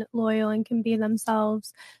and loyal and can be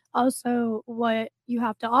themselves. Also, what you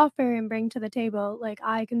have to offer and bring to the table. Like,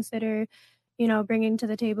 I consider, bringing to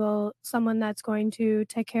the table someone that's going to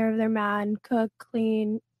take care of their man, cook,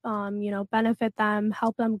 clean, benefit them,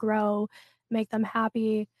 help them grow, make them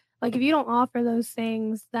happy. Like, if you don't offer those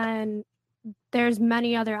things, then there's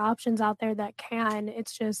many other options out there that can.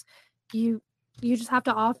 It's just you just have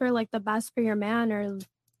to offer like the best for your man, or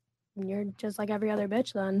you're just like every other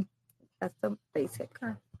bitch then. That's the basic.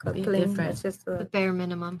 Be Clean. different. That's just The bare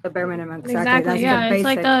minimum. the bare minimum. Exactly. Exactly. That's Yeah, the it's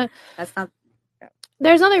like basic. That's not.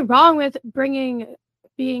 there's nothing wrong with being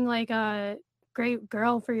like a great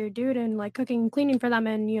girl for your dude and like cooking and cleaning for them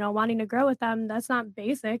and wanting to grow with them. That's not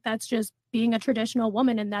basic. That's just being a traditional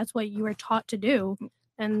woman, and that's what you were taught to do,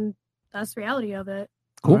 and that's the reality of it.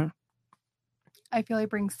 Cool. I feel it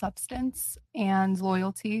brings substance and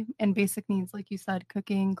loyalty and basic needs, like you said,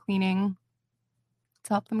 cooking, cleaning,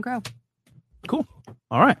 to help them grow. Cool.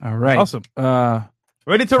 All right. Awesome.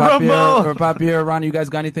 Ready to Papier, rumble. Or Papier, Ron, you guys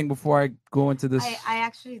got anything before I go into this? I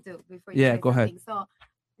actually do. Before you Yeah, say go ahead. something.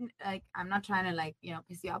 So, like, I'm not trying to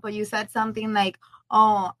piss you off, but you said something like,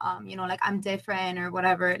 oh, like I'm different or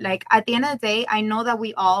whatever. Like, at the end of the day, I know that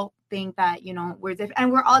we all think that we're different,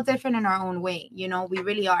 and we're all different in our own way. We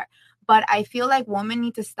really are. But I feel like women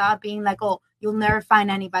need to stop being like, oh, you'll never find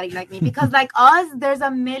anybody like me, because like us, there's a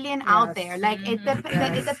million out there. Like it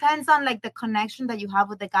depends on like the connection that you have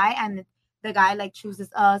with the guy, and the guy like chooses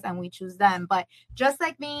us and we choose them. But just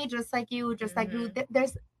like me, just like you, just like you,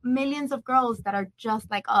 there's millions of girls that are just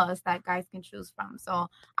like us that guys can choose from. So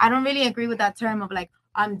I don't really agree with that term of like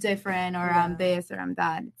I'm different or I'm this or I'm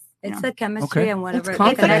that. It's a chemistry and whatever. It's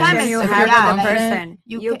a chemistry. You Yeah, have like, a person.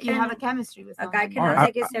 you have a chemistry with a someone. guy cannot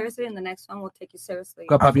take it seriously, and the next one will take you seriously.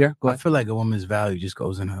 Go, Papier. Go I ahead. feel like a woman's value just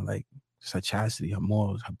goes in her just her chastity, her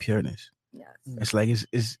morals, her pureness. Yes. It's like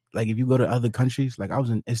it's like if you go to other countries, like I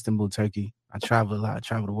was in Istanbul, Turkey. I travel a lot. I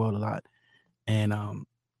travel the world a lot, and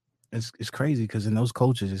it's crazy because in those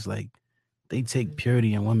cultures, it's like they take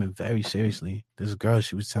purity in women very seriously. This girl,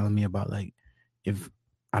 she was telling me about like if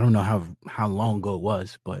I don't know how long ago it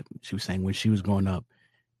was, but she was saying when she was growing up,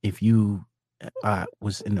 if you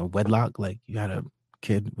was in a wedlock, like you had a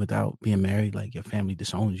kid without being married, like your family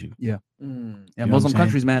disowns you. Yeah. You know Yeah, what Muslim I'm saying?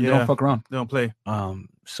 countries, man, they don't fuck around. They don't play.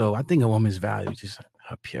 So I think a woman's value is just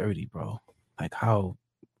her purity, bro. Like how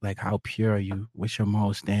pure are you? What's your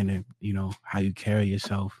moral standard? How you carry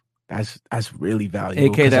yourself. That's really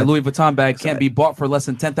valuable. AK, that Louis Vuitton bag can't be bought for less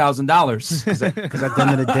than $10,000. Because at the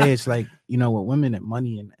end of the day, it's like, with women and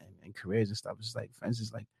money and careers and stuff, it's like, for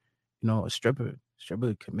instance, like, a stripper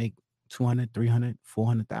could make 200, 300,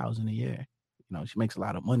 400,000 a year. She makes a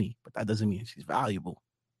lot of money, but that doesn't mean she's valuable.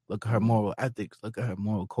 Look at her moral ethics. Look at her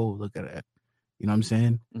moral code. Look at her. You know what I'm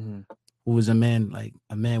saying? Mm-hmm. Who is a man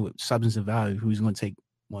with substance of value who's going to take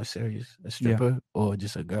more serious, a stripper or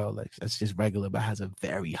just a girl like that's just regular but has a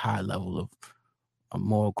very high level of a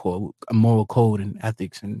moral code and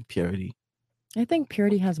ethics and purity? I think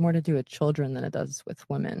purity has more to do with children than it does with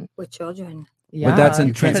women. With children. But that's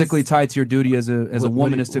intrinsically tied to your duty as a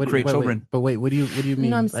woman is to create children. But wait, what do you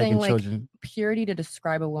mean? No, I'm like saying in like children? purity to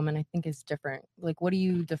describe a woman, I think is different. Like, what do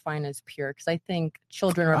you define as pure? Because I think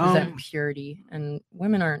children represent purity, and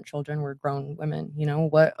women aren't children. We're grown women.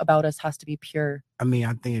 What about us has to be pure? I mean,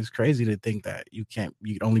 I think it's crazy to think that you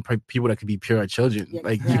only people that could be pure are children.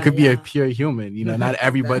 You could be a pure human. Not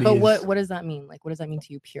everybody. But is, what does that mean? Like, what does that mean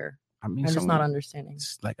to you, pure? I mean, I'm just not understanding.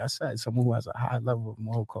 Like I said, someone who has a high level of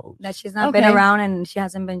moral code. That she's not been around and she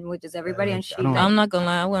hasn't been with just everybody, and I'm not gonna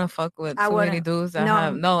lie, I wouldn't fuck with too many dudes that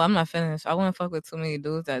have. No, I'm not finished. I wouldn't fuck with too many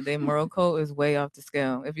dudes that their moral code is way off the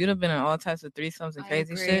scale. If you'd have been in all types of threesomes and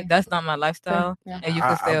crazy shit, that's not my lifestyle, and you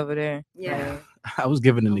can stay over there. Yeah. I was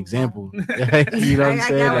giving an example. You know what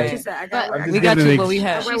I'm saying? We got you, but we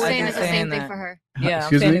have. She's saying it's the same thing for her. Yeah,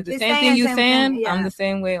 Excuse I'm saying me? it's the same thing you saying. I'm the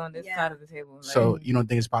same way on this side of the table. So you don't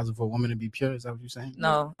think it's possible for a woman to be pure? Is that what you're saying?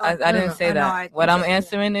 No, I didn't say that. What I'm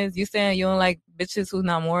answering is you saying you don't like bitches who's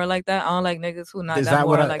not moral like that. I don't like niggas who not that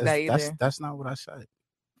moral like that either. That's not what I said.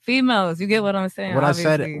 Females, you get what I'm saying? What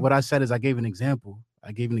I said is I gave an example.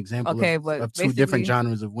 I gave an example of two different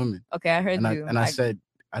genres of women. Okay, I heard you. And I said,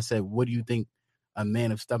 what do you think a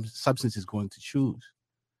man of substance is going to choose?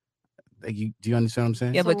 Like, do you understand what I'm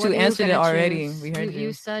saying? Yeah, but you answered it already. Choose? We heard You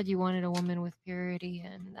you. said you wanted a woman with purity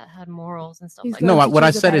and that had morals and stuff He's like No, that. what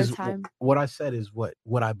I said is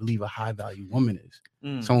what I believe a high value woman is.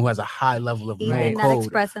 Someone who has a high level of Even moral that code.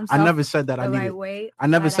 express I himself never said that I the need. right way, I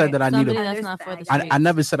never but said that I need Somebody a. that's not for the I streets.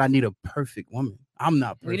 never said I need a perfect woman. I'm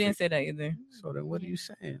not perfect. We didn't say that either. So then, what are you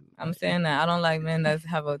saying? I'm saying that I don't like men that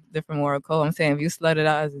have a different moral code. I'm saying if you slut it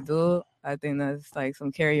out as a dude, I think that's like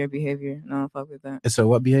some carrier behavior. No, I don't fuck with that. It's a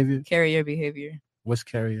what behavior? Carrier behavior. What's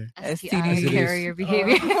carrier? STD carrier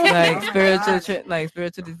behavior. like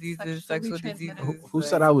spiritual diseases, sexual diseases. Who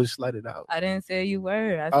said I was slutted out? I didn't say you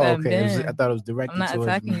were. I Oh, said okay. Ben. I thought it was directed I'm not towards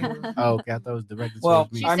attacking me. you. Oh, okay. I thought it was directed Well,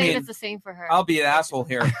 towards me. She's saying it's the same for her. I'll be an asshole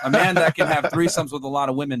here. A man that can have threesomes with a lot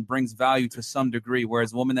of women brings value to some degree,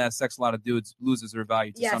 whereas a woman that has sex with a lot of dudes loses her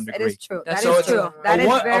value to Yes, some it degree. is true. That So is it's true. That is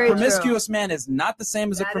very a true. promiscuous man is not the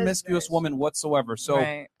same as a promiscuous woman whatsoever. So,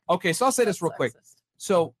 Right. okay, so I'll say this real quick.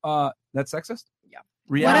 So, that's sexist? Yeah.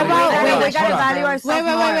 Reality. What about- Hold wait, on, we gotta hold on. value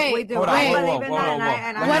ourselves more. We do. Hold on, Wait. whoa, whoa, whoa, whoa,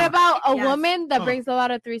 whoa. What about a Yes. woman that Huh. brings a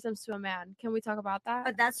lot of threesomes to a man? Can we talk about that?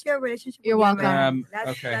 But that's your relationship. You're with your welcome. man. That's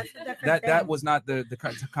Okay. a different That thing. was not the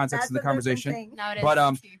context That's of the a different conversation. thing. No, it is.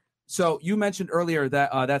 But so you mentioned earlier that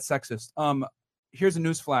that's sexist. Here's a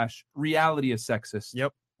news flash. Reality is sexist.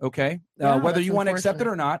 Yep. Okay. Yeah, Whether that's you want to accept it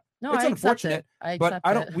or not, No, it's I accept unfortunate. it. I but accept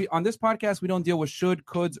I don't. it. We on this podcast we don't deal with should,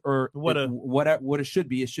 coulds, or what it should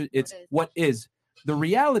be. It's what is. The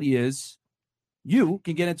reality is, you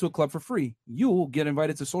can get into a club for free. You will get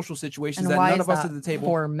invited to social situations And that why none is of us that at the table.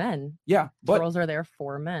 for men? Yeah, but Girls are there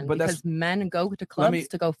for men but that's- because men go to let clubs me-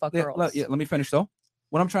 to go fuck yeah, girls. let me finish though.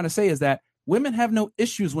 What I'm trying to say is that women have no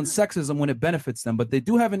issues when sexism when it benefits them, but they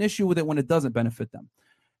do have an issue with it when it doesn't benefit them.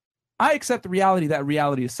 I accept the reality that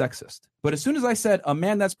reality is sexist. But as soon as I said a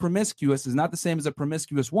man that's promiscuous is not the same as a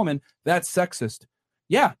promiscuous woman, that's sexist.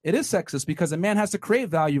 Yeah, it is sexist because a man has to create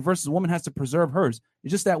value versus a woman has to preserve hers.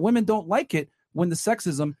 It's just that women don't like it when the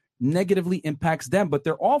sexism negatively impacts them, but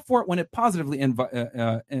they're all for it when it positively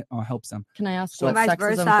helps them. Can I ask So- what Vice sexism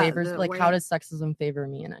versa, favors? the Like, way- how does sexism favor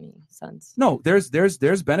me in any sense? No, there's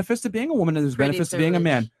benefits to being a woman and there's Pretty benefits to being a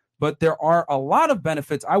man. But there are a lot of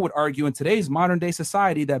benefits, I would argue, in today's modern day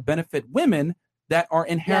society that benefit women that are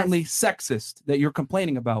inherently sexist that you're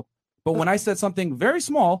complaining about. But when I said something very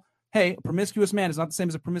small, hey, a promiscuous man is not the same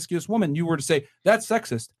as a promiscuous woman, you were to say that's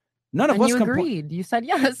sexist. None of And us you complain. agreed. You said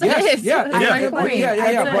yes. Yes, it is. yeah, That's yeah, my point.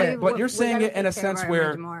 yeah. But you're saying it in a sense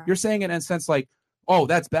where you're saying it in a sense like, oh,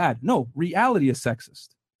 that's bad. No, reality is sexist.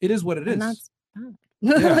 It is what it is. And that's bad.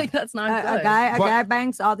 Yeah. Like that's not A good. guy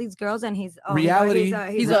bangs all these girls and he's Reality-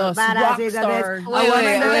 he's a badass. rock He's a star. this. Wait, A woman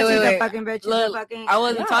wait, does wait, it, she's wait. a fucking bitch. She's a Look, fucking. I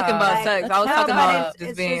wasn't talking about sex. I was no, talking but about it's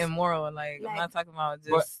just being just- immoral. Like, I'm not talking about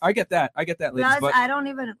But just. I get that, ladies. Plus, But I don't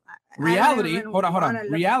even. reality, even hold on. wanna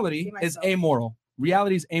look- Reality see is myself. amoral.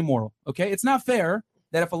 Reality is amoral. Okay, it's not fair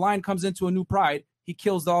that if a lion comes into a new pride, he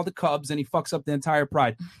kills all the cubs and he fucks up the entire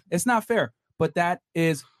pride. It's not fair. But that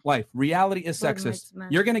is life. Reality is What sexist. makes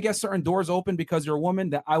men- You're gonna get certain doors open because you're a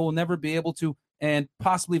woman that I will never be able to, and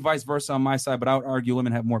possibly vice versa on my side. But I would argue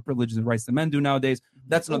women have more privileges and rights than men do nowadays.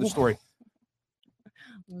 That's another story.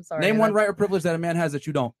 I'm sorry. Name one that's- right or privilege that a man has that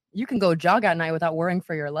you don't. You can go jog at night without worrying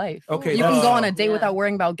for your life. Okay, You can that's- go on a date without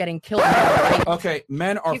worrying about getting killed. Okay,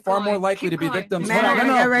 men are far more likely to be victims. Men Hold on, are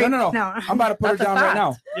no. gonna get I'm about to put her That's a down right fact.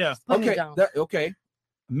 now. Yeah. Put me Okay, down. okay.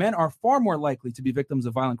 Men are far more likely to be victims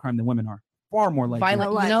of violent crime than women are. Far more likely.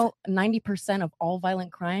 Violent, 90% of all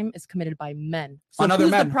violent crime is committed by men. So On other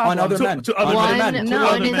who's men, the problem? on other men, to on other other men. men, No, to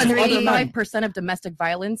other men, because to other men. 85% of domestic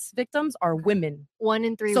violence victims are women. 1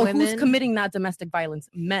 in 3 So women. who's committing that domestic violence?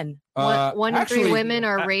 Men. One in 3 actually- women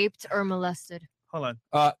are raped or molested. Hold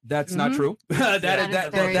on. That's not Mhm. true.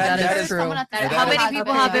 that is true. How many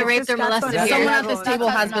people have been raped or molested here? Someone at this table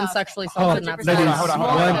has been sexually assaulted. and that's Ladies, not- hold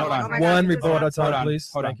on. One report at a time, Hold on, please.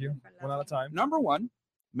 hold on. Thank you. One at a time. Number one,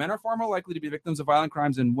 men are far more likely to be victims of violent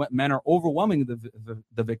crimes, and men are overwhelming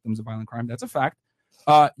the victims of violent crime. That's a fact.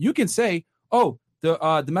 You can say, oh,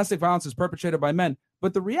 the domestic violence is perpetrated by men,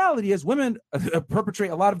 but the reality is women perpetrate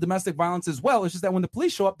a lot of domestic violence as well. It's just that when the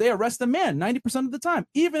police show up, they arrest the man 90% of the time,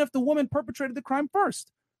 even if the woman perpetrated the crime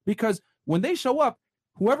first. Because when they show up,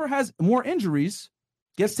 whoever has more injuries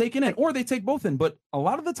gets taken in, or they take both in. But a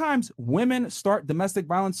lot of the times, women start domestic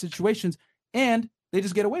violence situations and they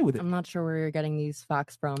just get away with it. I'm not sure where you're getting these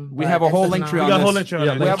facts from. We but have a this whole is link not- tree on We got a this. whole link tree on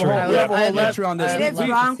Yeah, it. we have a whole I'd link tree on this. It is We-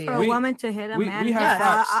 wrong we- for a we- woman to hit a we man. have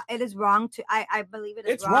facts. It is wrong to. I believe it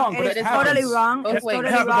is It's wrong, but It it is totally happens. wrong. Both It's ways.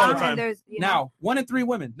 totally Happens all the wrong. time. And there's Now, 1 in 3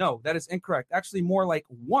 women. No, that is incorrect. Actually, more like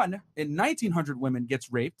 1 in 1,900 women gets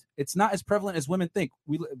raped. It's not as prevalent as women think.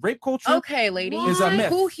 Rape culture. Okay, ladies. Is a myth.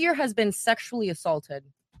 Who here has been sexually assaulted?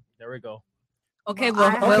 There we go. Okay, Well,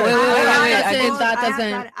 but wait. I I think think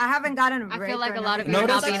that I haven't gotten. I feel like a lot of you No, are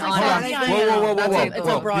not that's being hold on. honest.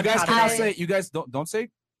 Whoa. You guys cannot category. say. You guys don't say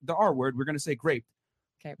the R word. We're gonna say grape.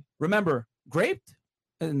 Okay. Remember, grape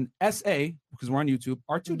and SA, because we're on YouTube,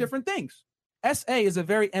 are two different things. SA is a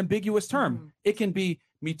very ambiguous term. It can be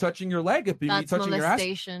me touching your leg. It could be me That's touching your ass.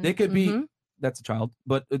 molestation. It could be that's a child.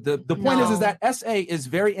 But the point is that SA is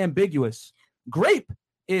very ambiguous. Grape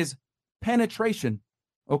is penetration.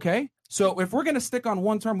 Okay. So if we're gonna stick on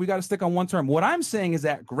one term, we got to stick on one term. What I'm saying is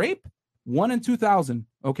that grape, 1 in 2,000.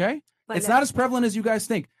 Okay. But It's not as prevalent as you guys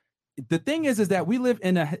think. The thing is that we live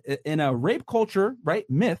in a rape culture, right?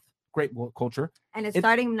 Myth, grape culture. And it's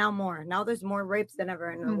starting now more. Now there's more rapes than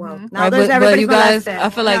ever in the world. Now Right, there's but everybody's you guys, molested. I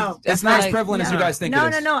feel like No. It's not as prevalent as you guys think No,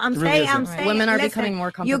 it is. no. I'm It really saying, isn't. Women are listen, becoming more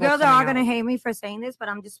You comfortable girls are all coming gonna out. hate me for saying this, but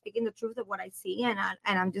I'm just speaking the truth of what I see, and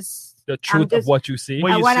I'm just The truth of what you see.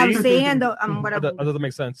 what I'm seeing, and what I'm. That doesn't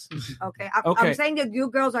make sense. Okay, Okay. I'm saying that you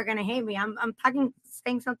girls are gonna hate me. I'm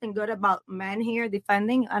saying something good about men here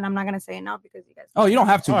defending, and I'm not gonna say it now because you guys. Oh, you don't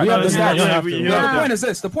have to. All right, We have no, the you stats. don't have to. The Yeah. point is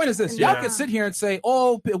this. The point is this. Yeah. Y'all can sit here and say,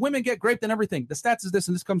 "Oh, women get raped and everything." The stats is this,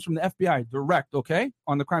 and this comes from the FBI direct. Okay,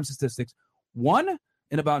 on the crime statistics, 1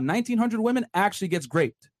 in about 1,900 women actually gets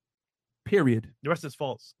raped. Period. The rest is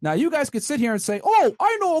false. Now you guys could sit here and say, "Oh,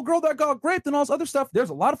 I know a girl that got raped and all this other stuff."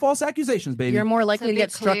 There's a lot of false accusations, baby. You're more likely to be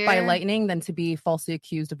get struck by clear- lightning than to be falsely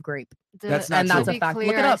accused of grape. That's not and true. that's To a be fact. clear,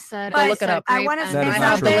 Look it I up. said- Go I look it said up. I grape want to and- say That is not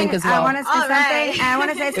something. true. link as I well. want to say All something. right. I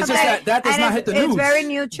want to say It's something. just that does and not hit the it's news. very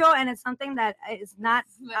neutral, and it's something that is not.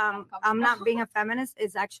 I'm not being a feminist.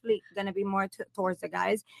 It's actually going to be more towards the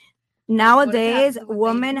guys. Nowadays,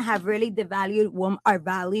 women have really devalued our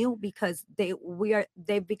value because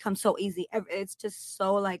they've become so easy. It's just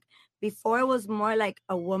so like before it was more like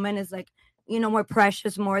a woman is like more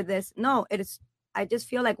precious, more this. No, it is. I just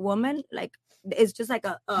feel like woman like it's just like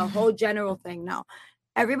a whole general thing now.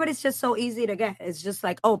 Everybody's just so easy to get. It's just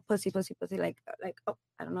like pussy, like oh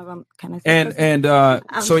I don't know if I'm can I say pussy?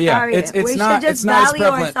 I'm So yeah, sorry. it's we not should just it's not as value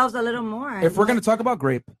prevalent. ourselves a little more. If we're gonna talk about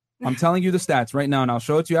grape, I'm telling you the stats right now, and I'll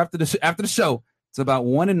show it to you after the show. It's about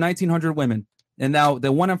 1 in 1,900 women, and now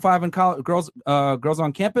the 1 in 5 in college girls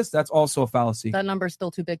on campus. That's also a fallacy. That number's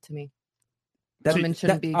still too big to me. That- Women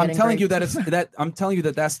shouldn't be I'm getting telling you raped. I'm telling you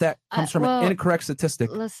that stat comes from well, an incorrect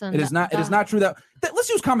statistic. listen, it is not true that let's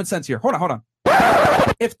use common sense here. Hold on.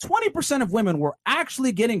 If 20% of women were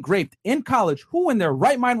actually getting raped in college, who in their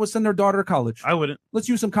right mind would send their daughter to college? I wouldn't. Let's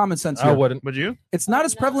use some common sense I here. wouldn't. Would you? It's not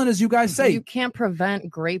as prevalent as you guys say. You can't prevent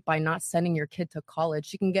grape by not sending your kid to college.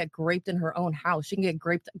 She can get raped in her own house. She can get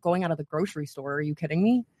raped going out of the grocery store. Are you kidding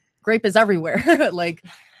me? Grape is everywhere. Like, I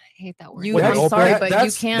hate that word. I'm sorry, but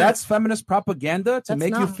you can't. That's feminist propaganda to That's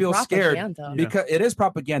make you not feel scared propaganda. because it is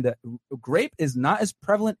propaganda. Grape is not as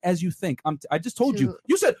prevalent as you think. I just told you.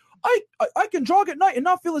 You said I can jog at night and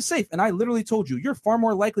not feel as safe, and I literally told you you're far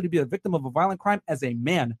more likely to be a victim of a violent crime as a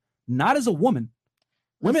man, not as a woman.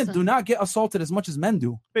 Women Listen. do not get assaulted as much as men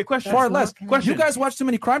do. Wait, question. Far less. Question. You guys watch too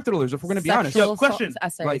many crime thrillers. If we're going to be honest. Yo, question.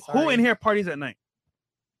 Like, Who in here parties at night?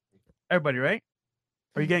 Everybody, right?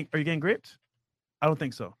 Are you getting raped? I don't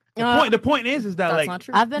think so. The point is that That's like not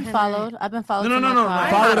true. I've been followed. I've been followed. No, to no, my no, car.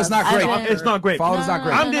 Followed is not great. It's not great. Followed is not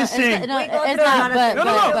great. I'm just saying. It's not, No,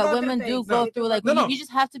 no. but women do go through like No, no. you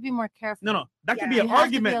just have to be more careful. No, that could be You an have to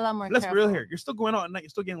be argument. a lot more Let's be real careful. here. You're still going out at night. You're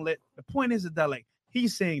still getting lit. The point is that like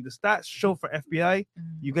he's saying the stats show for FBI,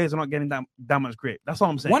 you guys are not getting that much grape. That's all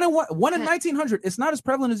I'm saying. 1 in 1,900. It's not as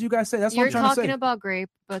prevalent as you guys say. That's what You're I'm trying to talking say. about grape,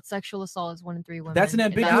 but sexual assault is 1 in 3 women. That's an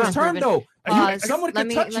and ambiguous been term, proven. though. Pause. Someone Let can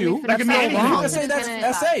me- touch let me you. finish That can be talking. anything. You can say that's Can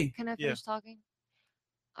I- SA. Can I finish talking?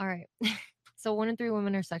 All right. So 1 in 3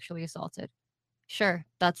 women are sexually assaulted. Sure,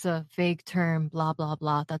 that's a vague term, blah, blah,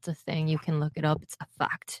 blah. That's a thing. You can look it up. It's a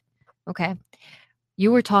fact. Okay.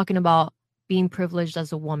 You were talking about being privileged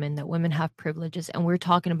as a woman, that women have privileges. And we're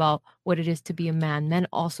talking about what it is to be a man. Men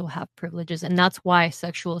also have privileges. And that's why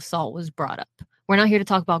sexual assault was brought up. We're not here to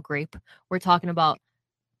talk about grape. We're talking about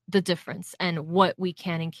the difference and what we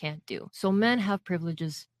can and can't do. So men have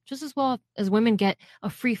privileges just as well as women get a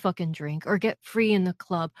free fucking drink or get free in the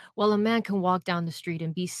club, while a man can walk down the street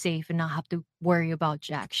and be safe and not have to worry about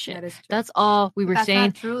jack shit. That's all we were That's saying.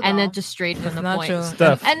 not true, And then though. just straight from That's the not point. true.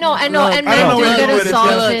 Steph. And no, and Look, men I don't do know get where this is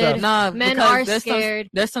assaulted. going. Nah, Men because are there's scared.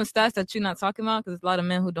 There's some stats that you're not talking about because a lot of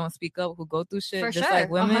men who don't speak up, who go through shit, For just sure, like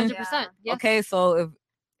women. 100%. Yes. Okay, so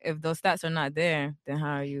if those stats are not there, then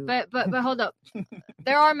how are you? But hold up.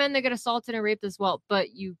 There are men that get assaulted and raped as well,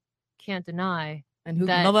 but you can't deny And who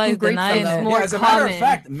That- Nobody's grapes denying them, it. though? Yeah, as a matter of common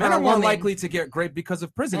fact, for men a are more woman. likely to get raped because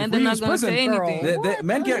of prison. And If we they're use not gonna prison, say anything.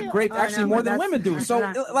 men get raped Oh, I actually know, more but than that's- women do. that's So,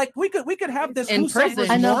 not- like, we could have this. In who suffers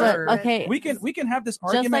prison, I know, more. but okay. We can have this Just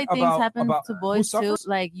argument like things about happen to who boys too. suffers.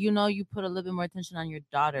 Like, you know, you put a little bit more attention on your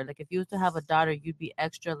daughter. Like, if you was to have a daughter, you'd be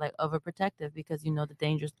extra like overprotective because you know the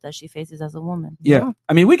dangers that she faces as a woman. Yeah.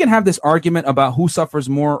 I mean, we can have this argument about who suffers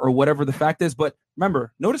more or whatever the fact is, but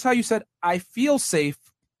remember, notice how you said, I feel safe,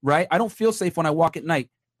 right? I don't feel safe when I walk at night.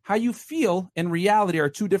 How you feel and reality are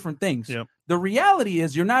two different things. Yep. The reality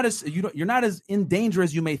is you're not as in danger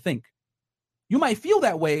as you may think. You might feel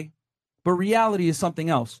that way, but reality is something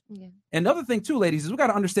else. Yeah. And the other thing too, ladies, is we got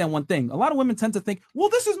to understand one thing. A lot of women tend to think, well,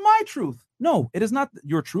 this is my truth. No, it is not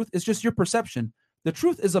your truth. It's just your perception. The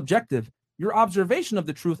truth is objective. Your observation of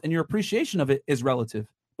the truth and your appreciation of it is relative.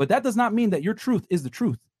 But that does not mean that your truth is the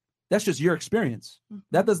truth. That's just your experience.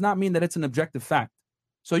 That does not mean that it's an objective fact.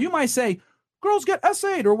 So you might say, girls get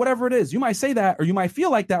essayed or whatever it is. You might say that, or you might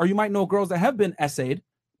feel like that, or you might know girls that have been essayed.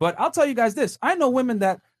 But I'll tell you guys this. I know women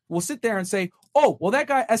that will sit there and say, oh, well, that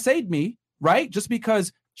guy essayed me, right? Just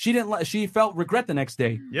because she felt regret the next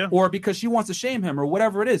day, or because she wants to shame him or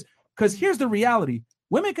whatever it is. Because here's the reality.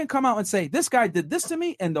 Women can come out and say, this guy did this to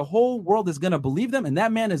me, and the whole world is going to believe them. And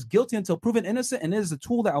that man is guilty until proven innocent. And it is a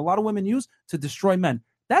tool that a lot of women use to destroy men.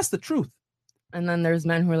 That's the truth. And then there's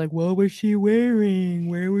men who are like, what was she wearing?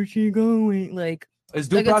 Where was she going? Like, is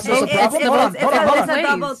due process a problem? Hold on.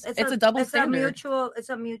 It's a double standard. It's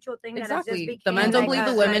a mutual thing. Exactly. That The men don't believe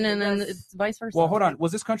the women, and then it's vice versa. Well, hold on.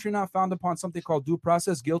 Was this country not founded upon something called due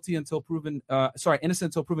process? Guilty until proven, innocent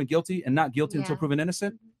until proven guilty, and not guilty until proven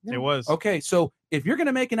innocent? It was. Okay, so if you're going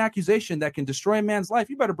to make an accusation that can destroy a man's life,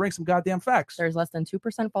 you better bring some goddamn facts. There's less than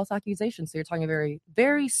 2% false accusations. So you're talking a very,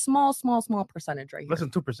 very small percentage right here. Less than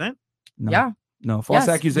 2%? No. Yeah. No, false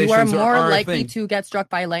accusations You are more are a likely thing. to get struck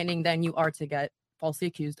by lightning than you are to get falsely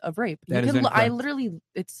accused of rape. That You is can incorrect. I literally,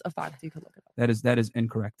 it's a fact. You can look it up. That is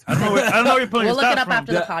incorrect. I don't know where you're pulling We'll your look it stats up from.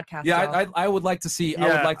 after the podcast. Yeah, y'all. I would like to see. I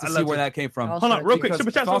Yeah, would like to I'd see love where to. that came from. Hold on, real quick. Because Super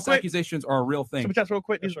chats, real false quick. accusations are a real thing. Super chats real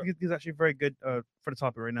quick. These are actually very good for the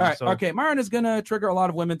topic right now. All right, so. okay. Myron is gonna trigger a lot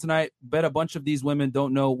of women tonight. Bet a bunch of these women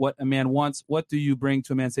don't know what a man wants. What do you bring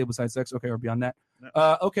to a man's table besides sex? Okay, or beyond that.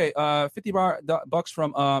 Okay. $50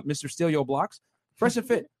 from Mr. Steal Your Blocks. Fresh and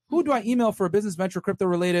Fit. Who do I email for a business venture, crypto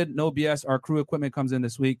related? No BS. Our crew equipment comes in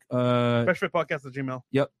this week. FreshFitPodcast@gmail.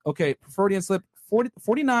 Yep. Okay. Freudian slip.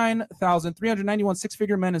 49,391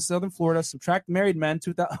 six-figure men in Southern Florida. Subtract married men.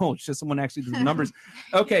 2,000. Oh, shit! Someone actually did the numbers.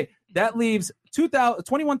 Okay, that leaves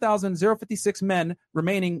 21,056 men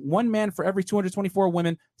remaining. One man for every 224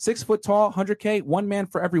 women. 6 foot tall. 100K. One man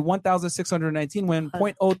for every 1,619 women.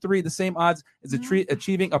 0.03. The same odds as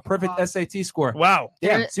achieving a perfect SAT score. Wow.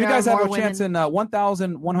 Yeah. So you guys have a chance in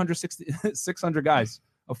 1,600 guys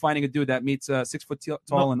of finding a dude that meets 6 foot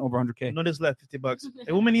tall and over 100K. No, this left $50.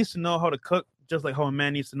 A woman needs to know how to cook, just like how a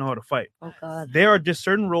man needs to know how to fight. Oh God. There are just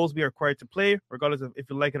certain roles we are required to play, regardless of if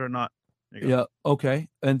you like it or not. There you go. Yeah. Okay.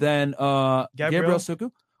 And then Gabriel Suku.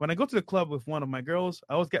 When I go to the club with one of my girls,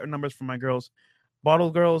 I always get her numbers from my girls. Bottle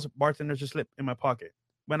girls, bartenders just slip in my pocket.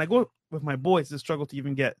 When I go with my boys, it's a struggle to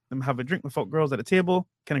even get them have a drink without girls at the table.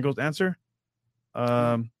 Can a girls answer?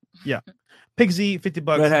 Yeah. Pigsy,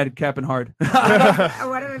 $50. Redhead, cap and hard. I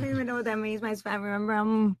don't even know what that means. My family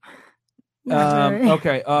remember.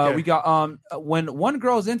 Okay. We got when one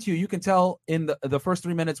girl's into you, you can tell in the first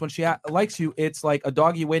 3 minutes when she likes you, it's like a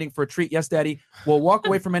doggy waiting for a treat. Yes, daddy. We'll walk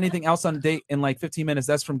away from anything else on a date in like 15 minutes.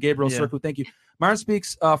 That's from Gabriel Circu. Thank you. Myron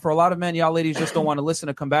speaks for a lot of men. Y'all ladies just don't want to listen.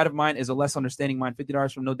 A combative mind is a less understanding mind.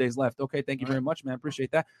 $50 from No Days Left. Okay, thank you very much, man.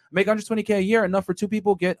 Appreciate that. Make 120K a year, enough for 2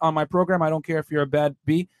 people. Get on my program. I don't care if you're a bad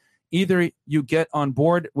B. Either you get on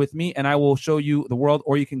board with me and I will show you the world,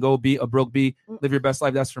 or you can go be a broke B, live your best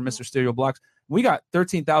life. That's from Mr. Stereo Blocks. We got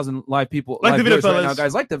 13,000 live people. Like the video, viewers right now, fellas.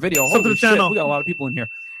 guys. Like the video. Sub to Holy the shit, channel. we got a lot of people in here.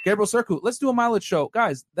 Gabriel Circu, let's do a mileage show.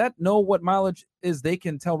 Guys, that know what mileage is, they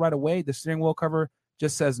can tell right away. The steering wheel cover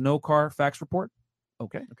just says no car facts report.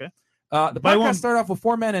 Okay. Okay. The Buy podcast one. started off with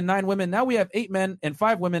 4 men and 9 women. Now we have 8 men and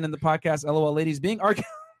 5 women in the podcast. LOL, ladies being What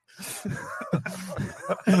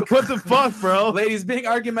the fuck, bro? Ladies, being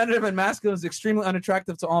argumentative and masculine is extremely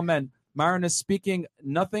unattractive to all men. Myron is speaking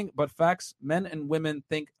nothing but facts. Men and women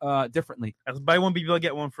think differently. That's buy one BBL,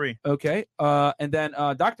 get one free. Okay. And then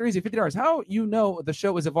Dr. Easy, $50. How you know the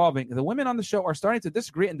show is evolving? The women on the show are starting to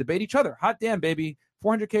disagree and debate each other. Hot damn, baby.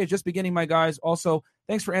 400K is just beginning, my guys. Also,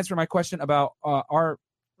 thanks for answering my question about our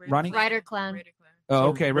Ronnie. Rider Clan. Oh,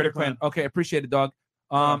 okay. Ritter Clan. Okay, appreciate it, dog.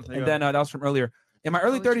 there you And go. then that was from earlier. In my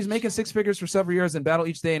early 30s, making 6 figures for several years and battle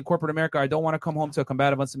each day in corporate America, I don't want to come home to a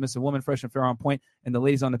combative, unsubmissive woman, fresh and fair on point, and the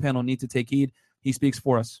ladies on the panel need to take heed. He speaks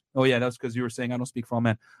for us. Oh yeah, that's because you were saying I don't speak for all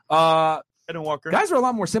men. Eden Walker. Guys are a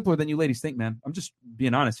lot more simpler than you ladies think, man. I'm just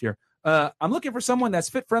being honest here. I'm looking for someone that's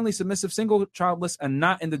fit, friendly, submissive, single, childless, and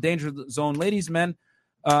not in the danger zone. Ladies, men,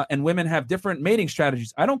 and women have different mating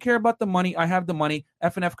strategies. I don't care about the money. I have the money.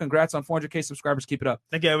 F&F, congrats on 400K subscribers. Keep it up.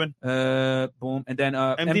 Thank you, Evan. Boom. And then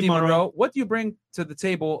MD Monroe. What do you bring to the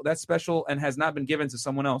table that's special and has not been given to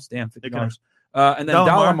someone else? Damn, $50. And then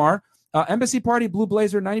Dalamar. Embassy party, blue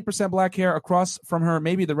blazer, 90% black hair across from her.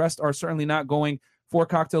 Maybe the rest are certainly not going. 4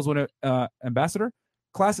 cocktails with an ambassador.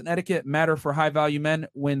 Class and etiquette matter for high-value men.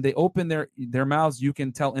 When they open their mouths, you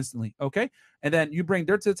can tell instantly. Okay? And then you bring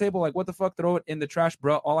dirt to the table. Like, what the fuck? Throw it in the trash,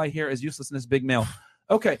 bro. All I hear is uselessness, big male.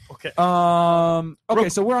 Okay. Okay. Okay,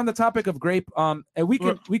 so we're on the topic of grape. And we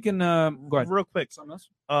can go ahead. Real quick. Something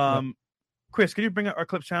else? Chris, can you bring up our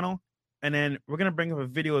clip channel? And then we're going to bring up a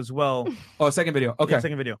video as well. Oh, a second video. Okay. Yeah,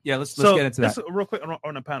 second video. Yeah, let's get into that. Real quick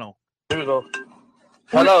on the panel. Here we go.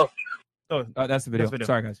 Hello. Oh, that's the video.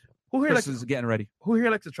 Sorry, guys. Who here Chris is getting ready. Who here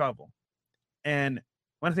likes to travel? And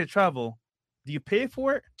when I say travel, do you pay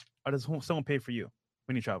for it, or does someone pay for you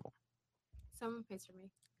when you travel? Someone pays for me.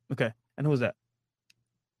 Okay, and who's that?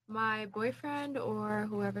 My boyfriend or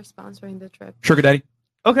whoever's sponsoring the trip. Sugar daddy.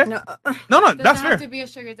 Okay. No, that's doesn't fair. have to be a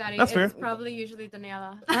sugar daddy. That's fair. It's probably usually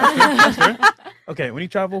Daniela. That's fair. Okay, when you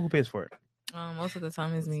travel, who pays for it? Most of the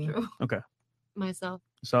time is me. Okay. Myself.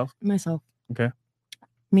 Yourself? Myself. Okay.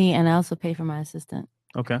 Me, and I also pay for my assistant.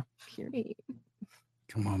 Okay. Period.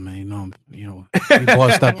 Come on, man. You know, we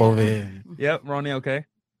bossed up over here. Yep, Ronnie. Okay.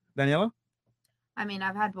 Daniela? I mean,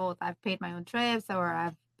 I've had both. I've paid my own trips,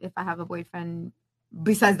 or if I have a boyfriend.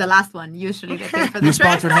 Besides the last one, usually they pay for the You trip.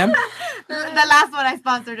 sponsored him? The last one, I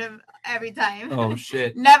sponsored him every time. Oh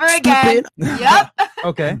shit. Never again. Yep.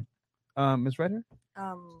 Okay. Miss Ryder?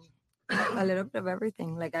 A little bit of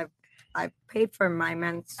everything. Like I've paid for my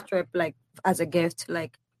man's trip like as a gift,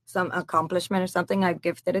 like some accomplishment or something. I've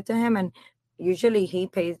gifted it to him, and usually he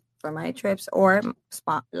pays for my trips or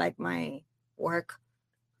like my work.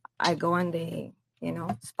 I go and they,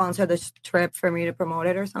 sponsor the trip for me to promote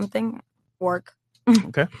it or something. Work.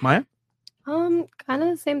 Okay. Maya? Kind of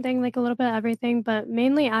the same thing, like a little bit of everything, but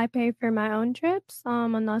mainly I pay for my own trips.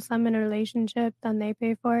 Unless I'm in a relationship, then they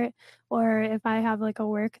pay for it. Or if I have like a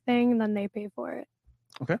work thing, then they pay for it.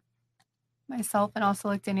 Okay. Myself, and also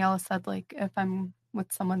like Daniela said, like if I'm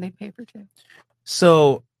with someone, they pay for too.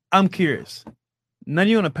 So I'm curious. None of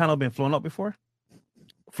you on the panel been flown out before?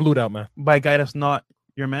 Flew out, man. By a guy that's not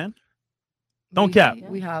your man? Don't cap.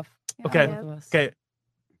 We have. Okay. both of us. Okay.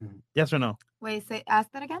 Yes or no? Wait,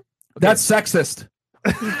 ask that again. That's sexist.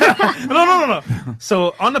 No.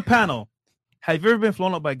 So on the panel, have you ever been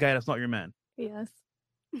flown out by a guy that's not your man? Yes.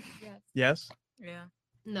 Yes. Yeah.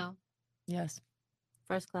 No. Yes.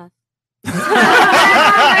 First class.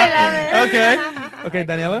 Okay. Okay,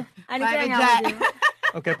 Daniela. I need to Private hang out with jet. you.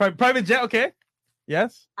 Okay, private jet. Okay.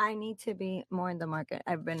 Yes. I need to be more in the market.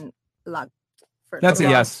 I've been locked for. That's too a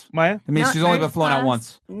long. yes. Maya? I mean, No, she's only been first flown out class.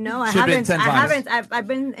 once. No, I Should've been haven't. 10 I times. haven't. I've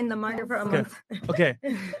been in the market for a Okay. month. Okay.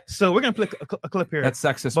 So we're gonna play a clip here. That's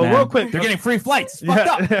sexist, But man. real quick, They're getting free flights. It's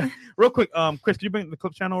fucked up. Real quick, Chris, can you bring the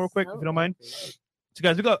clip channel real quick if you don't mind? So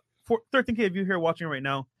guys, we got 13K of you here watching right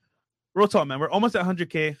now. Real talk, man. We're almost at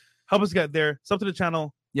 100K. Help us get there. Sub to the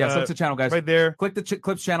channel. Yeah, sub to the channel, guys. Right there. Click the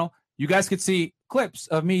clips channel. You guys could see clips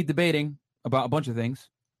of me debating about a bunch of things.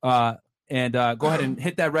 And go ahead and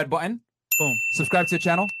hit that red button. Boom. Subscribe to the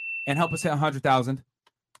channel and help us hit 100,000.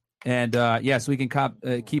 And so we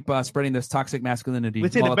can keep spreading this toxic masculinity. We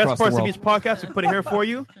take all the best across parts the of world. each podcast. We put it here for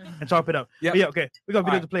you and chop it up. Yep. But yeah. Okay. We got All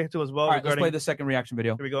video right. to play too as well. All right, let's regarding- play the second reaction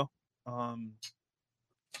video. Here we go.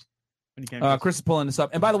 When you can, Chris is pulling this up.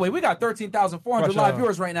 And by the way, we got 13,400 Watch, live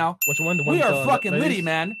viewers right now. Which one? The one We with are the fucking ladies? litty,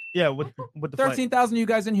 man. Yeah, with the flight. 13,000 of you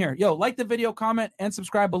guys in here. Yo, like the video, comment, and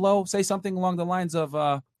subscribe below. Say something along the lines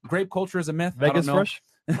of grape culture is a myth. Vegas I don't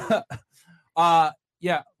know. fresh.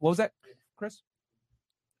 Yeah. What was that, Chris?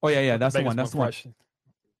 Oh yeah. That's the Vegas one. That's the one. fresh.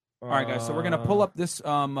 All right, guys. So we're gonna pull up this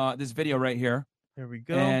this video right here. Here we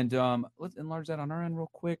go. And let's enlarge that on our end real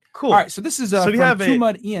quick. Cool. All right. So this is So we from have Two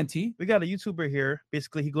Mud ENT. We got a YouTuber here.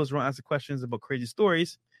 Basically, he goes around asking questions about crazy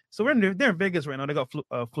stories. So they're in Vegas right now. They got flew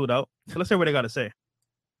out. So let's hear what they got to say.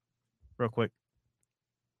 Real quick.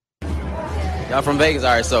 Y'all from Vegas?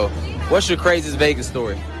 All right, so what's your craziest Vegas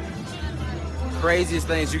story? Craziest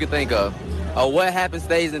things you can think of. What happened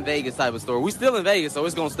stays in Vegas type of story. We still in Vegas, so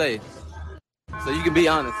it's going to stay. So you can be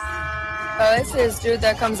honest. Oh, it's this dude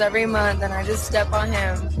that comes every month, and I just step on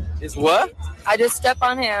him. It's what? I just step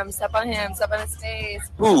on him, step on his face.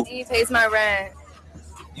 Who? He pays my rent.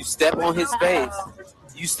 You step on his face.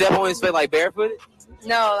 You step on his face like barefooted?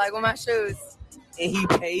 No, like with my shoes. and he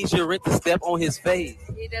pays your rent to step on his face.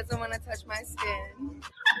 He doesn't want to touch my skin.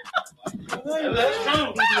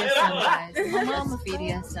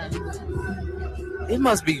 It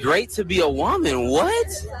must be great to be a woman. What?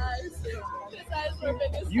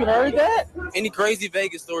 You heard that? Any crazy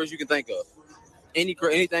Vegas stories you can think of?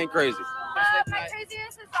 Anything crazy? My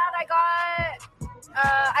craziest is that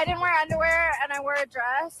I didn't wear underwear and I wore a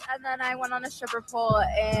dress and then I went on a stripper pole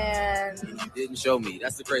and You didn't show me.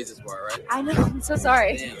 That's the craziest part, right? I know. I'm so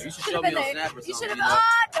sorry. Damn, you should show me on Snap or You should something. have.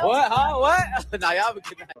 What? Huh? What? Nah, y'all be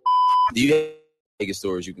good. Do you have Vegas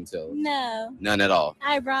stories you can tell? No, None at all.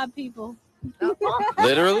 I rob people.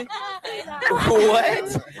 Literally?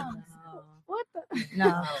 What? What the?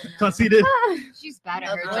 No. Conceited. She's bad at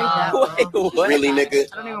her job. Wait, what? Really, nigga?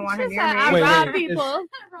 I don't even want her She near said, me. I Wait, rob wait, people.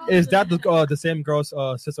 Is that the same girl's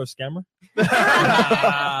sister scammer?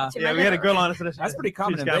 Yeah, we had a girl on us. That's pretty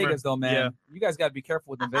common in Vegas, though, man. You guys got to be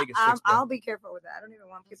careful with the Vegas chicks. I'll be careful with that. I don't even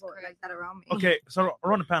want people like that around me. Okay, so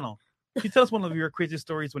around the panel, can you tell us one of your craziest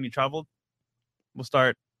stories when you traveled? We'll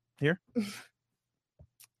start here.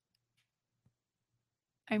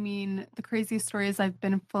 I mean, the craziest story is I've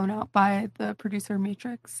been flown out by the producer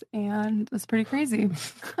Matrix, and it's pretty crazy.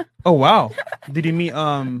 Oh wow! Did you meet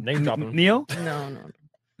Name dropping. Neo? No.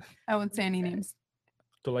 I won't say any names.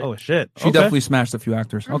 Oh shit! She definitely smashed a few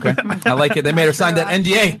actors. Okay, I like it. They made her sign that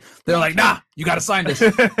NDA. They're like, nah, you got to sign this.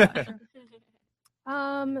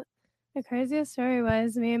 The craziest story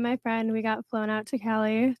was me and my friend, we got flown out to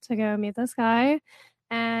Cali to go meet this guy.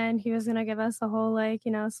 And he was going to give us a whole,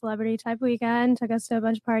 celebrity type weekend, took us to a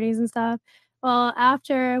bunch of parties and stuff. Well,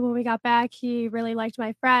 after, when we got back, he really liked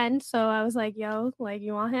my friend. So I was like, yo,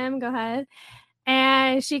 you want him? Go ahead.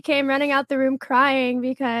 And she came running out the room crying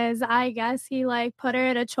because I guess he put her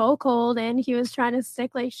in a chokehold and he was trying to stick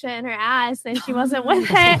shit in her ass and she wasn't with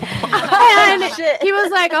it. And he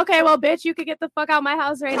was like, okay, well, bitch, you could get the fuck out of my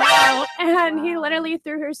house right now. And he literally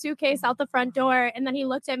threw her suitcase out the front door. And then he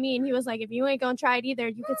looked at me and he was like, if you ain't gonna try it either,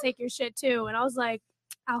 you could take your shit too. And I was like,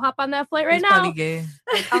 I'll hop on that flight right He's now. probably gay.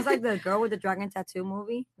 Sounds like the girl with the dragon tattoo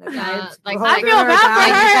movie. The guy I holding feel her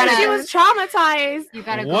bad down. for her. She was traumatized. You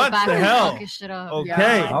gotta What go back the and hell? fuck his shit up.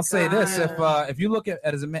 Okay. I'll say this: if you look at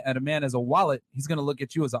a man as a wallet, he's gonna look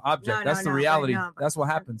at you as an object. No, That's no, the no, reality. no, That's what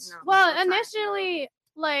happens. Well, initially,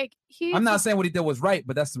 he. I'm not saying what he did was right,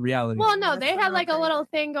 but that's the reality. Well, no, they had a little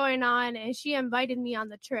thing going on, and she invited me on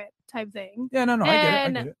the trip, type thing. Yeah, no, I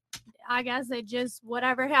get it. I guess it just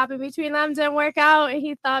whatever happened between them didn't work out, and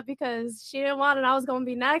he thought because she didn't want it, I was gonna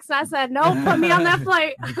be next. And I said, no, put me on that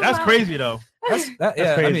flight. That's crazy though. That's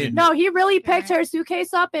crazy. No, he really picked her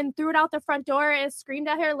suitcase up and threw it out the front door and screamed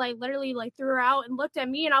at her, literally threw her out and looked at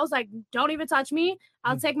me, and I was like, don't even touch me.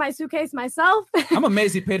 I'll take my suitcase myself. I'm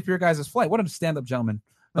amazed he paid for your guys' flight. What a stand-up gentleman.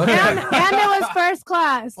 Okay. And it was first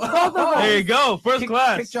class. Both of us. There you go, first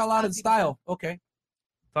class. Kicked y'all out in style. Okay.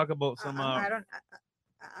 Talk about some.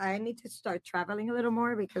 I need to start traveling a little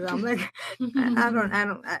more because I'm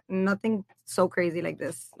nothing so crazy like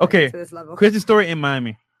this. Okay. To this level. Crazy story in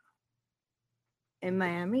Miami. In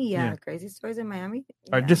Miami, yeah. Yeah. Crazy stories in Miami.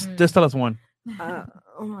 All right, just tell us one. Oh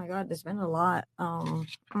my God, there's been a lot. I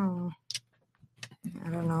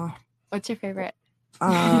don't know. What's your favorite?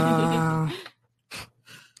 I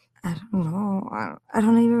don't know. I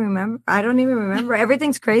don't even remember.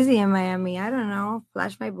 Everything's crazy in Miami. I don't know.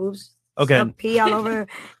 Flash my boobs. Okay. I'll pee all over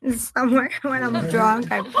somewhere when I'm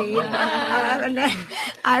drunk. I pee.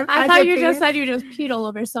 I thought you just said you just peed all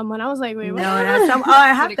over someone. I was like, wait, what? No, I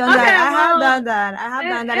have done that. I have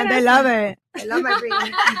done that, and they love it. I love my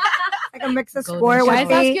pee. I can mix a squirt with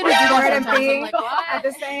pee, squirt and pee at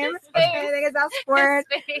the same. I think it's all squirt,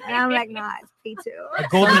 and I'm like, nah, it's pee too. A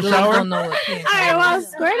golden shower. All right, well,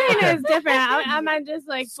 squirting is different. I meant just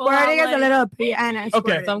full Squirting out, is a little pee and a Okay.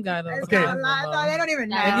 squirt. Some guy It's Okay. not a lot, so they don't even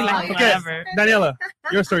know. Okay, Daniela,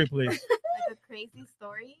 your story, please. A crazy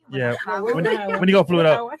story. Yeah. traveled? When you got flew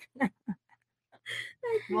out.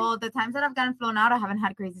 Well, the times that I've gotten flown out, I haven't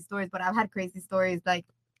had crazy stories, but I've had crazy stories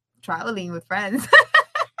traveling with friends.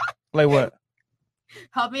 Like what?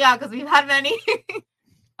 Help me out because we've had many.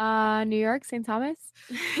 New York, St. Thomas.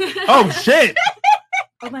 Oh shit!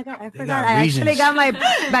 Oh my God, I got forgot. I actually regions. got my New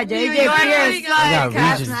JJ York, Pierce. really good. got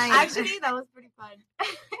last regions. night. Actually, that was pretty fun.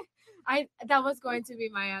 That was going to be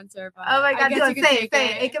my answer, but Oh my I God, guess do you it. can Say take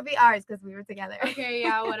it. It could be ours because we were together. Okay,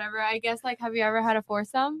 yeah, whatever. I guess have you ever had a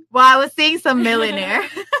foursome? Well, I was seeing some millionaire.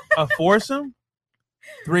 A foursome?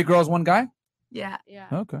 3 girls, 1 guy. Yeah.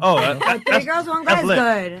 Okay. Oh, Three girls, one guy that's is lit.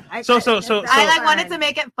 good. So I wanted to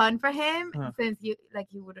make it fun for him Uh-huh. since he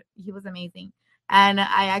was amazing. And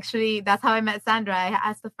I actually, that's how I met Sandra. I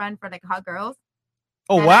asked a friend for hot girls.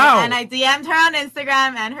 Oh, And wow. and I DM'd her on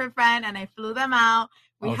Instagram and her friend, and I flew them out.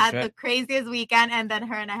 We Oh, had shit. the craziest weekend, and then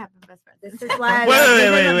her and I have been best friends. This is why.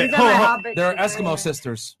 Wait. Hold. They're Eskimo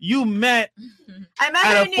sisters. You met I met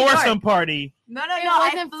her at in a New York. foursome party. No, It I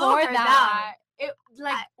wasn't flew for her that. It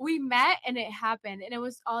we met and it happened, and it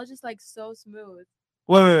was all just like so smooth.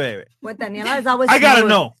 Wait. With Daniela is always I gotta smooth.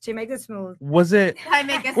 know. She makes it smooth. Was it? I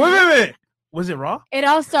make it. Wait. Was it raw? It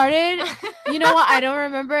all started. You know what? I don't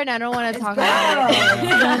remember, and I don't want to talk about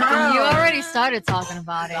it. You already started talking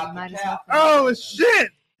about it. You might as well. Oh shit!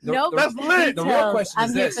 Nope. That's lit. The real question I'm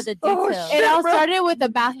is here this. for the Oh, details. shit, It all bro. started with the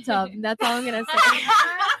bathtub. That's all I'm gonna say.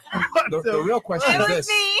 The real question It is was this.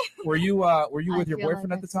 me. Were you with your feel boyfriend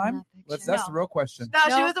like at the I've seen time? that That's the real question. No,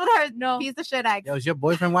 she was with her piece of shit ex. Yo, is your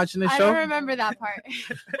boyfriend watching this I show? don't remember that part.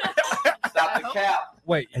 Stop the cap.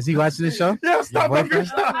 Wait, Is he watching this show? Yeah, Your stop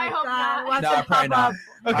boyfriend? I hope not. No, probably not.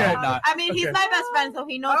 Okay. I hope not. I mean, he's Okay. my best friend, so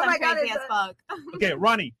he knows Oh I'm my God, crazy is as fuck. Okay,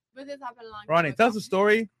 Ronnie. But this happened a long time Ronnie, ago. tell us a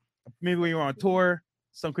story. Maybe when you were on tour,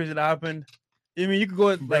 something crazy that happened. I mean, you could go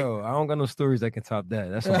like. Bro, I don't got no stories that can top that.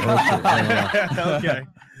 That's some bullshit. man. Okay.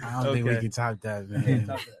 I don't think we Okay. can top that, man.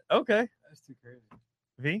 Okay. That's too crazy.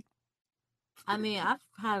 V. I mean, I've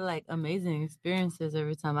had like amazing experiences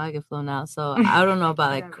every time I get flown out. So I don't know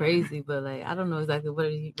about like crazy, but like I don't know exactly what are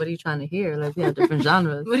you trying to hear? Like we have different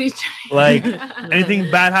genres. What are you trying? Like anything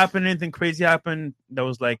bad happened, anything crazy happened that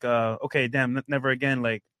was like, okay, damn, never again.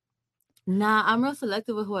 Like, Nah, I'm real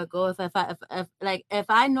selective with who I go. If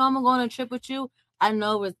I know I'm going on a trip with you, I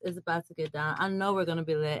know it's about to get down. I know we're gonna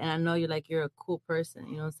be lit, and I know you're a cool person.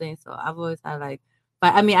 You know what I'm saying? So I've always had like,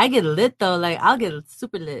 but I mean, I get lit though. Like I'll get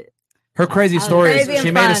super lit. Her crazy I'm story crazy is she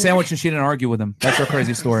and made a fun. sandwich and she didn't argue with him. That's her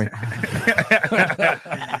crazy story.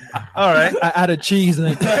 all right. I added cheese and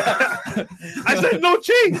I said no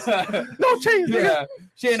cheese. No cheese. nigga. Yeah,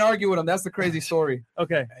 she didn't argue with him. That's the crazy story.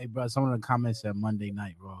 Okay. Hey, bro, some of the comments said Monday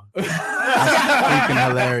night, bro. That's freaking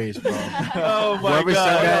hilarious, bro. Oh my Whoever god.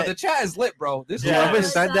 said that, The chat is lit, bro. This whoever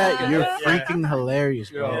is said that, you're Yeah. freaking hilarious,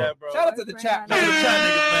 bro. Yeah, bro. Shout out to the chat. Shout out to the chat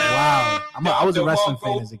niggas, man. Wow. I was a Yo, wrestling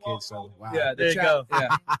go, fan as a kid, so wow. Yeah, There the you chat. go. Yeah.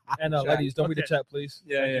 and Chat. ladies, don't read the Okay. chat, please.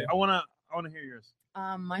 Yeah. I wanna hear yours.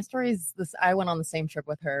 My story is this. I went on the same trip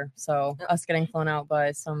with her, so us getting flown out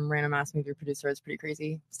by some random ass movie producer is pretty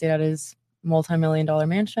crazy. Stayed at his multi-million-dollar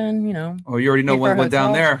mansion, you know. Oh, you already know paid for what a went down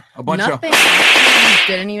hotel. there. A bunch Nothing. of.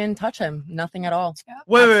 Didn't even touch him. Nothing at all.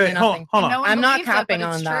 Wait, Absolutely hold nothing. on. No one I'm not believes it, but capping it's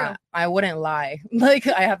on true. that. I wouldn't lie. Like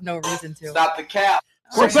I have no reason to. Stop the cap.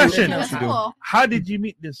 Quick question. That's What you do? cool. How did you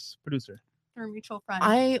meet this producer? Through a mutual friend.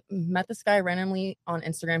 I met this guy randomly on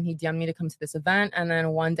Instagram. He DM'd me to come to this event. And then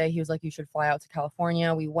one day he was like, you should fly out to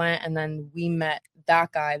California. We went and then we met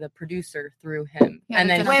that guy, the producer, through him. Yeah, and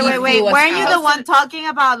then dinner. he Wait. flew us Weren't you out. the one talking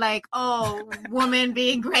about like, oh, woman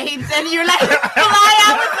being raped, and you're like, fly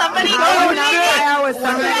out with somebody? I Oh, would not shit. fly out with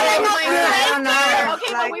somebody. Yeah, I like, don't know.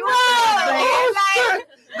 Okay, Like, but we were like,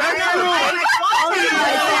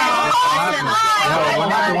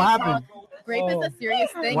 What happened? Rape is a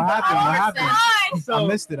serious thing. What but happened? What I happened? So, I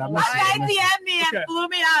missed it. One guy DM'd me and flew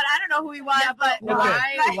me out. I don't know who he was, but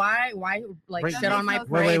Why, like Wait, shit on my wait,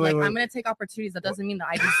 parade? wait, Like wait. I'm gonna take opportunities. That doesn't mean that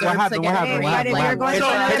I deserve What to happened? get What happened? raped. What happened? Like, What you're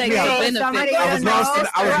going happened? to Hit me up. Somebody I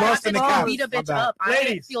was lost in the go cap. beat a My bitch bad. up. I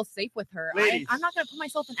Ladies. feel safe with her. Ladies. I'm not gonna put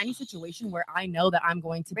myself in any situation where I know that I'm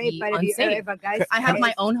going to Rape, be but if you- unsafe. if a guy's- I have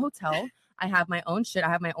my own hotel. I have my own shit. I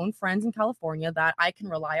have my own friends in California that I can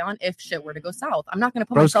rely on if shit were to go south. I'm not going to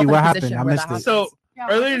put myself Broski, in what a happened? position I where missed that it. happens. So Yeah,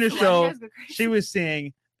 earlier in the just the show, one. You guys go crazy. she was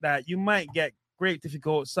saying that you might get raped if you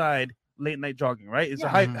go outside late night jogging, right? It's a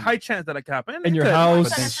Yeah. high chance that it could happen. And In it your could. house,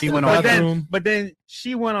 But then she went But on. then, but then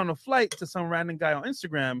she went on a flight to some random guy on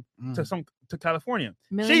Instagram to California.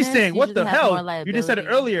 She's Millionaires saying, "What the usually have more hell? You just said it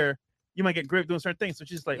liability. earlier. You might get raped doing certain things." So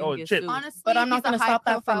she's like, You "Oh get shit." sued. Honestly, But I'm not he's a going to stop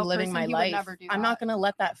that from high-profile living my person. He would life. never do I'm that. not going to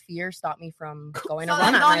let that fear stop me from going So to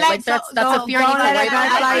run then at don't night. let- Like that's so- a so fear I need Don't to let a write guy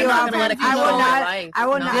down. fly I'm you not out. going to let it I control will my not. life. I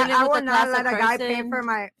will No. not. Living I with will a not let a toxic guy pay person, for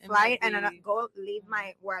my it might flight and then be- go leave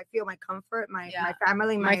my where I feel my comfort, my Yeah.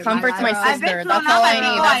 family, My comfort's my life. I've been sister. thrown That's out all by I need.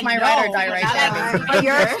 people That's I my know, ride or die but right not there. like- But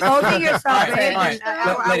you're exposing yourself, All right, babe. all right. and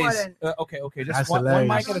I Ladies, wouldn't. okay, just That's one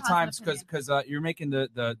hilarious. mic at a time because you're making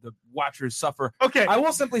the watchers suffer. Okay. I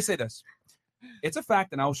will simply say this. It's a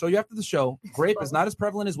fact, and I will show you after the show. Grape is not as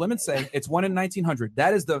prevalent as women say. It's 1 in 1900.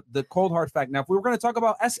 That is the cold hard fact. Now, if we were going to talk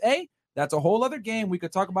about SA, that's a whole other game. We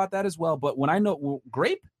could talk about that as well. But when I know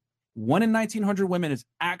grape, 1 in 1900 women is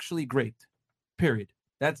actually graped. Period.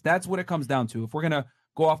 That's what it comes down to. If we're going to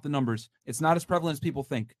go off the numbers, it's not as prevalent as people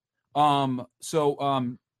think. So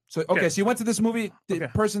okay, so you went to this movie, the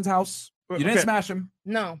person's house. You didn't Okay. smash him.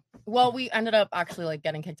 No. Well, we ended up actually like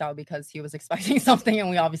getting kicked out because he was expecting something and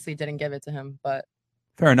we obviously didn't give it to him. But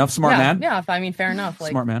Fair enough. Smart yeah, man. Yeah, I mean, fair enough.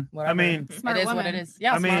 Like, Smart man. Whatever. I mean, it is what it is.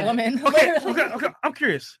 Yeah, I mean, smart woman. Okay. I'm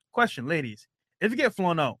curious. Question, ladies. If you get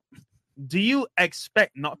flown out, do you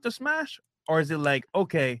expect not to smash? Or is it like,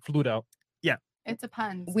 okay, flew out? Yeah. It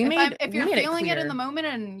depends. We made- if we you're made it feeling it in clear. the moment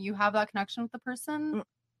and you have that connection with the person,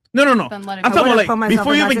 No. then let it I'm go. talking I about wouldn't put like myself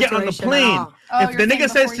before in you that even get on the situation at plane. all. Oh, If you're the saying nigga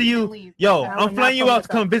says before to you you, even leave. "Yo, Okay. I I'm would flying not you put out to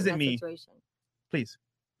come myself in visit that me," situation. please.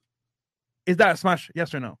 Is that a smash?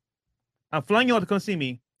 Yes or no? I'm flying you out to come see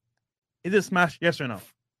me. Is it a smash? Yes or no?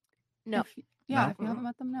 No. If you haven't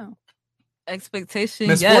met them, no. Expectation,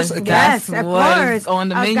 Miss yes, Forsyth, that's of what course. is on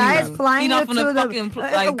the A menu. guy is flying He not you finna to the- fucking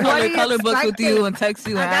what color are you books with expecting? you and text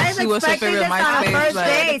you and A guy's ask you what's your expecting favorite this on a MySpace. first like,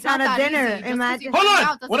 date, on a dinner. Imagine. Hold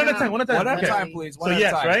on. One at a time. One at a time. One at a Okay. time, please. One So at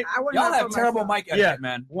yes, a time. right? Y'all have terrible mic etiquette,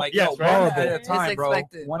 man. Like, yes, yo, right? one at a time, bro.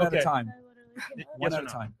 expected. One at a Okay. time. Yes One or at a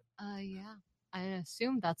no? time. Yeah. I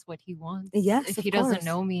assume that's what he wants. Yes, if of he doesn't course.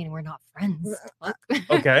 know me and we're not friends. Fuck.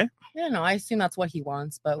 Okay. Yeah, no, I assume that's what he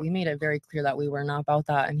wants, but we made it very clear that we were not about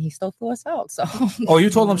that, and he still flew us out. So. Oh, you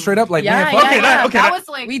told him straight up, like, yeah, man, yeah, fuck it. yeah. okay, That that- was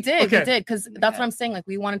like we did, okay. because that's what I'm saying. Like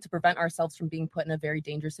we wanted to prevent ourselves from being put in a very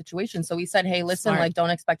dangerous situation. So we said, hey, listen, Smart. like don't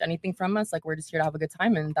expect anything from us. Like we're just here to have a good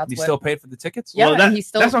time, and that's You what. still paid for the tickets? Yeah, Well, and he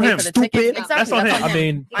still that's on paid him. for the Stupid. tickets. Exactly, That's on him. that's I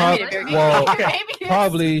mean, I made it very well, clear.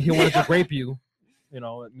 probably he wanted to rape you. You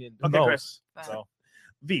know, I mean, who Okay, knows? Chris. So.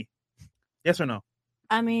 V. Yes or no?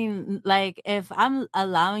 I mean, like, if I'm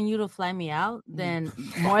allowing you to fly me out, then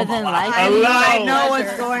more than Allow. likely, I know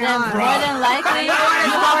what's going then on. more than likely, you I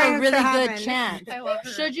know have what's a really going good to chance.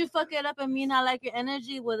 happen. Should you fuck it up and me not like your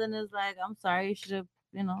energy, well, then it's like, I'm sorry, you should have,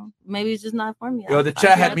 maybe it's just not for me. Yo, the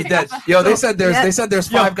chat had me dead. Yo, they said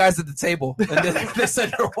there's Yeah. 5 guys at the table, and they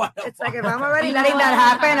said you're one. It's like if I'm already letting that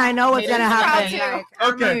happen, I know what's gonna happen. Like,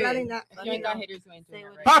 I'm Okay. not letting that. You ain't got haters, you ain't doing it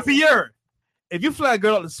right. Papier. If you fly a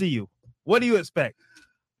girl out to see you, what do you expect?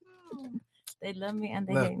 They love me and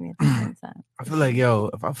they Look. hate me at the same time. I feel like,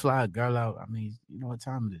 yo, if I fly a girl out, I mean, you know what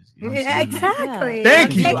time it is. You know what I'm Yeah, saying? exactly.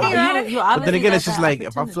 Thank you. You But then obviously again, got it's just that like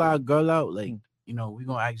if I opportunity. fly a girl out, like, we're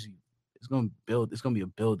gonna actually, it's gonna be a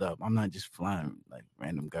build up. I'm not just flying like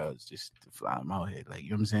random girls just to fly them out here. Like,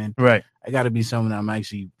 you know what I'm saying? Right. I gotta be someone that I'm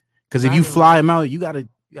actually, because if you fly them out, you gotta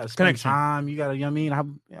spend Connection. time. You gotta, you know what I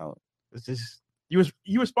mean? It's just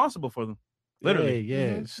You responsible for them. Literally.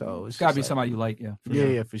 Yeah. So It's it's gotta just be like- somebody you like, yeah.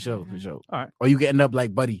 Yeah, for sure. All right. Or you getting up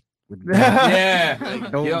like Buddy. With Yeah.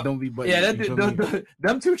 Like, Yo, don't be Buddy. Yeah, you feel me?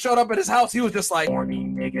 them two showed up at his house. He was just like, Where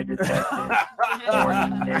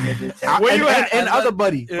Where you at? And other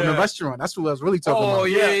Buddy from the Yeah. restaurant. That's what I was really talking Oh, about.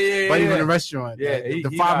 yeah. Buddy from the restaurant. Yeah, the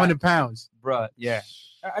he 500 got- pounds. bruh, yeah.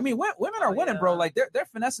 I mean, women are winning, bro. Like they're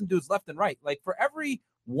finessing dudes left and right. Like for every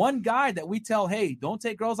one guy that we tell, hey, don't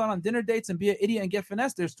take girls out on dinner dates and be an idiot and get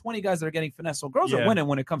finessed, there's 20 guys that are getting finessed. So girls Yeah. are winning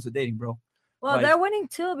when it comes to dating, bro. Well, Like- they're winning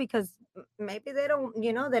too because maybe they don't.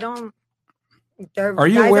 They don't. There Are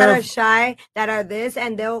you guys aware that are of- shy, that are this,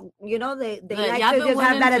 and they'll, they Look, like y'all to been just have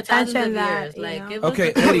winning that for thousands attention. of That years. Like, know? give us Okay,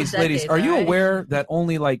 a couple ladies, decades, are you alright? aware that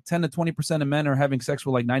only like 10 to 20% of men are having sex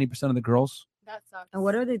with like 90% of the girls? That sucks. And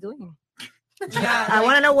what are they doing? I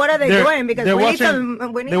want to know what are they They're- doing because they're we watching- need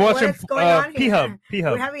some. We need they're watching, what's going on here. P-Hub.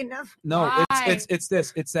 P-Hub. We have enough. No, Why? it's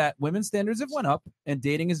this. It's that women's standards have went up and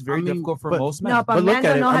dating is very I mean, difficult for but- most men. No, but But men look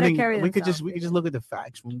don't at it. know how I to mean, carry we could themselves. just look at the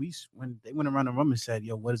facts. When they went around the room and said,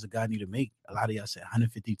 "Yo, what does a guy need to make?" A lot of y'all said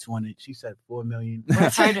 150, 200. She said 4 million.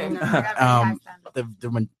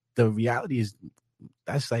 The reality is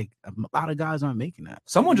that's like a lot of guys aren't making that.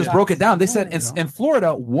 Someone just broke it down. They said You know? in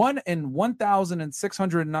Florida, 1 in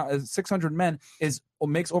 1,600 men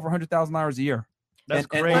makes over $100,000 a year. That's and,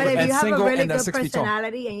 crazy. But if and you have a single really and that's good 6 feet tall.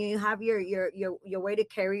 personality and you have your way to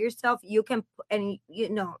carry yourself, you can. And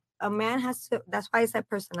a man has to. That's why I said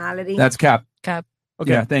personality. That's cap. Cap.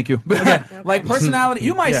 Okay, yeah, thank you. Like personality,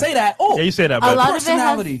 you might Yeah. say that. Oh, Yeah, you say that, A but lot of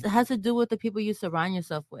personality. it has to do with the people you surround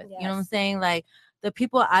yourself with. You know what I'm Yes. saying? Like the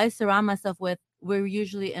people I surround myself with, we're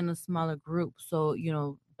usually in a smaller group. So,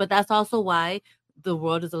 but that's also why the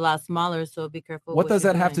world is a lot smaller. So be careful. what does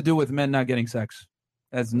you're that have doing. to do with men not getting sex?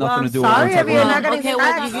 Has nothing Well, to do with sorry what if we're you're talking not about. getting Okay,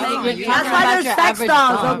 well, sex. you're talking That's about why there's your sex average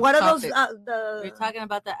dolls. dog What are those? topic. The We're talking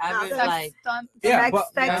about the average, sex like, Yeah, sex,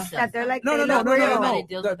 but- sex that they're like No, they no, look no, real. Everybody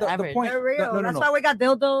deals with the the average. point. They're real. No, That's why we got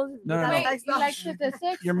dildos. No, We no, got no. sex You like dolls.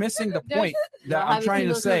 statistics? You're missing the There's- point that Have I'm you trying seen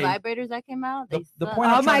to those say. new vibrators that came out? The They point suck.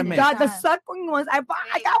 I'm Oh my trying to make. god, the sucking ones! I got one.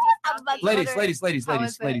 I'm about to Ladies, order it. How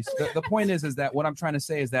is it? The point is that what I'm trying to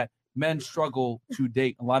say is that men struggle to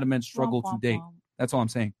date. A lot of men struggle to date. That's all I'm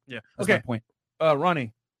saying. Yeah. That's Okay. my point.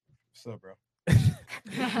 Ronnie. What's up, bro?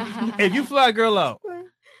 If you fly a girl out,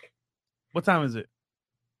 what time is it?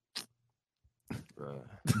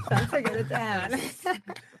 bro. down.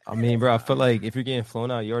 I mean, bro, I feel like if you're getting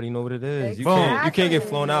flown out, you already know what it is. You can't get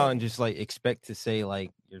flown out and just like expect to say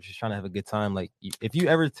like you're just trying to have a good time. Like if you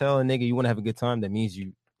ever tell a nigga you want to have a good time, that means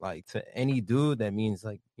you like to any dude. That means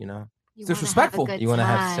like It's disrespectful. You want to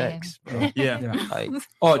have sex, bro. Yeah. Like,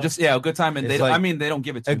 a good time, and it's they don't, like- I mean, they don't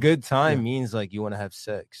give it to a you. good time Yeah. means like you want to have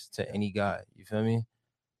sex to any guy. You feel me?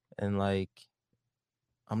 And like,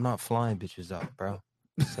 I'm not flying bitches out, bro.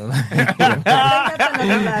 So like, That's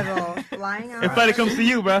another level. Flying out. If it comes to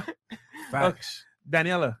you, bro. Facts.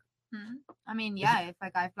 Daniela. I mean, yeah, if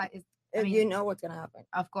a guy fly, If you know what's gonna happen,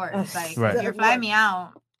 of course. Like, Right. if you're flying me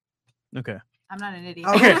out, Okay. I'm not an idiot.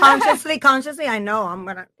 Okay. consciously, I know I'm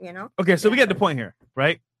gonna, Okay, so we get the point here,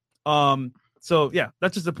 right? So yeah,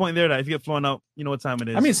 that's just the point there. That if you get flown out, you know what time it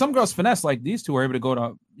is. I mean, some girls finesse like these two are able to go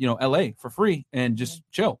to LA for free and just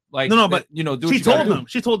chill. Like no, but do what she you gotta told do. him.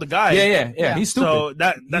 She told the guy. Yeah. He's stupid.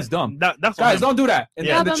 So he's dumb. That's Guys, don't do that. In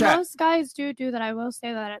Yeah, the but chat. most guys do that. I will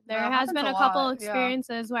say that there Yeah, it has been a happens a couple lot, yeah.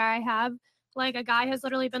 experiences where I have like a guy has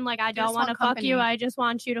literally been like, I don't just want to want fuck you. company. I just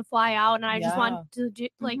want you to fly out, and I just want to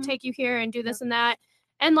take you here and do this and that.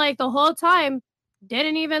 And like the whole time,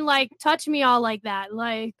 didn't even like touch me all like that.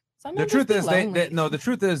 Like The truth is, the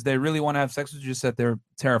truth is, they really want to have sex with you, just that they're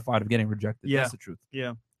terrified of getting rejected. Yeah. That's the truth.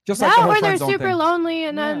 Yeah. Just like that, the whole or they're friend zone super thing. lonely,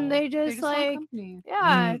 and then they just like,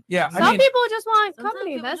 yeah, Yeah, I Some mean- people just want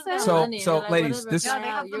company. That's it. So, ladies, this Yeah, they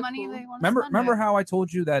have the money. They want remember how I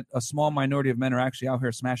told you that a small minority of men are actually out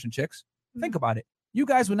here smashing chicks? Think about it. You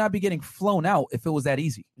guys would not be getting flown out if it was that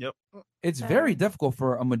easy. Yep. It's very difficult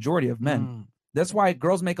for a majority of men. That's why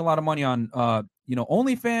girls make a lot of money on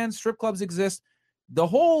OnlyFans, strip clubs exist. The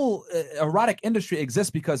whole erotic industry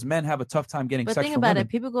exists because men have a tough time getting But sex think from about women. it.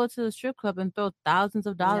 People go to the strip club and throw thousands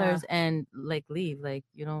of dollars and like leave. Like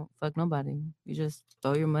you don't fuck nobody. You just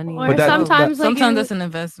throw your money. Or sometimes, like, sometimes you- it's an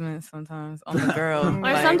investment. Sometimes on the girl. Or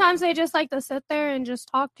like, sometimes they just like to sit there and just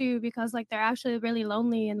talk to you because like they're actually really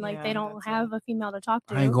lonely and like they don't have a female to talk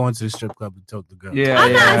to. I ain't going to the strip club to talk to girls.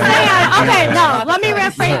 I'm not saying. Okay, no. Let me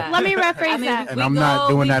rephrase. Let me rephrase that. And I'm not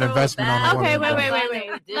doing that investment on a Okay, woman.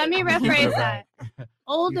 wait. Let me rephrase that.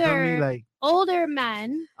 Older, Like- older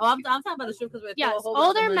men. Oh, I'm talking about the strip club. Yes,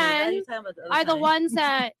 older men are the ones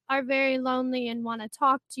that are very lonely and want to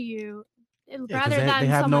talk to you rather they than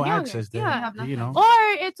have no someone younger. access. They, Yeah. you know.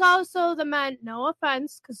 Or it's also the men. No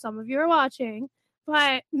offense, because some of you are watching,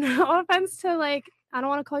 but no offense to like. I don't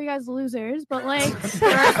want to call you guys losers, but like There's guys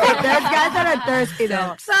that are thirsty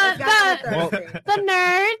though. the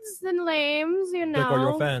nerds and lames, you Like, are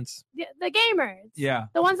your know, fans? the gamers. Yeah.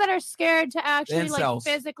 The ones that are scared to actually like incels.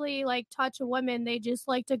 physically like touch a woman, they just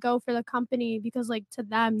like to go for the company because like to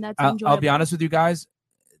them that's I'll enjoyable. be honest with you guys.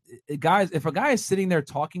 Guys, if a guy is sitting there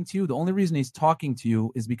talking to you, the only reason he's talking to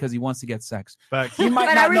you is because he wants to get sex. He might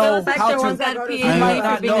But not every know sex how there to. ones that go to He the might PhD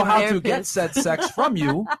not for being know a how to therapist. get said sex from you,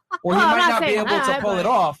 or he Well, I'm might not not be saying able to that, pull it but-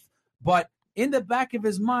 off. But in the back of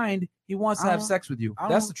his mind, he wants to have sex with you.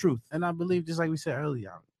 That's the truth. And I believe, just like we said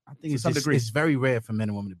earlier, I think To it's some just, degree. it's very rare for men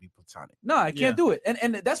and women to be platonic. No, I can't do it,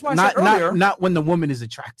 and that's why I Not, said earlier. not when the woman is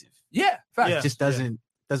attractive. Yeah, fact. It just doesn't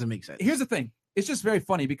make sense. Here's the thing. It's just very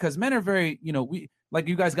funny because men are very, we like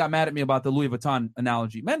you guys got mad at me about the Louis Vuitton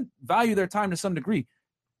analogy. Men value their time to some degree.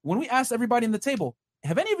 When we asked everybody in the table,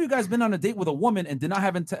 have any of you guys been on a date with a woman and did not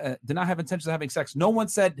have intentions of having sex? No one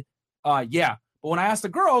said, yeah. But when I asked the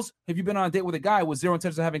girls, have you been on a date with a guy with zero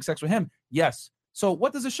intentions of having sex with him? Yes. So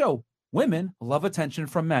what does it show? Women love attention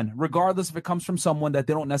from men, regardless if it comes from someone that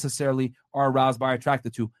they don't necessarily are aroused by or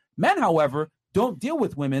attracted to. Men, however, don't deal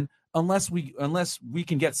with women unless we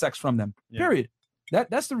can get sex from them. Period.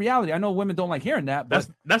 That's the reality. I know women don't like hearing that, but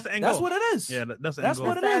that's the end That's goal. what it is. Yeah, that's the That's end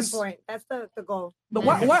what goal. it That's is. the end point. That's the goal. But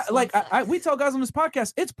why like we tell guys on this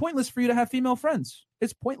podcast, it's pointless for you to have female friends.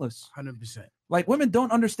 It's pointless. 100%. Like women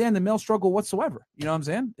don't understand the male struggle whatsoever. You know what I'm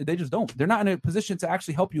saying? They just don't. They're not in a position to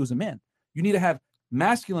actually help you as a man. You need to have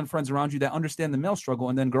masculine friends around you that understand the male struggle,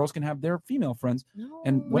 and then girls can have their female friends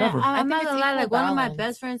and whatever. Man, I'm not think gonna it's lie. equal Like one of my balance.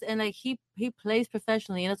 best friends, and like he plays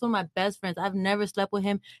professionally, and that's one of my best friends. I've never slept with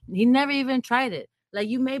him. He never even tried it. Like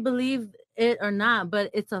you may believe it or not, but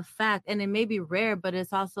it's a fact, and it may be rare, but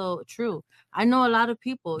it's also true. I know a lot of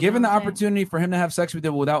people. Given the opportunity for him to have sex with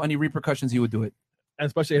you without any repercussions, he would do it. And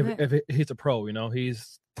especially if he's a pro,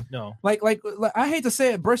 he's Like I hate to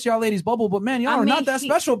say it, burst y'all ladies' bubble, but man, y'all I are mean, not that he-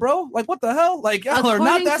 special, bro. Like what the hell? Like y'all are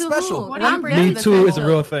not According that to special. who? What do you bring to Me the too table? is a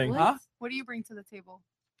real thing. Huh? What do you bring to the table?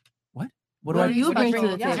 What do you bring to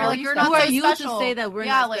the Yeah, table? you're like, you're not Who are so you special. to say that we're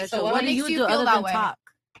Yeah, not like, special? so What what do makes you you do feel other that than way? talk?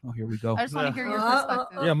 Oh, here we go. I just want to hear your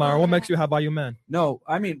perspective. Yeah, Mara, what makes you a value man? No,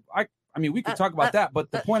 I mean we could talk about that, but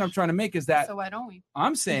the point I'm trying to make is that So why don't we?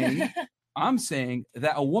 I'm saying I'm saying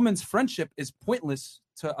that a woman's friendship is pointless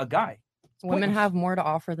to a guy. Women have more to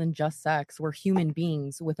offer than just sex. We're human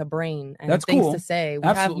beings with a brain and That's things cool. to say. We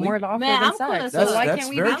Absolutely. have more to offer Man, than I'm cool sex. as So fuck. why That's can't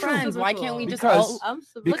we very be true. friends? Why can't we just Because all?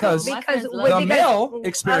 because the male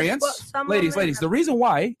experience, some ladies, women- the reason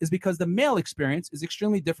why is because the male experience is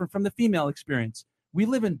extremely different from the female experience. We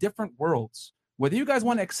live in different worlds. Whether you guys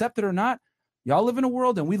want to accept it or not, y'all live in a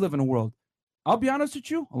world and we live in a world. I'll be honest with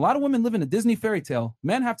you, a lot of women live in a Disney fairy tale.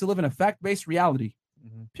 Men have to live in a fact-based reality.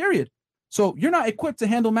 Period. So you're not equipped to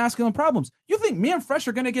handle masculine problems. You think me and Fresh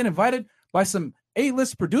are going to get invited by some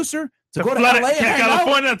A-list producer to go to flood LA and hang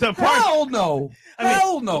California out? to party? Hell no.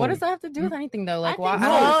 Hell no. What does that have to do with anything though? Like, why?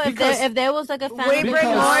 No, because- if there was like a family bring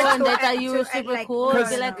more and to they it- thought you were to super like, cool,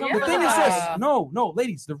 Because be like, come the on. thing is this. No,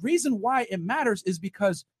 ladies. The reason why it matters is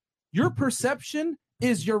because your perception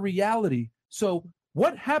is your reality. So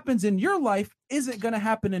what happens in your life isn't going to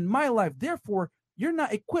happen in my life. Therefore, you're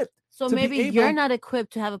not equipped. So to be maybe able- you're not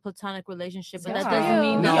equipped to have a platonic relationship, but that Yeah. doesn't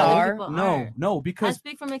mean that No, other people are. no, I because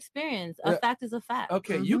speak from experience. A fact is a fact.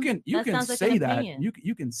 okay, you can That sounds like an say that. opinion.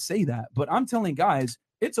 You can say that, but I'm telling guys,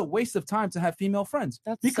 it's a waste of time to have female friends.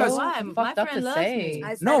 That's because so Why? fucked My up to friend loves say.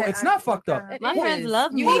 me. no, it's not fucked up. My It friends is.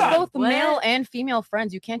 love me. You need both What? male and female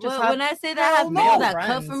friends. You can't just Well, have. when I say that I Hell have no. people that cut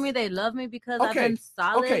friends. for me, they love me because I've Okay, been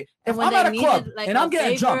solid. okay. If And when I'm they at a needed club like and I'm a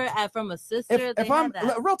getting favor jumped, from a sister, if they I'm had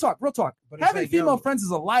that. real talk, But it's having like, female yo, friends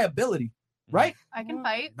is a liability, right? I can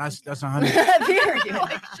fight. That's 100. There you go.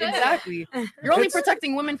 Exactly. You're only It's-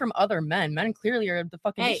 protecting women from other men. Men clearly are the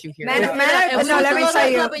fucking Hey, issue here. Men, If- men if are, we no, used let to me go to tell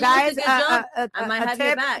the you, club and you guys. used to get jumped, I might have your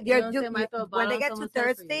tip, back. You you're- know what I'm saying? Might throw a when bottle they on get too someone's head for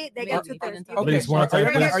you. thirsty, they Maybe get too you get thirsty. into Okay, Ladies, one are time,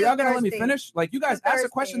 y'all gonna, please. are y'all gonna let me Thirsty. finish? Like, you guys Too ask a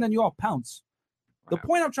question, thirsty. then you all pounce. The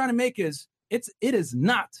point I'm trying to make is, it is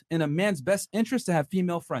not in a man's best interest to have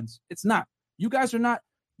female friends. It's not. You guys are not.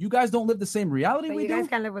 You guys don't live the same reality But we you do. guys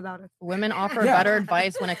can live without us. Women offer Yeah. better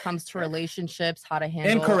advice when it comes to relationships, how to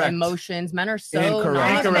handle Incorrect. emotions. Men are so Incorrect.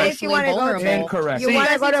 not Incorrect. emotionally vulnerable. Incorrect. You See, want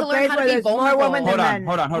to guys go need to to a learn place how to where be there's more vulnerable. women Hold than on, men.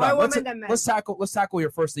 hold on. More Let's women than men. let's tackle your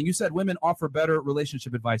first thing. You said women offer better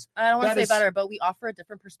relationship advice. I don't want That to say is- better, but we offer a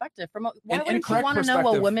different perspective. Why An wouldn't you incorrect want to know a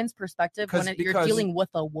perspective. woman's perspective when you're Because- dealing with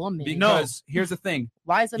a woman? Because here's the thing.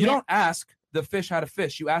 Why is a You man? don't ask the fish how to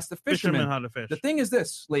fish. You ask the fisherman how to fish. The thing is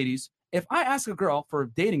this, ladies. If I ask a girl for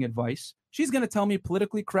dating advice, she's going to tell me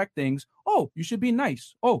politically correct things. Oh, you should be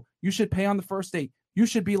nice. Oh, you should pay on the first date. You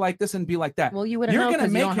should be like this and be like that. Well, you wouldn't You're know gonna because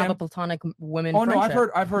you make don't have a him- platonic women. Oh no, I've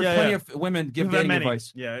friendship. heard Yeah, plenty yeah. of women give We've had dating many.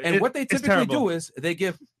 advice. Yeah, and what they it's typically terrible. do is they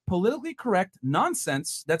give politically correct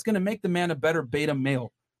nonsense that's going to make the man a better beta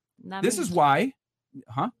male. This is why,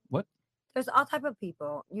 What? There's all type of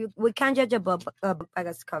people. We can't judge a book by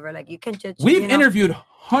its cover. Like you can judge. We've you know- interviewed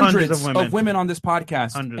hundreds of of women. women on this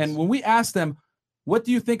podcast, Hundreds. and when we ask them, "What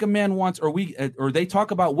do you think a man wants?" or they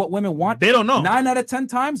talk about what women want, They don't know. 9 out of 10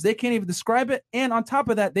 times they can't even describe it. And on top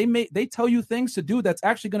of that, they tell you things to do that's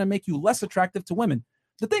actually going to make you less attractive to women.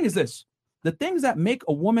 The thing is this: the things that make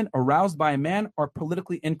a woman aroused by a man are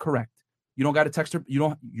politically incorrect. You don't got to text her.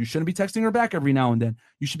 You shouldn't be texting her back every now and then.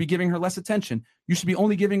 You should be giving her less attention. You should be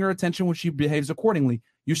only giving her attention when she behaves accordingly.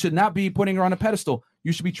 You should not be putting her on a pedestal.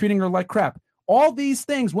 You should be treating her like crap. All these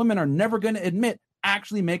things women are never going to admit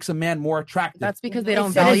actually makes a man more attractive. That's because they It don't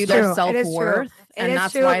is value true. their It is true. self-worth, It and is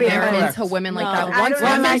that's true why they're because- into women like No, that. I Once don't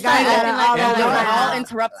women like start guys acting that like that, are you're all all that.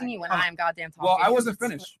 interrupting me when I'm goddamn talking. Well, I wasn't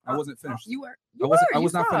finished. I wasn't finished. You were. I wasn't You not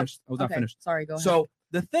stopped. finished. I was not Okay, finished. Sorry, go ahead. So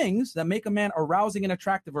the things that make a man arousing and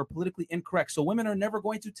attractive are politically incorrect. So women are never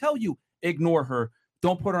going to tell you, ignore her,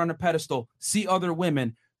 don't put her on a pedestal, see other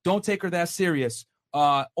women, don't take her that serious,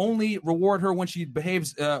 only reward her when she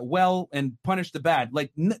behaves well and punish the bad.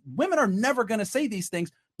 Like women are never going to say these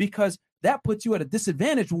things because that puts you at a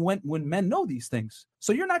disadvantage when men know these things.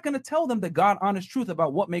 So you're not going to tell them the God honest truth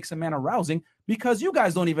about what makes a man arousing because you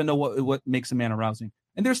guys don't even know what makes a man arousing.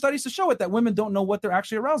 And there's studies to show it that women don't know what they're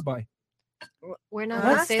actually aroused by. We're not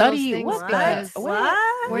What gonna say study? those things What? because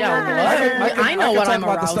What? we're Yeah, not. what? I know can what talk I'm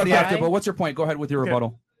about the aroused study by. after, but what's your point? Go ahead with your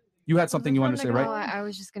rebuttal. You had something you wanted to say, right? No, I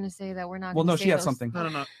was just gonna say that we're not. Well, gonna no, say she had those- something.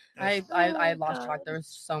 No. I lost track. There was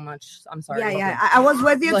so much. I'm sorry. Yeah, yeah. I was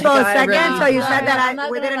with you Like, for a I second, really- so you I'm said that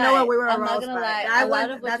not we gonna didn't know what we were lie. I'm not aroused gonna by. lie. I A lot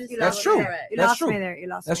went- of what that's you That's said true. was correct. You That's lost true. me there. You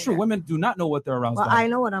lost That's me true. there. Women do not know what they're aroused Well, by. I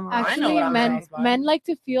know what I'm aroused. Actually, what I'm men aroused by. men like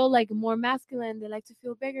to feel like more masculine. They like to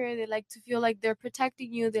feel bigger. They like to feel like they're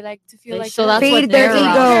protecting you. They like to feel like So that's they're what Feed their they're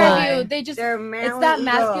taking care of ego. you. They just Their it's manly that ego.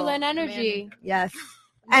 masculine energy. Yes.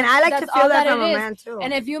 And I like to That's feel all that that from it a is. man too.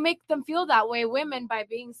 And if you make them feel that way, women, by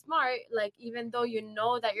being smart, like even though you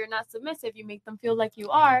know that you're not submissive, you make them feel like you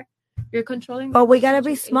are.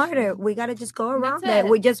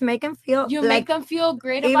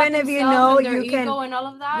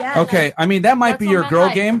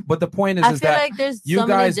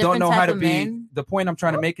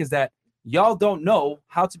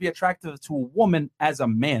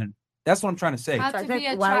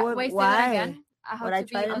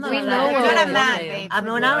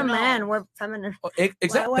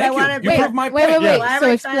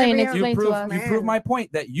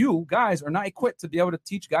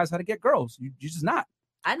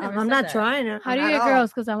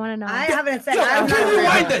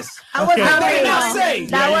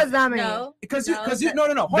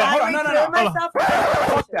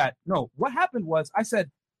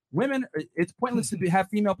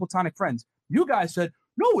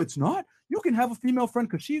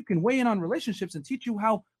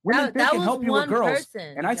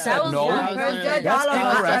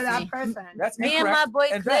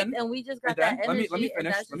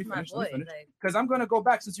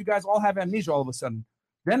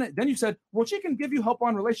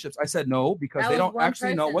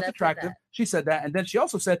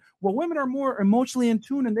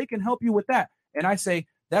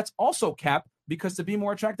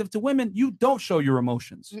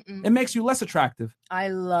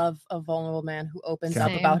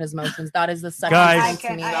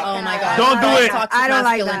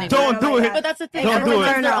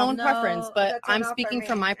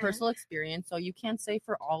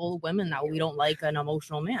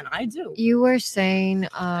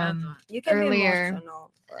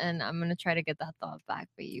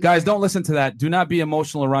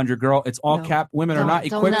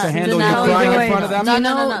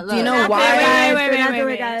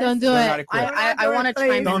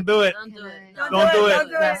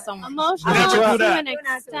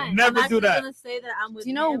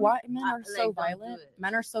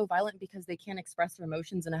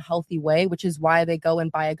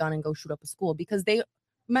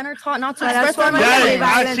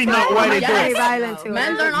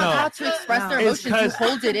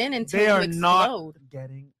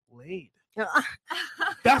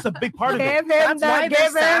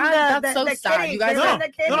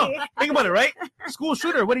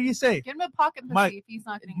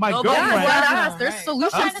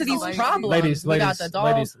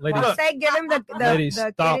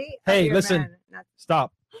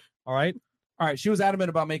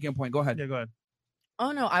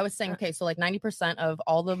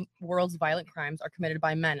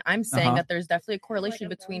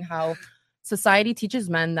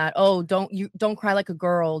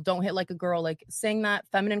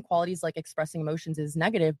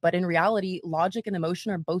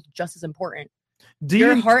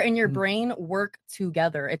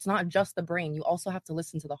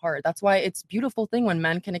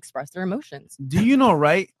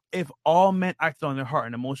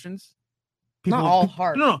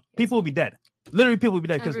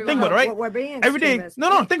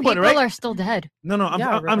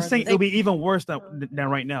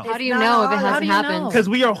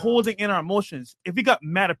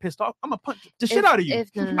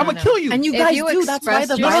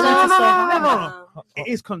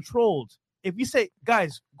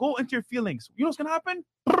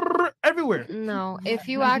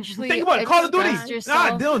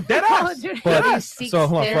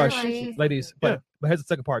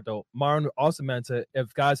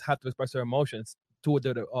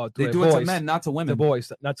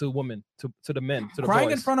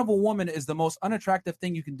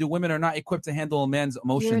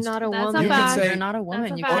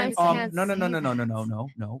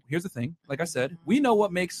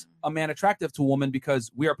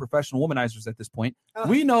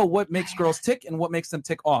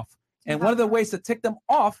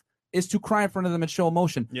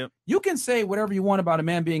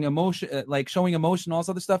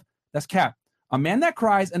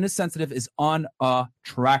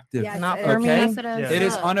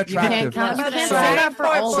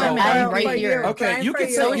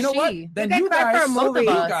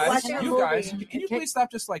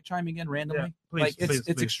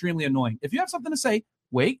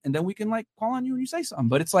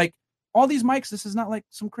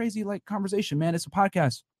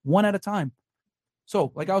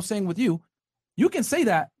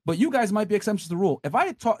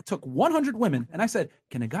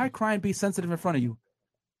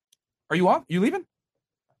 Are you off? You leaving?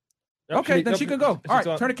 Yep, Okay, then she can go. All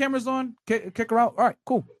right, turn the cameras on. Kick her out. All right,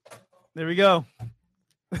 cool. There we go.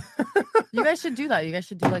 You guys should do that. You guys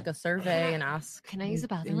should do like a survey and ask. Can I use the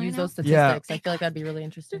bathroom and right use now? those Yeah. statistics? I feel like that'd be really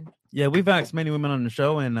interesting. Yeah, we've asked many women on the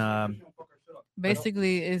show, and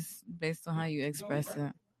Basically, it's based on how you express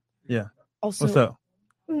it. Yeah. Also- What's up?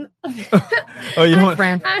 Oh, you know what?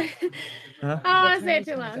 I Huh? don't want to say it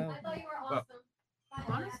too loud.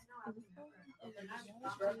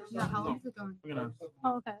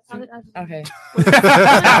 Oh, okay. Okay.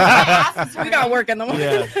 We got work in the morning.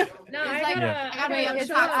 Yeah. No, I like- gotta. I gotta make it's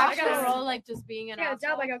a not actual actual role, like just being an I got a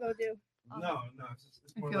job I gotta go do. No,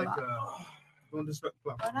 it's more like don't disrespect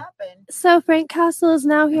the platform. What happened? So Frank Castle is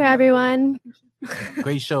now here, everyone.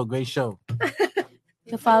 Great show.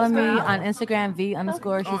 To follow me on Instagram, V_. Oh, I'm She's a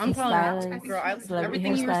calling stylist. Girl, celebrity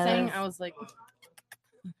everything you were saying, hairstylist. I was like,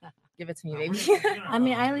 give it to me, baby. I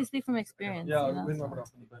mean, I only speak from experience. Yeah, you know, so.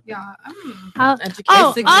 Yeah. Oh,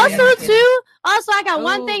 Education. also too. Also, I got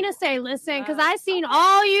one Oh. thing to say. Listen, because I seen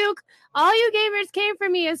all you gamers came for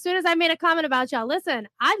me as soon as I made a comment about y'all. Listen,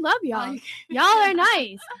 I love y'all. Y'all are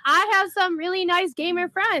nice. I have some really nice gamer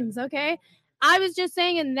friends. Okay, I was just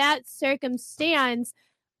saying in that circumstance,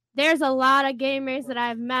 there's a lot of gamers that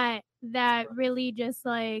I've met that really just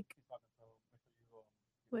like.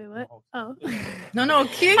 Wait, what? Oh. No,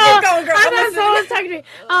 keep Oh, going, girl. I I'm thought someone was listening.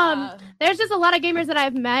 talking to me. There's just a lot of gamers that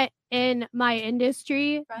I've met in my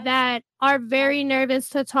industry that are very nervous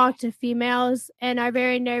to talk to females and are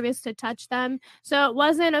very nervous to touch them. So it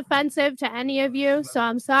wasn't offensive to any of you. So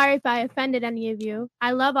I'm sorry if I offended any of you.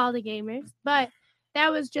 I love all the gamers, but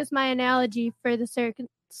that was just my analogy for the certain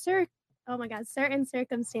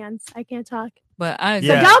circumstance. I can't talk. But I So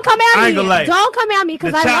don't come I at ain't me. gonna lie. Don't come at me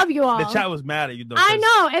because The I chat- love you all. The chat was mad at you though. I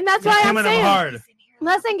know, and that's They're why I'm coming at 'em saying, hard.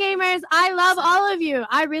 listen, gamers, I love all of you.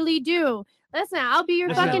 I really do. Listen, I'll be your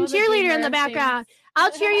Listen. fucking cheerleader in the background.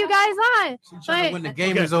 I'll cheer you guys on. But, When the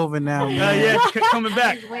game is over now, man. yeah, coming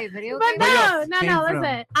back. but games? no, Came from.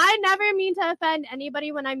 listen. I never mean to offend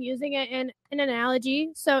anybody when I'm using it in an analogy.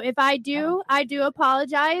 So if I do, I do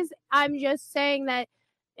apologize. I'm just saying that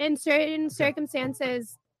in certain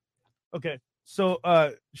circumstances, Okay. So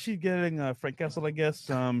she's getting Frank Castle, I guess. She's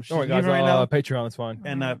Don't worry, guys. leaving right now. Patreon is fine.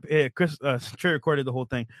 And yeah, Chris Trey recorded the whole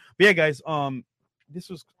thing. But yeah, guys, this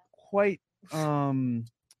was quite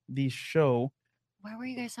the show. Why were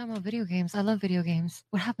you guys talking about video games? I love video games.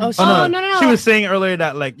 What happened? no. She was saying earlier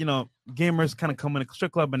that like, you know, gamers kind of come in a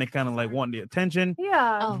strip club and they kind of like want the attention.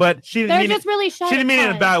 yeah. But she didn't They're mean just it, really shy she didn't to mean it in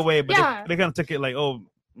a touch. bad way, but Yeah. they kind of took it like, oh,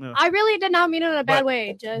 you know. I really did not mean it in a bad But-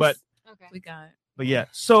 way. Just but we got it. but yeah.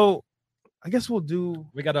 So I guess we'll do.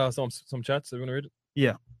 We got some chats. Are you want to read it?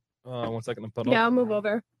 Yeah. 1 second. I'm yeah, I'll move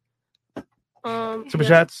over. Super yeah.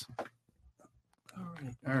 chats. All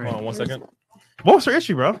Hold on 1 second. What was her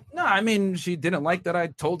issue, bro? No, I mean, she didn't like that I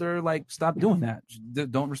told her, like, stop doing that.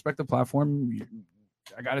 Don't respect the platform.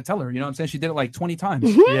 I got to tell her, you know what I'm saying? She did it like 20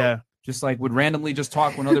 times. Yeah. Just like would randomly just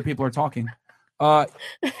talk when other people are talking. Yo,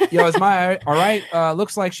 is my all right?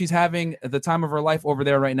 Looks like she's having the time of her life over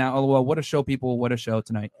there right now. LOL. What a show, people. What a show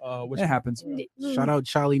tonight. It happens. Shout out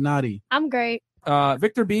Charlie Naughty. I'm great.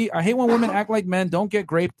 Victor B, I hate when women act like men. Don't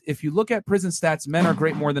get raped. If you look at prison stats, men are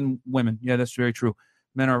great more than women. Yeah, that's very true.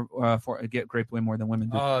 Men are get raped way more than women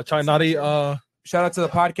do. Charlie Naughty. Shout out to the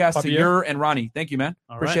podcast to Javier. Ur and Ronnie. Thank you, man.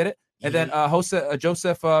 All Appreciate right. it. And then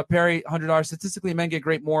Joseph Perry, $100. Statistically, men get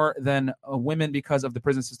raped more than women because of the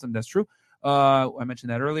prison system. That's true. I mentioned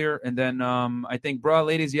that earlier. And then I think, bruh,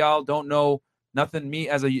 ladies, y'all don't know nothing. Me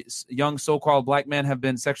as a young so-called black man have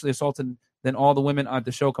been sexually assaulted than all the women at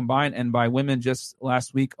the show combined. And by women, just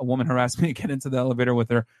last week, a woman harassed me to get into the elevator with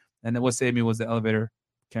her. And what saved me was the elevator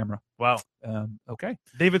camera. Wow. Okay.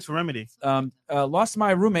 David's remedy. Lost my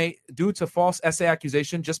roommate due to false essay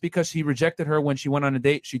accusation just because he rejected her when she went on a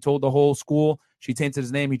date. She told the whole school she tainted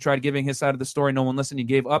his name. He tried giving his side of the story. No one listened. He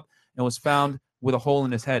gave up and was found with a hole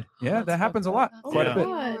in his head. Yeah, that happens a lot. Quite a bit.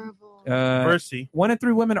 Mercy. 1 in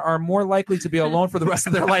 3 women are more likely to be alone for the rest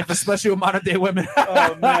of their life, especially with modern day women.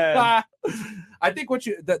 Oh man. I think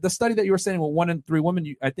the study that you were saying with 1 in 3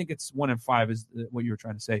 women, I think it's 1 in 5 is what you were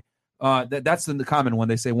trying to say. That's the common one.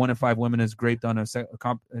 They say 1 in 5 women is raped on a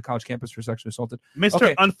college campus for sexually assaulted.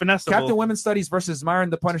 Mr. Unfinessable. Captain Women Studies versus Myron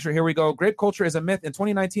the Punisher. Here we go. Grape culture is a myth. In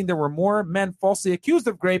 2019, there were more men falsely accused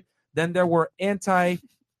of grape than there were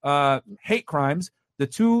anti-hate crimes. The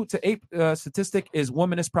 2 to 8 statistic is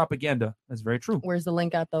womanist propaganda. That's very true. Where's the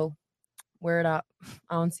link at though? Where it at?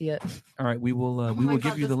 I don't see it. All right, we will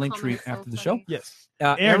give you the link tree after the show. Yes.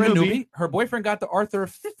 Aaron Aaron Newby, Newby. her boyfriend got the Arthur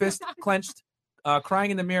fist clenched, crying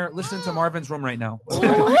in the mirror, listening to Marvin's Room right now.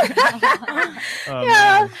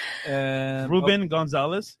 Yeah. Ruben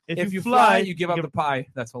Gonzalez. If you fly, you give up the pie.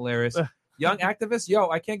 That's hilarious. Young activist, yo,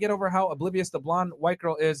 I can't get over how oblivious the blonde white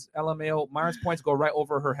girl is. LMAO. Myron's points go right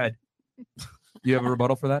over her head. You have a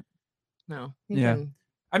rebuttal for that? No. Yeah.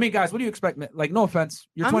 I mean, guys, what do you expect? Like, no offense,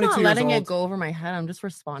 you're I'm 22 not years letting old it go over my head. I'm just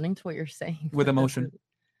responding to what you're saying. with emotion.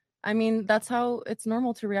 I mean, that's how it's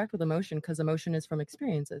normal to react with emotion because emotion is from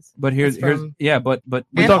experiences. But here's yeah, but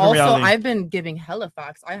and also I've been giving hella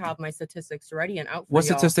facts. I have my statistics ready and out for what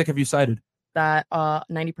y'all. statistic have you cited? That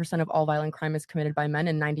 90% of all violent crime is committed by men,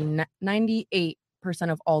 and 98%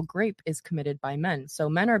 of all grape is committed by men. So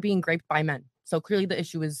men are being raped by men. So clearly the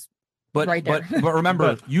issue is right there. But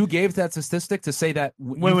remember, you gave that statistic to say that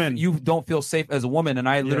Women. you don't feel safe as a woman, and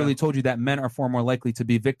I literally told you that men are far more likely to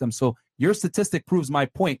be victims. So your statistic proves my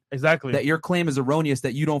point. Exactly. That your claim is erroneous,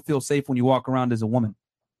 that you don't feel safe when you walk around as a woman.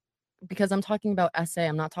 Because I'm talking about SA.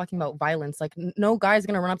 I'm not talking about violence. Like no guy's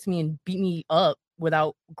going to run up to me and beat me up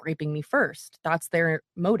without raping me first. That's their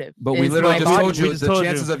motive. But we literally just told you the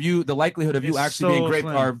chances you. of you, the likelihood of you It's actually being so raped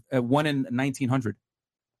slim. are 1 in 1900.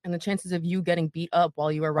 And the chances of you getting beat up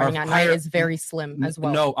while you are running Are at night higher- is very slim as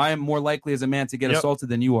well. No, I am more likely as a man to get Yep. assaulted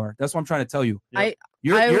than you are. That's what I'm trying to tell you. I-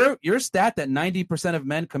 Your stat that 90% of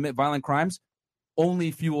men commit violent crimes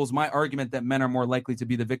only fuels my argument that men are more likely to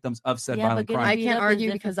be the victims of said violent crime. I can't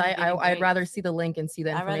argue because I'd rather see the link and see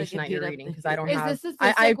the information that you're reading because I don't have.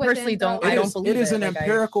 I personally don't. I don't believe it is an Like,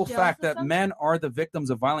 empirical fact that men are the victims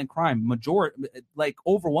of violent crime. Like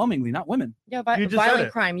overwhelmingly, not women. Yeah, You just said violent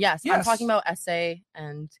it. crime. Yes, I'm Yes. talking about SA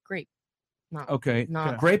and grape. Not Okay,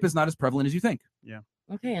 Not grape is not as prevalent as you think. Yeah.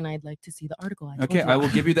 Okay, and I'd like to see the article. I told Okay, you. I will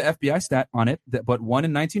give you the FBI stat on it. But 1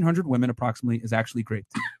 in 1900 women approximately is actually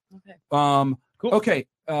raped. Okay. Okay.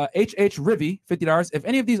 H.H. Rivy, $50. If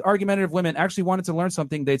any of these argumentative women actually wanted to learn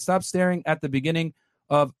something, they'd stop starting at the beginning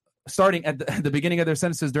of their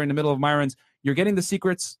sentences during the middle of Myron's. You're getting the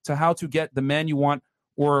secrets to how to get the man you want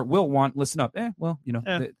or will want. Listen up. Well, you know,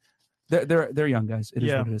 they're young guys. It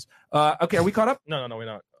is what it is. Okay, are we caught up? No, we're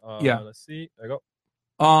not. Yeah. Let's see. There you go.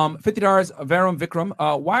 $50. Varum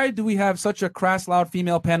Vikram. Why do we have such a crass, loud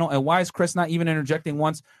female panel, and why is Chris not even interjecting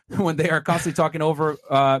once when they are constantly talking over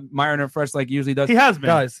Myron and Fresh like he usually does? He has been.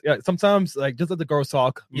 Guys, yeah, sometimes like just let the girls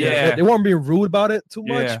talk. Yeah. They won't be rude about it too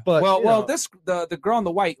much, but you know. this the girl in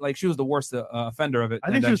the white, like she was the worst offender of it.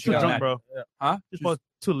 I think and she then was too got drunk, mad. bro. Huh? She was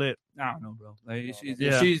too lit. I don't know, bro. Like,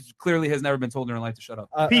 Yeah. she's clearly has never been told in her life to shut up.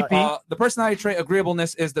 PP. The personality trait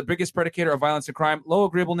agreeableness is the biggest predicator of violence and crime. Low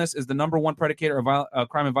agreeableness is the number one predicator of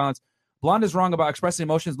crime and violence. Blonde is wrong about expressing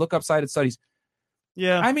emotions. Look up cited studies.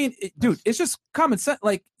 Yeah. I mean, dude, it's just common sense.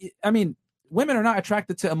 Like, I mean, women are not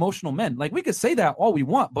attracted to emotional men. Like, we could say that all we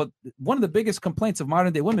want, but one of the biggest complaints of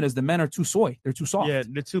modern day women is the men are too soy. They're too soft. Yeah,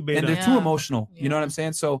 they're too beta. And they're too emotional. You know what I'm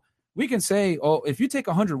saying? So we can say, oh, if you take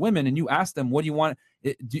 100 women and you ask them, what do you want?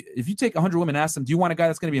 If you take 100 women and ask them, do you want a guy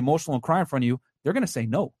that's going to be emotional and cry in front of you? They're going to say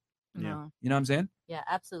no. No. You know what I'm saying? Yeah,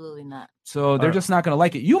 absolutely not. So they're just not going to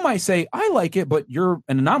like it. You might say, I like it, but you're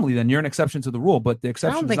an anomaly then. You're an exception to the rule, but the I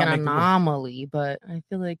exception don't does think not an make the rule. anomaly, but I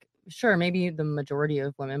feel like sure, maybe the majority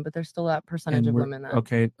of women, but there's still that percentage And of we're- women that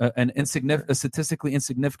Okay, a statistically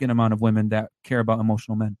insignificant amount of women that care about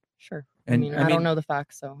emotional men. sure. And I don't know the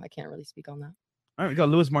facts, so I can't really speak on that. All right, we got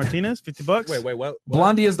Luis Martinez, $50. Wait, what?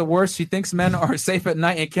 Blondie is the worst. She thinks men are safe at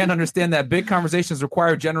night and can't understand that big conversations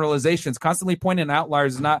require generalizations. Constantly pointing out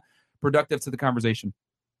outliers is not productive to the conversation.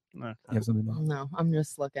 No. You have something to- No, I'm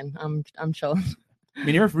just looking. I'm chilling. I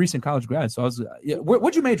mean, you're a recent college grad, so I was.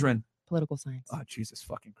 What'd you major in? Political science. Oh, Jesus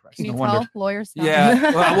fucking Christ! Can you No tell wonder. lawyers? Now?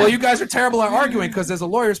 Yeah. well, you guys are terrible at arguing because as a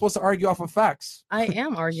lawyer, you're supposed to argue off of facts. I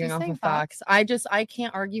am arguing She's off saying of facts. I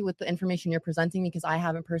can't argue with the information you're presenting because I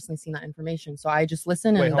haven't personally seen that information. So I just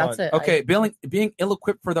listen and that's it. Okay, being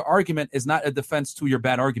ill-equipped for the argument is not a defense to your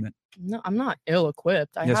bad argument. No, I'm not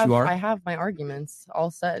ill-equipped. Yes, you are. I have my arguments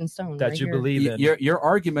all set in stone. That right you here. believe in. Your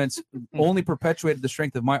arguments only perpetuated the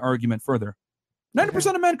strength of my argument further.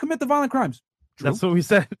 90% of men commit the violent crimes. True. That's what we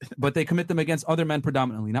said. But they commit them against other men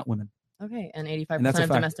predominantly, not women. Okay, and And 85% that's a of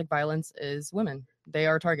fact. domestic violence is women. They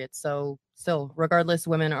are targets. So still, regardless,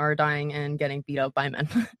 women are dying and getting beat up by men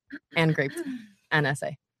and raped and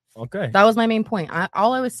SA. Okay. That was my main point.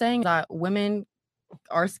 All I was saying that women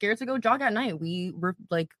are scared to go jog at night.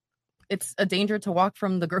 It's a danger to walk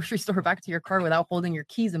from the grocery store back to your car without holding your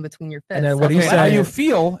keys in between your fists. And then what he's How saying you is-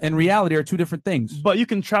 feel in reality are two different things. But you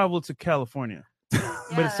can travel to California.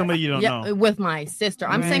 But it's somebody you don't know. with my sister.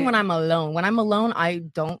 I'm saying when I'm alone. When I'm alone, I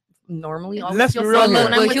don't normally always Let's feel be safe. real But here.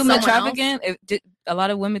 when I'm With with human someone else- trafficking, a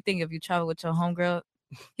lot of women think if you travel with your homegirl,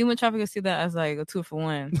 human traffickers see that as like a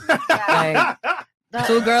 2-for-1. Like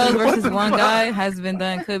 2 girls versus 1 guy has been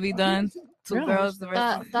done, could be done.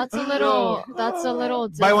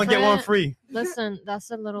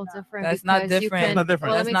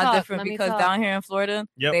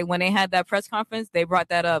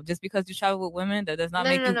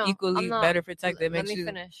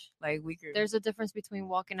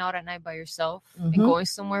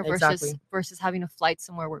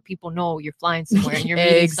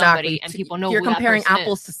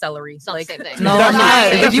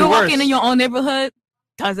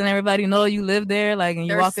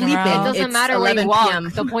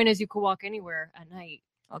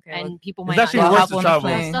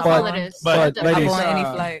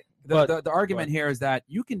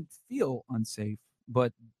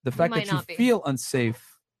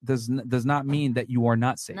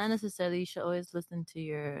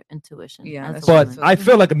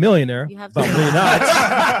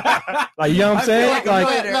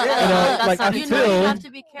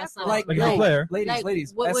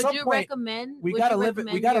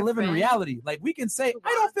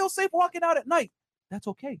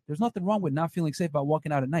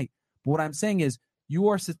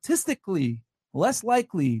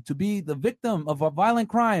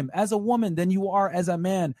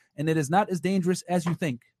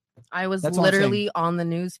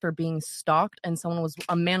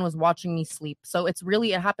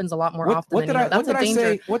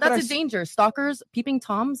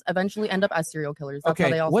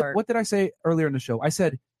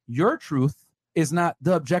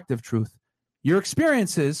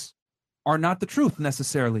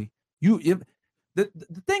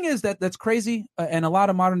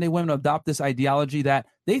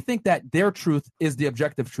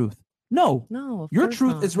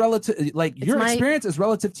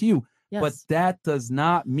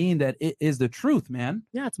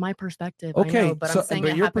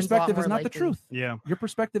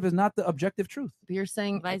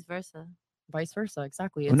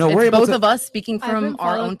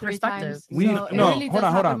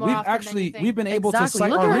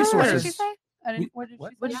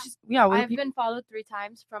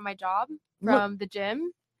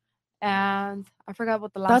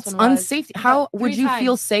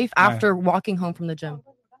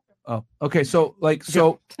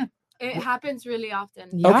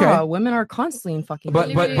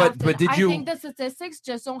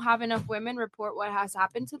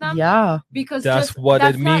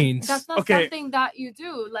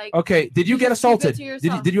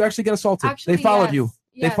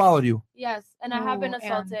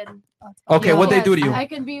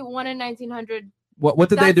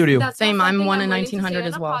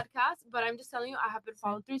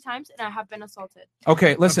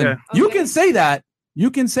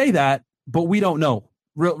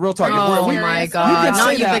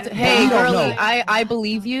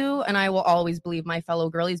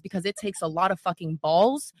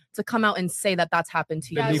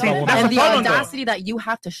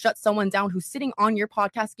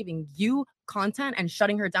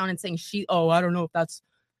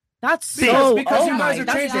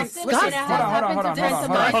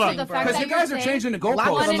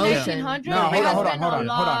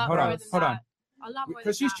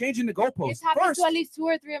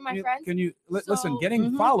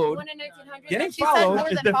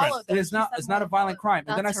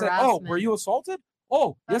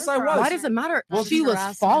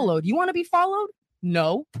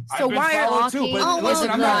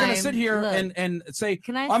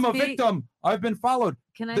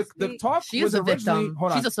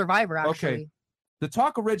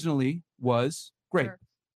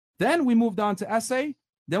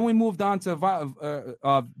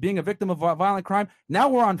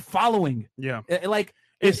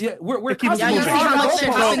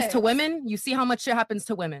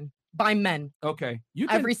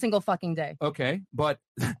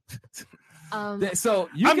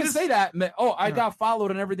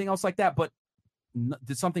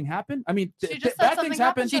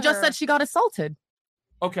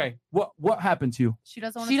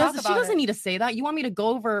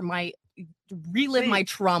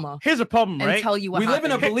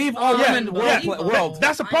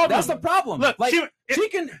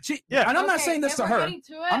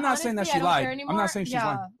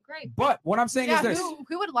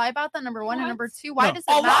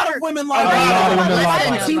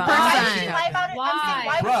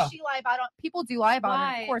 people do lie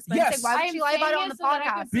about it, of course. But I'm Yes. saying, why would she lie about it on the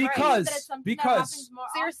podcast? Because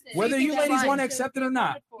Seriously. whether Do you think it's ladies lying? want to accept it or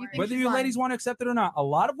not, You think whether she's you lying? ladies want to accept it or not, a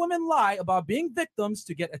lot of women lie about being victims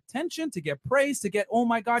to get attention, to get praise, to get, oh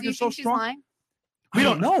my God, Do you're you so think she's strong. lying? We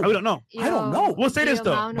don't know. We don't know. I don't know. We'll say this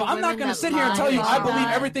though. But I'm not going to sit here and tell you I believe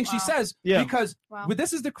everything she says because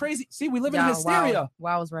this is the crazy. See, we live in hysteria.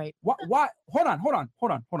 Wow is right. Why? Hold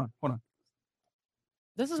on.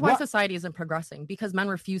 This is why society isn't progressing because men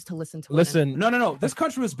refuse to listen to Listen, no. This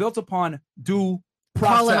country was built upon due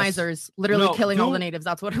process. Colonizers literally killing all the natives.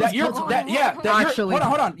 That's what it was built on. Actually,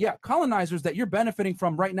 hold on. Yeah, colonizers that you're benefiting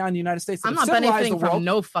from right now in the United States. I'm not benefiting from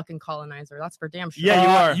no fucking colonizer. That's for damn sure. Yeah, you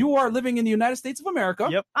are. You are living in the United States of America.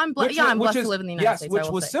 Yep. I'm blessed to live in the United States. Which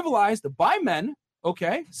was civilized by men.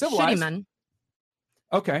 Okay, civilized. Shitty men.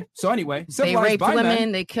 Okay, so anyway, they raped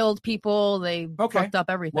women, they killed people, they fucked up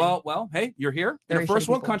everything. Well, hey, you're here in Very a first shitty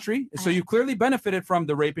world people. country, so you clearly benefited from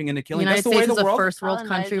the raping and the killing. United That's the way States the is a world. first world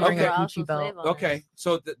country wearing a Gucci belt. Okay,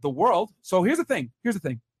 so the world. So here's the thing.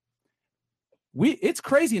 It's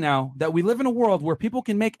crazy now that we live in a world where people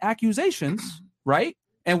can make accusations, right?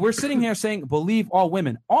 And we're sitting here saying believe all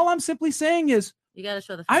women. All I'm simply saying is you gotta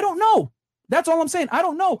show the. I don't know. That's all I'm saying. I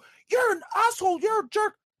don't know. You're an asshole. You're a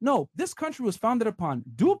jerk. No, this country was founded upon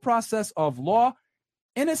due process of law,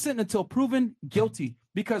 innocent until proven guilty.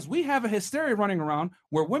 Because we have a hysteria running around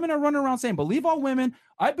where women are running around saying, believe all women.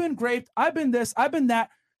 I've been raped. I've been this. I've been that.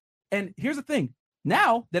 And here's the thing.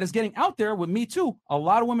 Now that it's getting out there with Me Too, a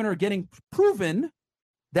lot of women are getting proven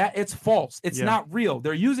that it's false. It's not real.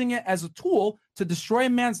 They're using it as a tool to destroy a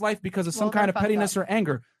man's life because of some kind of pettiness or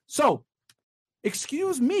anger. So,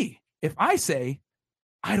 excuse me if I say,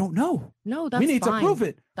 I don't know. No, that's we need fine. to prove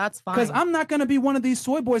it. That's fine. Because I'm not going to be one of these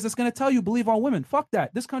soy boys that's going to tell you believe all women. Fuck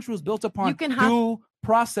that. This country was built upon due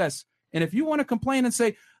process. And if you want to complain and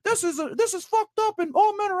say this is fucked up and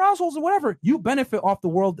all men are assholes or whatever, you benefit off the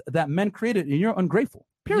world that men created and you're ungrateful.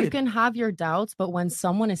 Period. You can have your doubts, but when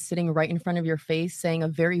someone is sitting right in front of your face saying a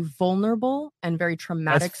very vulnerable and very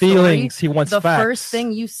traumatic feelings. story, He wants the facts. first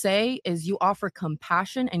thing you say is you offer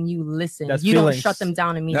compassion and you listen. That's you feelings. don't shut them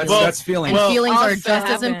down immediately. That's feelings. And feelings are Also just as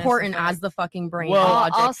happens. important as the fucking brain. Well,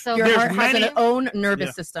 and logic. also, your there's heart has many- an own nervous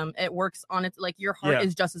Yeah. system. It works on its like your heart Yeah.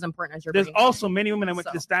 is just as important as your There's brain. also many women that went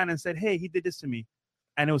to the stand and said, "Hey, he did this to me,"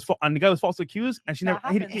 and it was and the guy was falsely accused, and she never.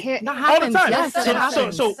 That He, happens. That all the happens. time. Yes, that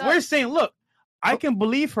happens. So we're saying, look, I can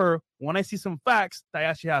believe her when I see some facts that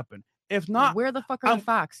actually happened. If not, Where the fuck are the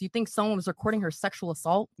facts? You think someone was recording her sexual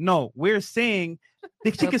assault? no, we're saying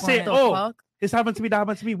that she The could say, point. "Oh, The fuck? this happened to me. That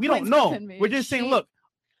happened to me." We don't Point know. fucking me. We're just saying, look,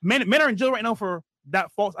 men are in jail right now for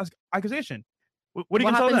that false accusation. What are you What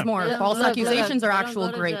gonna tell happens them? more? False accusations or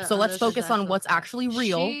actual rape? So let's focus on what's actually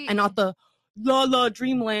real and not the La La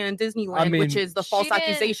Dreamland, Disneyland, which is the false didn't-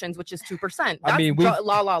 accusations, which is 2%. I That's mean,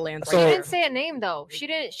 La La Land. She right didn't there. say a name though. She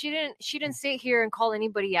didn't sit here and call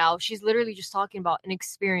anybody out. She's literally just talking about an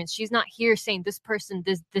experience. She's not here saying this person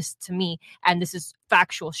did this to me and this is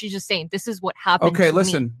factual. She's just saying this is what happened. Okay, to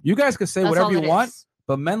listen, me. you guys can say That's whatever all you it want, is.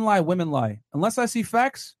 but men lie, women lie. Unless I see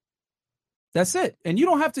facts, that's it. And you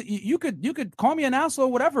don't have to. You could call me an asshole,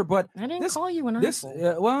 or whatever. But I didn't call you an this,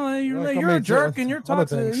 asshole. well, Yeah, you're call a me jerk, to and you're other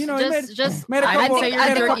toxic. things. You know, Just made a I couple. didn't say made you're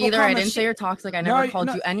a a jerk couple either. I comments. didn't say you're toxic. I No, never called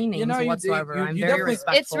you any names you whatsoever. I'm you very definitely-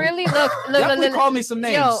 respectful. It's really look. Definitely call me some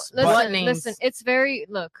names. Yo, but- listen, names? listen. It's very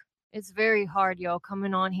It's very hard, yo,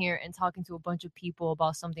 coming on here and talking to a bunch of people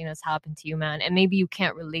about something that's happened to you, man. And maybe you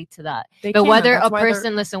can't relate to that. They But can't. whether That's a why they're-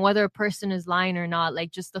 person, listen, whether a person is lying or not,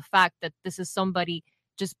 like just the fact that this is somebody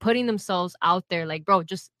just putting themselves out there, like, bro,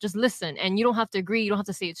 just listen. And you don't have to agree. You don't have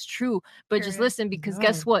to say it's true, but just listen, because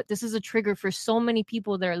guess what? This is a trigger for so many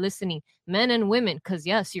people that are listening, men and women. Because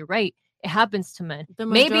yes, you're right. It happens to men. The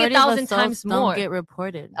Maybe majority 1,000 of assaults times don't more. get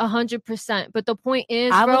reported. 100%. But the point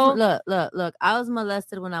is, I bro. was look. I was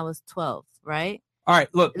molested when I was 12, right? All right,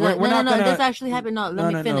 look, we're not gonna. This actually happened. No,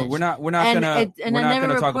 let me finish. We're not And gonna. and we're I not never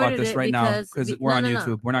gonna talk about reported this it right now because because be- we're on no,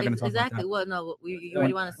 YouTube. We're not gonna talk exactly. about that. Well, no, you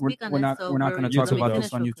already want to speak on we're it, not. so We're not gonna talk let me about finish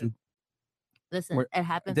this on real quick. YouTube. Listen, We're- it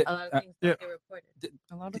happens. Did- A lot of things don't get reported.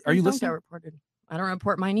 A lot of Are you things don't listening? get reported. I don't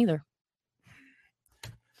report mine either.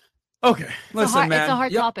 Okay, listen, man. It's a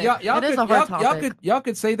hard topic. Y'all It is could, a hard y'all topic.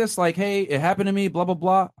 could say this like, "Hey, it happened to me." Blah blah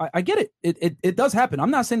blah. I get it. It does happen. I'm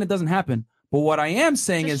not saying it doesn't happen. But what I am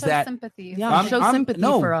saying Just is show that sympathy. Yeah, show sympathy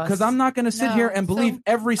for us. because I'm not going to sit No, here and believe so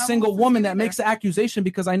every I single won't woman say that makes the accusation,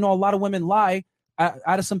 because I know a lot of women lie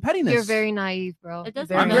out of some pettiness. You're very naive, bro.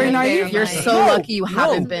 I'm very naive. You're so lucky you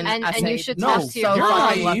haven't been and you essayed. should No, talk to your you're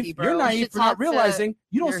mom. naive. You're naive for not realizing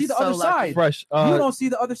you don't You're see the so other lucky. side. Fresh. You don't see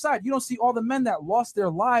the other side. You don't see all the men that lost their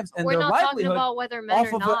lives and We're their not talking livelihood about whether men off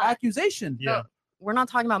or of an not. accusation. Yeah. We're not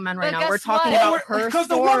talking about men right But now. We're guess talking what? about her Because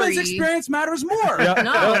the story. woman's experience matters more.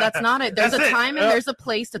 No, that's not it. There's That's a it. time and there's a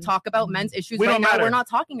place to talk about men's issues. We right don't now, matter. we're not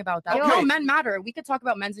talking about that. Okay. No, men matter. We could talk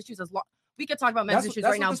about men's issues as long. We could talk about men's That's issues what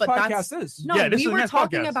right now, this but podcast that's is. no. Yeah, this we is a were men's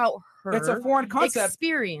talking podcast. about her. It's a foreign concept.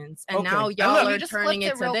 Experience, and Okay. now And y'all look, are you just turning flipped it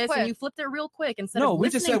it to real this, quick. and you flipped it real quick instead No, of we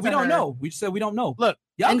just listening said we to don't her. know. We just said we don't know. Look,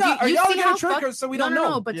 y'all And got do are you y'all see getting how triggered, so we don't no, know.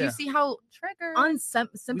 No, but do you see how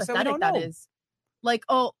unsympathetic don't that know. is? Like,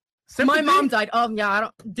 oh, Sympathy? my mom died. Yeah, I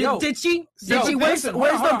don't. Did she? Did she? Where's the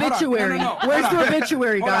obituary? Where's the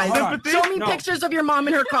obituary, Hold on, guys? hold on. Show me No. pictures of your mom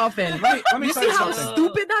in her coffin. Let me You tell see you how something.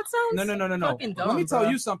 stupid that sounds? No. Fucking dumb, Let me tell bro.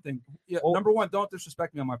 you something. Yeah, number one, don't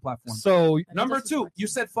disrespect me on my platform. So number two, you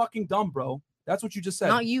said fucking dumb, bro. That's what you just said.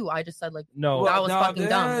 Not you. I just said like No. that was fucking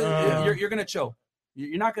dumb. You're gonna chill.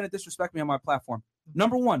 You're not gonna disrespect me on my platform.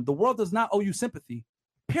 Number one, the world does not owe you sympathy.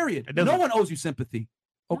 Period. No one owes you sympathy.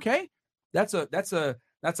 Okay, that's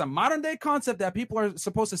a modern day concept that people are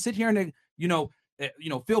supposed to sit here and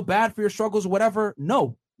feel bad for your struggles or whatever.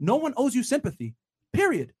 No one owes you sympathy.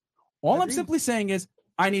 Period. All I'm simply saying is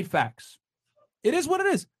I need facts. It is what it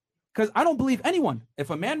is. Because I don't believe anyone.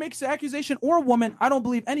 If a man makes an accusation or a woman, I don't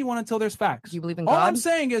believe anyone until there's facts. You believe in All God? I'm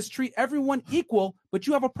saying is treat everyone equal, but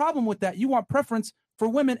you have a problem with that. You want preference for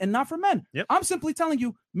women and not for men. I'm simply telling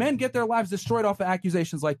you, men get their lives destroyed off of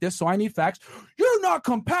accusations like this, so I need facts. You're not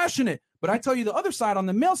compassionate. But I tell you the other side, on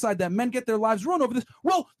the male side, that men get their lives ruined over this.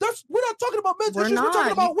 Well, we're not talking about men's issues. We're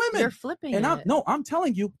talking about women. You're flipping And it. I'm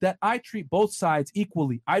telling you that I treat both sides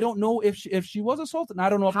equally. I don't know if she was assaulted, and I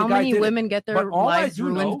don't know if How the guy many did it. women get But their all I lives do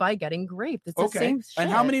ruined know- by getting raped? It's the Okay. same shit.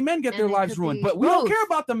 And how many men get their lives ruined? But we don't care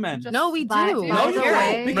about the men. No, we do. No, you don't.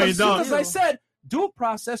 No, Because you as soon don't. as I said due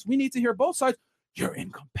process, we need to hear both sides. You're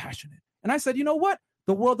incompassionate. And I said, you know what?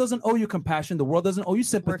 The world doesn't owe you compassion. The world doesn't owe you We're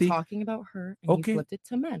sympathy. talking about her, and Okay. you flipped it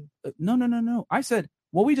to men. No. I said,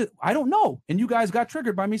 well, I don't know. And you guys got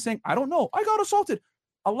triggered by me saying, I don't know. I got assaulted.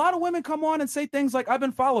 A lot of women come on and say things like, I've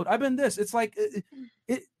been followed. I've been this. It's like,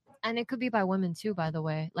 And it could be by women too, by the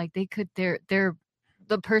way. Like they're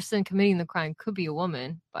the person committing the crime could be a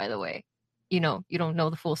woman, by the way. You don't know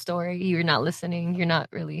the full story. You're not listening. You're not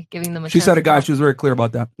really giving them a she chance said a to guy. talk. She was very clear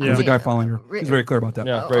about that. There was a Yeah. guy following her. She's very clear about that.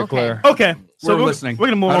 Yeah, very clear. Okay, so we're we're listening. We're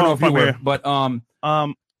gonna move I don't on know if you from were, here.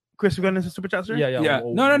 but Chris, we got into super chats, sir? yeah.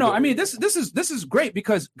 No. I mean, this is great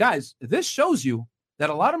because guys, this shows you that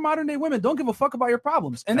a lot of modern day women don't give a fuck about your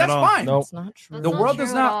problems, and At that's all. fine. Nope. It's not true. The world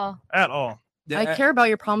does not. At all. I care about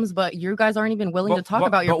your problems, but you guys aren't even willing to talk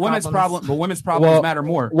about your women's problems. women's problems matter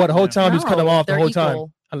more. What the whole time just cut them No, off the they're whole time.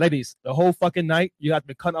 equal. And ladies, the whole fucking night, you have to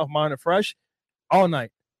be cutting off mine and fresh all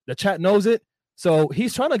night. The chat knows it. So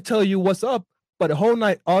he's trying to tell you what's up, but the whole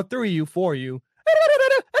night, all three of you, four of you,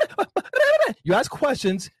 you ask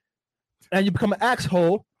questions and you become an axe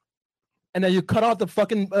hole, and then you cut off the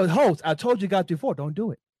fucking host. I told you guys before, don't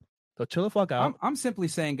do it. So chill the fuck out. I'm simply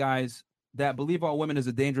saying, guys, that believe all women is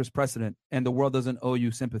a dangerous precedent, and the world doesn't owe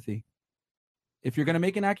you sympathy. If you're going to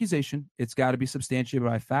make an accusation, it's got to be substantiated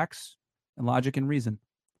by facts and logic and reason.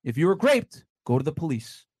 If you were raped, go to the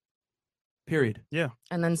police. Period. Yeah.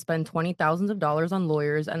 And then spend $20,000 on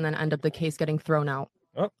lawyers, and then end up the case getting thrown out.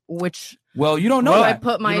 Which Well, you don't know I that.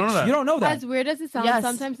 put my You don't know that. As weird as it sounds, Yes.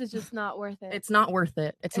 sometimes it's just not worth it. It's not worth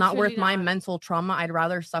it. It's It's not really worth my mental trauma. I'd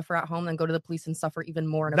rather suffer at home than go to the police and suffer even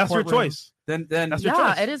more in a That's your courtroom. choice. Then That's your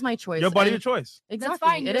Yeah, choice. it is my choice. Your body, And- your choice. Exactly. That's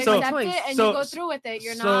fine. You It is my accept choice. it and So- you go through with it.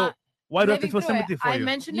 You're so not. why do I have to living feel through it. sympathy for I you?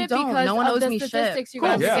 mentioned You it don't. because No one of owes the me shit. statistics you Cool.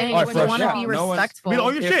 guys Yeah. saying. All right, when fresh. you want to Yeah. be No one- respectful. We don't owe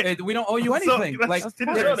you shit. We don't owe you So, anything. let's Like,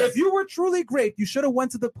 finish this. if you were truly raped, you should have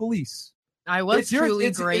went to the police. I was It's your- truly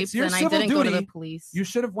it's raped, your and I civil didn't go to duty. the police. You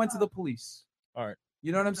should have went to the police. All right.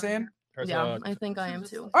 You know what I'm saying? Yeah, I think I am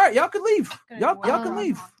too. All right, y'all can leave. Y'all can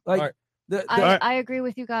leave. Like, All right. I agree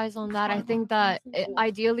with you guys on that. I think that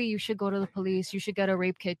ideally you should go to the police. You should get a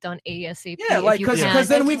rape kit done ASAP. Yeah, like because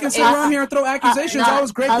then we can sit around here and throw accusations. I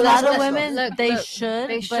was great. A for lot this of stuff. women, they look, should,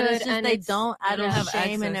 they but should, it's just and they it's- don't out they of don't have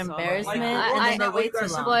shame and access, so, embarrassment, I- and then they wait too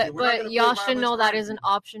long. But y'all should know that is an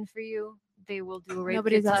option for you. They will do a rape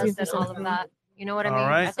Nobody's kit asking test for and all of sympathy. that. You know what I All mean?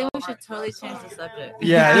 right. I think we should totally change the subject.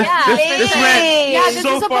 Yeah, this went Yeah, this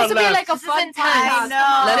so is far supposed to be left. like a fun time.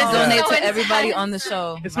 know. Let it Yeah. donate So to everybody intense. on the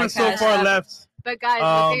show. It's My went so Cash far App. left. But guys, look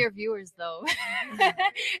Um, at your viewers though.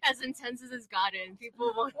 As intense as it's gotten,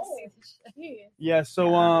 people want to see this shit. Yeah.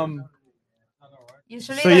 So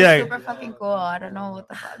Usually So, they're yeah. super fucking cool. I don't know what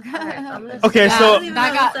the fuck. Okay, Yeah, so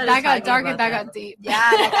that got dark and that got deep.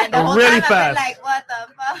 Yeah, like, the whole Really time I've been fast. like, what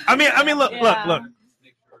the fuck? I mean, look.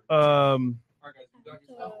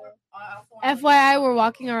 FYI, we're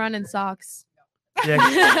walking around in socks.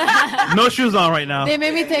 Yeah, no shoes on right now. They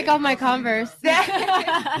made me take off my Converse.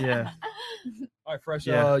 Yeah. All right, fresh.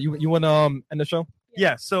 Yeah. You want to end the show?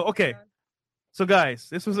 Yeah. So okay. So guys,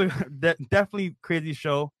 this was a definitely crazy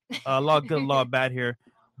show. A lot of good, a lot of bad here,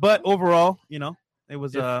 but overall, It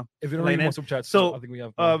was if you don't read more super chats, so I think we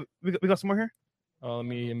have. we got some more here. Let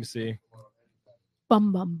me see.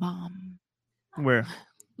 Bum bum bum. Where?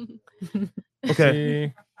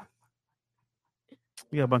 Okay.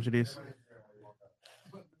 We got a bunch of these.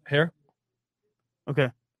 Here. Okay.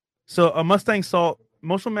 So a Mustang Salt.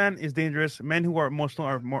 Emotional man is dangerous. Men who are emotional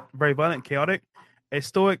are very violent, chaotic. A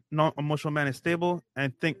stoic, non-emotional man is stable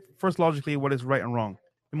and think first logically what is right and wrong.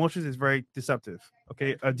 Emotions is very deceptive.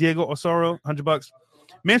 Okay. Diego Osoro, $100.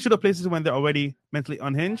 Men should have places when they're already mentally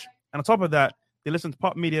unhinged. And on top of that, they listen to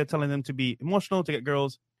pop media telling them to be emotional, to get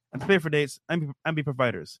girls, and to pay for dates and be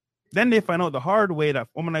providers. Then they find out the hard way that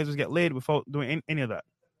womanizers get laid without doing any of that.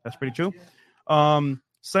 That's pretty true.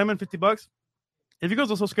 Simon, $50. If you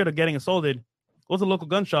girls are so scared of getting assaulted, go to the local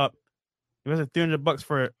gun shop. You guys $300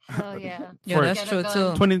 for it. Oh yeah. Yeah, that's true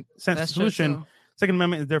too. 20-cent That's true, solution. too. Second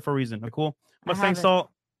Amendment is there for a reason. Cool. Mustang have it. Salt,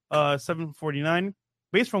 $749.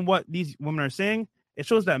 Based from what these women are saying, it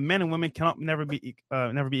shows that men and women cannot never be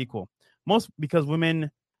equal. Most because women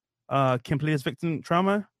can play as victim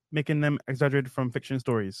trauma, making them exaggerated from fiction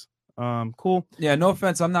stories. Cool. Yeah, no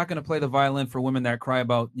offense. I'm not going to play the violin for women that cry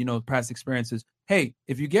about, past experiences. Hey,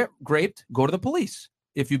 if you get raped, go to the police.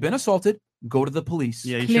 If you've been assaulted, go to the police.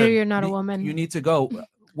 Yeah, Clear you're not a woman. You need to go.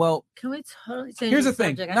 Well, Can we totally change here's the the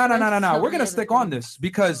thing. subject? I No. feel like We're so going to many stick other on this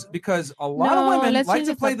because a lot No, of women let's like change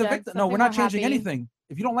to the play the subject. victim. Some No, we're people not are changing happy. anything.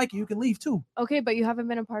 If you don't like it, you can leave too. Okay, but you haven't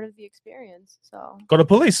been a part of the experience, so Go to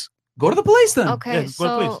police. Go to the police then. Okay,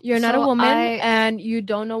 so you're not a so woman I- and you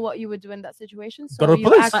don't know what you would do in that situation. So Go to the you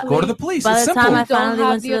police. actually Go to the police. By It's the simple. time I don't finally have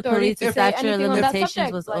went the to the authority police, to the say statute of anything on that limitations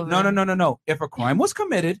subject. was Like- over. No. If a crime was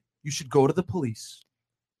committed, you should go to the police.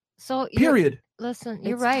 So Period. Listen,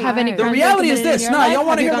 you're It's right. have any The crimes reality been is committed in this. your No, life? y'all want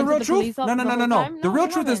Have to you hear the gone real to truth? police all- the whole No. time? The real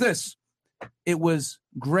you truth is haven't. this. It was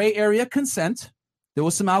gray area consent. There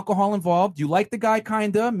was some alcohol involved. You liked the guy,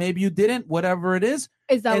 kinda. Maybe you didn't. Whatever it is.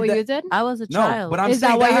 Is that And what that- you did? I was a No, child. but I'm Is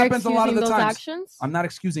saying that why that you're happens a lot of excusing the those times. actions? I'm not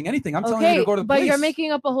excusing anything. I'm telling you Okay, to go to the but police. you're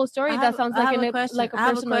making up a whole story I that have- sounds I like have a a question. like a I have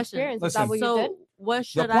a personal question. experience. Is Listen. that what you So did? what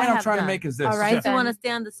should point I I'm have trying to done? make is this. All right, Okay. Since you want to then.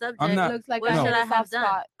 stay on the subject, I'm not- Looks like what I No. should hit I a have soft done?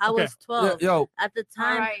 spot. I Okay. was 12. Yo, At the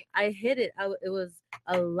time, right. I hit it. It was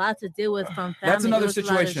a lot to deal with from family. That's another It was a lot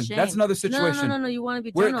of situation. shame. That's another situation. No. You want to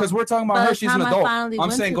be Because general. we're talking about By her. the She's an time I adult. finally I'm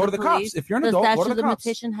went saying to go to the the cops. police, If you're an the adult, go statute to of the cops.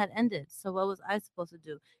 limitation had ended. So what was I supposed to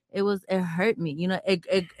do? It hurt me.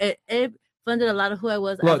 It funded a lot of who I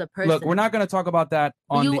was as a person. Look, we're not going to talk about that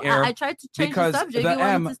on the air. I tried to change because the subject. the You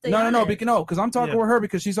wanted M. to stay No, on it. because I'm talking with her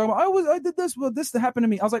because she's talking about I did this. Well, this happened to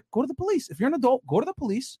me. I was like, go to the police. If you're an adult, go to the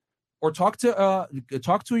police, or talk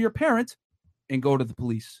to your parent, and go to the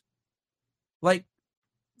police. Like,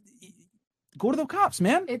 go to the cops,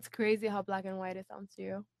 man. It's crazy how black and white it sounds to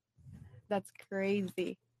you. That's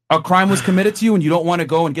crazy. A crime was committed to you, and you don't want to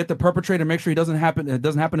go and get the perpetrator, make sure it doesn't happen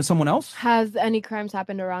to someone else. Has any crimes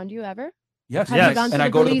happened around you ever? Yes, Have you gone and I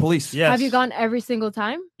go to the police. Yes. Have you gone every single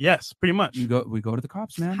time? Yes, pretty much. We go to the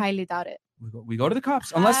cops, man. Highly doubt it. We go to the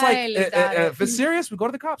cops. Unless Highly doubt it. if it's serious, we go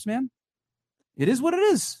to the cops, man. It is what it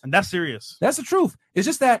is. And that's serious. That's the truth. It's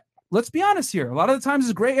just that, let's be honest here. A lot of the times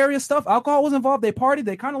it's gray area stuff. Alcohol was involved. They partied.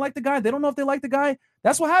 They kind of like the guy. They don't know if they like the guy.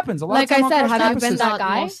 That's what happens. A lot Like of time I on said, college have you been campuses. that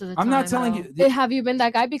guy? Most of the I'm not time, telling though. you. Have you been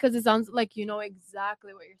that guy? Because it sounds like you know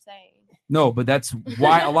exactly what you're saying. No, but that's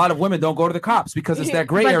why a lot of women don't go to the cops because it's that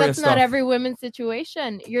gray but area that's stuff. not every women's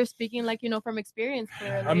situation. You're speaking like from experience.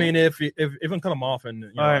 Clearly. I mean, if you cut them off and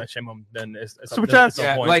All right. shame them, then it's Super it's chats. no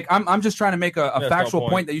Yeah, point. like I'm just trying to make a That's no factual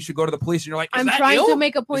point. point that you should go to the police, and you're like, is I'm that trying you? to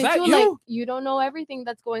make a Is point that too. you? Like you don't know everything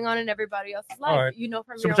that's going on in everybody else's life. All right. You know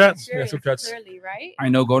from Super your chats? own Yeah, experience. super chats. Clearly, right? I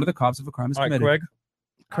know. Go to the cops if a crime is All right, committed.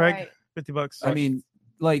 Craig. Right. $50. I mean,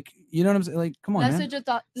 like, you know what I'm saying? Like, come on, Let's man. switch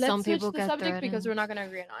let's Some switch people the get subject because threatened. we're not going to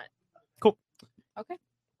agree on it. Cool. Okay.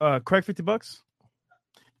 Craig, $50.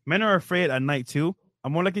 Men are afraid at night too.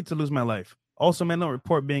 I'm more likely to lose my life. Also, men don't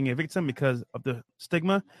report being a victim because of the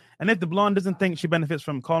stigma. And if the blonde doesn't think she benefits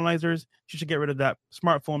from colonizers, she should get rid of that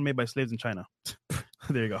smartphone made by slaves in China.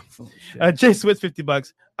 There you go. Jay Switz,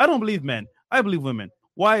 $50. I don't believe men. I believe women.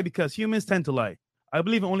 Why? Because humans tend to lie. I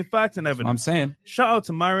believe in only facts and evidence. I'm saying. Shout out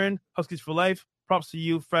to Myron, Huskies for Life. Props to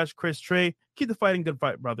you, Fresh, Chris, Trey. Keep the fighting, good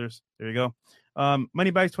fight, brothers. There you go.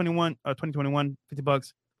 Moneybags 2021, $50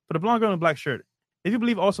 for the blonde girl in a black shirt. If you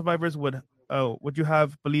believe all survivors would you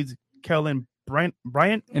have believed Carolyn Bryant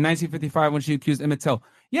In 1955, when she accused Emmett Till.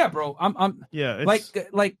 Yeah, bro. I'm yeah,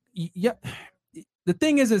 yeah. The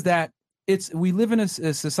thing is that we live in a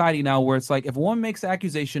society now where it's like if a woman makes an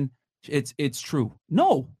accusation, it's true.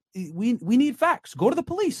 No, we need facts. Go to the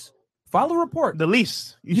police. File a report. The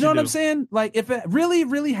least you know what I'm saying? Like if it really,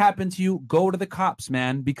 really happened to you, go to the cops,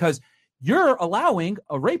 man, because you're allowing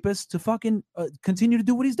a rapist to fucking continue to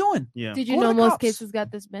do what he's doing. Yeah. Did you Call know the most cops. cases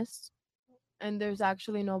got dismissed, and there's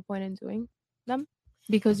actually no point in doing them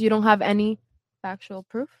because you don't have any factual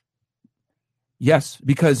proof? Yes,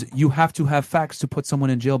 because you have to have facts to put someone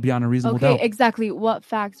in jail beyond a reasonable Okay, doubt. exactly. What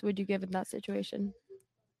facts would you give in that situation?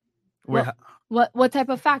 Wait, What type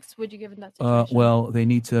of facts would you give in that situation? well, they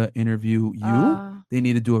need to interview you. They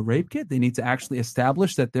need to do a rape kit. They need to actually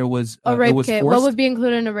establish that there was A it rape was kit. forced. What would be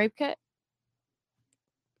included in a rape kit?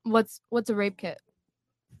 What's a rape kit?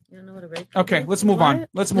 You don't know what a rape Okay, let's move on.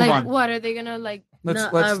 Let's move on. What are they gonna like? Let's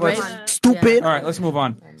stupid. All right, let's move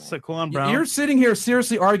on. Saquon Brown. You're sitting here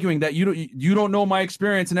seriously arguing that you don't know my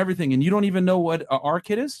experience and everything, and you don't even know what a R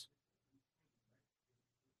kit is.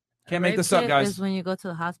 Can't make Rape this up, kit guys. Is when you go to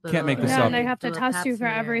the hospital. Can't make this Yeah, up. and they have to Do a test pap you for smear.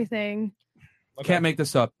 everything. Can't make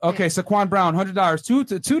this up. Okay, Saquon Brown, $100. 2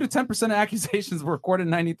 to 10% of accusations were recorded in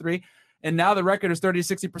 '93, and now the record is 30 to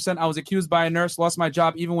 60%. I was accused by a nurse, lost my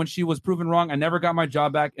job even when she was proven wrong. I never got my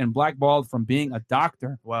job back and blackballed from being a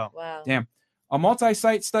doctor. Wow. Damn. A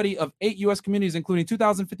multi-site study of 8 U.S. communities, including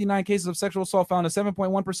 2,059 cases of sexual assault, found a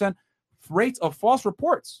 7.1% rate of false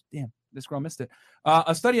reports. Damn, this girl missed it.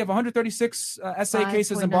 A study of 136 SA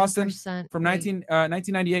cases in Boston 5.9% from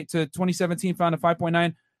 1998 to 2017 found a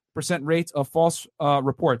 5.9% rate of false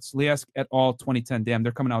reports. Liesk et al. 2010. Damn,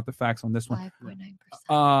 they're coming out with the facts on this one.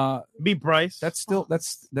 5.9%. B. Bryce. That's still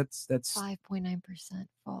that's 5.9%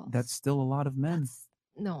 false. that's still a lot of men.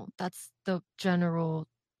 No, that's the general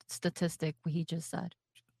statistic he just said.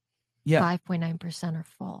 Yeah. 5.9% are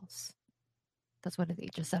false. That's what they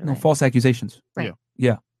just said. No, right? false accusations. Right.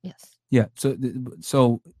 Yeah. Yes. Yeah.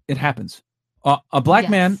 So it happens. A black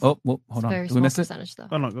man. Oh, well, hold It's on. very Did we small miss it? percentage, though.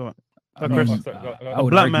 Oh no, go on. I Chris. mean, A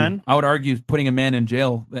black man. I would argue putting a man in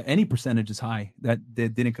jail, any percentage is high that they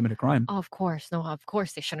didn't commit a crime. Of course, no. Of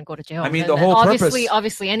course, they shouldn't go to jail. I mean, And the whole obviously, purpose-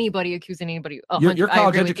 obviously, anybody accusing anybody. You're I college agree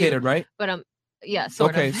with you. educated, right? But yeah,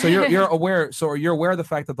 sort Okay, of. so you're aware. So you're aware of the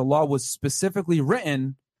fact that the law was specifically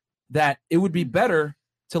written that it would be better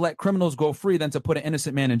to let criminals go free than to put an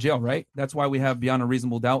innocent man in jail, right? That's why we have beyond a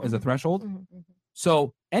reasonable doubt as a threshold.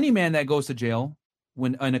 So any man that goes to jail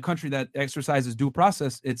when in a country that exercises due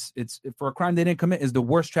process, it's for a crime they didn't commit is the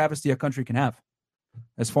worst travesty a country can have,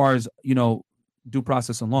 as far as due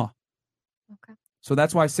process and law. Okay. So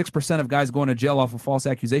that's why 6% of guys going to jail off of false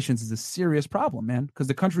accusations is a serious problem, man, because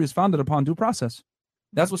the country is founded upon due process.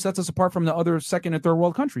 That's what sets us apart from the other second and third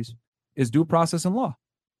world countries is due process and law.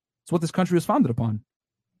 It's what this country is founded upon.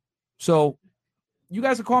 So you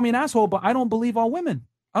guys can call me an asshole, but I don't believe all women.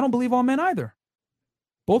 I don't believe all men either.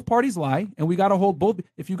 Both parties lie, and we got to hold both.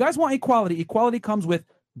 If you guys want equality, equality comes with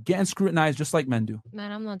getting scrutinized just like men do.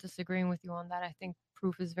 Man, I'm not disagreeing with you on that. I think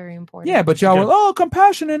proof is very important. Yeah, but y'all were,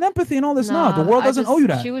 compassion and empathy and all this. No, the world doesn't owe you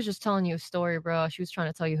that. She was just telling you a story, bro. She was trying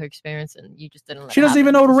to tell you her experience, and you just didn't let She it doesn't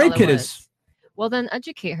even happen. know what a That's rape all it kit was. is. Well, then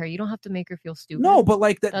educate her. You don't have to make her feel stupid. No, but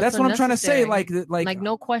that's what I'm trying to say. unnecessary. Like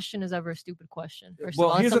no question is ever a stupid question. First well,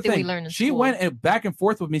 of all, here's it's the something thing. we learn in She school. went back and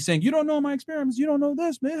forth with me saying, "You don't know my experience. You don't know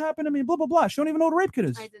this. It happened to me. Blah blah blah." She don't even know what a rape kit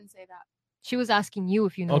is. I didn't say that. She was asking you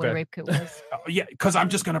if you know what a rape kit was. Yeah, because I'm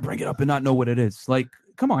just gonna bring it up and not know what it is. Like,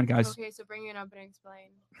 come on, guys. Okay, so bring it up and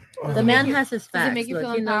explain. The man has his Does facts. it make you Look,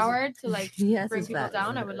 feel he knows- empowered to like he has bring his people facts.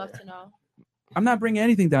 down? I would love to know. I'm not bringing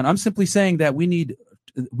anything down. I'm simply saying that we need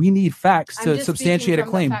facts I'm to just substantiate speaking a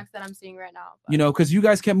from claim. The facts that I'm seeing right now. Because you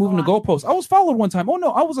guys kept moving the goalposts. I was followed one time. Oh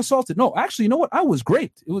no, I was assaulted. No, actually, you know what? I was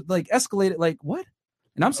raped. It was like escalated. Like what?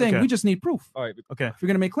 And I'm saying Okay. we just need proof. All right. Okay. If you're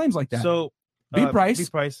gonna make claims like that. So, B Price. B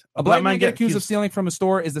Price. A black man get accused of stealing from a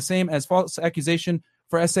store is the same as false accusation.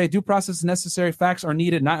 For SA, due process is necessary. Facts are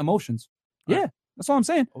needed, not emotions. Yeah, that's all I'm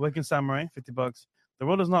saying. Awakened Samurai, $50. The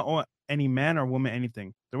world does not owe any man or woman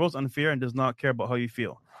anything. The world's unfair and does not care about how you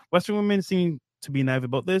feel. Western women seem to be naive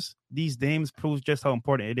about this. These dames proves just how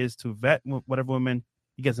important it is to vet whatever woman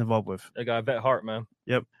he gets involved with. I got vet heart, man.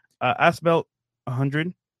 Yep. Asbelt,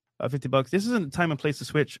 100, $50. This isn't the time and place to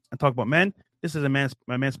switch and talk about men. This is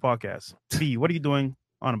my man's podcast. B, what are you doing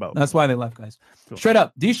on about? That's why they left, guys. Straight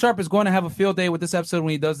up, D Sharp is going to have a field day with this episode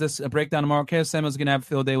when he does this breakdown tomorrow. Chaos Samuel's going to have a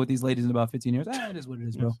field day with these ladies in about 15 years. It is what it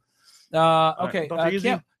is, bro. Okay. Dr.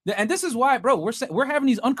 Easy? And this is why, bro, we're having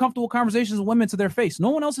these uncomfortable conversations with women to their face. No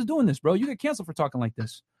one else is doing this, bro. You get canceled for talking like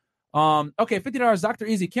this. Okay, $50, Dr.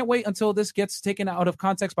 Easy. Can't wait until this gets taken out of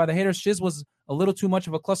context by the haters. Shiz was a little too much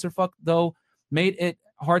of a clusterfuck, though. Made it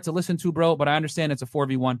hard to listen to, bro, but I understand it's a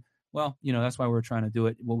 4v1. Well, that's why we're trying to do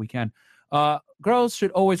it what we can. Girls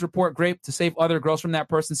should always report rape to save other girls from that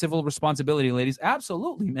person. Civil responsibility, ladies.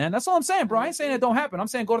 Absolutely, man. That's all I'm saying, bro. I ain't saying it don't happen. I'm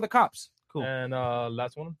saying go to the cops. Cool. And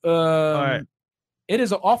last one. All right. It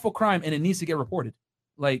is an awful crime and it needs to get reported.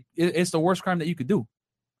 Like it's the worst crime that you could do.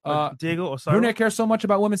 Diego or Cyril? Brunette cares so much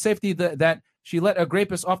about women's safety that she let a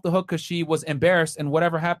rapist off the hook because she was embarrassed, and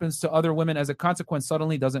whatever happens to other women as a consequence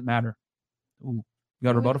suddenly doesn't matter. Ooh, you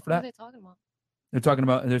got a rebuttal for that? What are they talking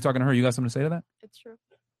about? They're talking to her. You got something to say to that? It's true.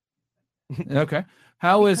 Okay.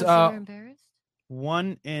 How is Because they're embarrassed?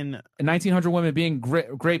 1 in 1,900 women being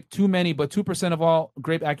raped too many, but 2% of all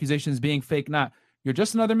rape accusations being fake? Not. You're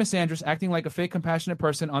just another misandrist acting like a fake compassionate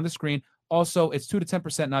person on the screen. Also, it's 2 to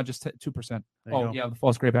 10%, not just 2%. There you Oh, go. yeah, the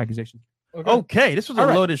false rape accusation. Okay, this was a All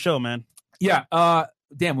right. loaded show, man. Yeah.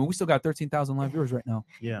 Damn, we still got 13,000 live viewers right now.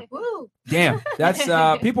 Yeah. Woo. Damn,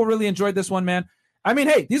 that's people really enjoyed this one, man. I mean,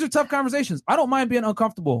 hey, these are tough conversations. I don't mind being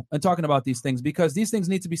uncomfortable and talking about these things because these things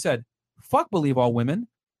need to be said. Fuck believe all women.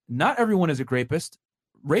 Not everyone is a rapist.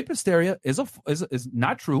 Rape hysteria is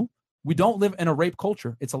not true. We don't live in a rape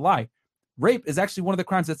culture. It's a lie. Rape is actually one of the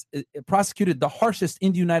crimes that's prosecuted the harshest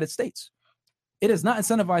in the United States. It is not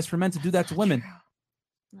incentivized for men to do that to women.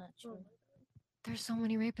 There's so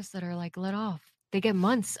many rapists that are like let off. They get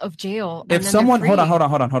months of jail. If someone hold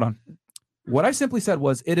on. What I simply said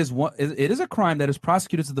was it is a crime that is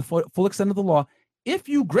prosecuted to the full extent of the law. If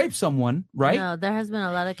you grape someone, right? No, there has been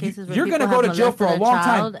a lot of cases where you're people going to go have to jail for a molested long time.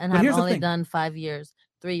 child and But have here's the only thing. done 5 years,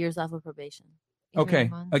 3 years off of probation.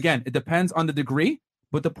 Okay. Again, it depends on the degree,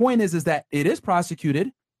 but the point is that it is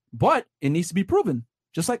prosecuted, but it needs to be proven.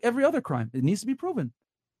 Just like every other crime, it needs to be proven.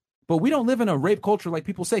 But we don't live in a rape culture like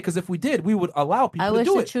people say, because if we did, we would allow people I to wish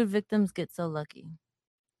do the it. true victims get so lucky.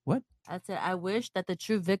 What? I said I wish that the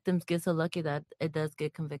true victims get so lucky that it does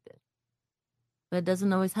get convicted. But it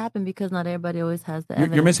doesn't always happen because not everybody always has the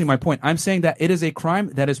evidence. You're missing my point. I'm saying that it is a crime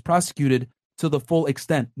that is prosecuted to the full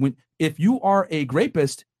extent. If you are a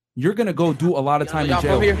rapist, you're going to go do a lot of time in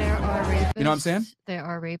jail. There are rapists. You know what I'm saying? There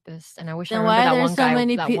are rapists, and I wish I Then remember why that are there one so guy.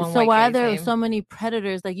 many that people? one So white why are guy's there name. so many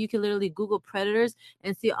predators? Like you can literally Google predators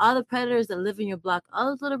and see all the predators that live in your block. All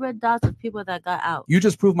those little red dots of people that got out. You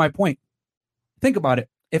just proved my point. Think about it.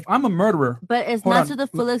 If I'm a murderer, But it's hold not on. to the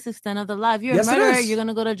fullest extent of the life. If you're Yes, a it murderer, is. you're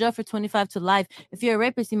gonna go to jail for 25 to life. If you're a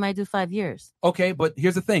rapist, you might do 5 years Okay, but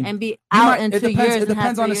here's the thing. and be You out might- in it 2 depends, years it and have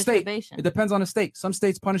depends 3 on the years state. probation. It depends on the state. Some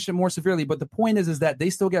states punish it more severely, but the point is that they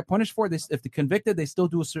still get punished for it. If they're convicted, they still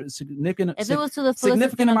do a significant If it was to the fullest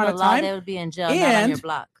significant extent of amount the of law, time. they would be in jail, not on your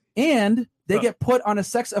block. And they get put on a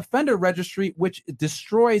sex offender registry, which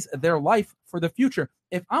destroys their life for the future.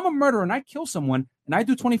 If I'm a murderer and I kill someone and I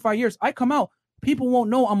do 25 years, I come out, people won't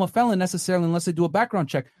know I'm a felon necessarily unless they do a background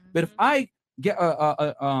check. But if I get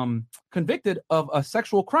convicted of a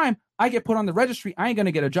sexual crime, I get put on the registry. I ain't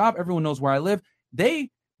gonna get a job. Everyone knows where I live. In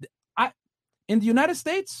the United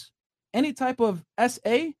States, any type of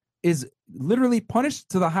SA is literally punished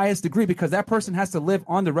to the highest degree because that person has to live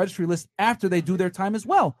on the registry list after they do their time as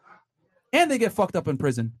well. And they get fucked up in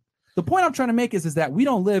prison. The point I'm trying to make is that we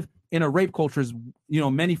don't live in a rape culture, as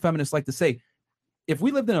many feminists like to say. If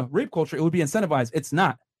we lived in a rape culture, it would be incentivized. It's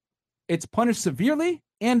not. It's punished severely,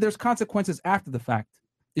 and there's consequences after the fact.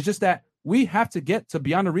 It's just that we have to get to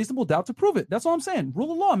beyond a reasonable doubt to prove it. That's all I'm saying.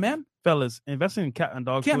 Rule of law, man. Fellas, investing in cat and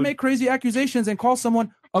dog Can't food. make crazy accusations and call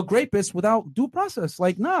someone a rapist without due process.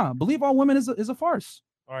 Like, nah, believe all women is a farce.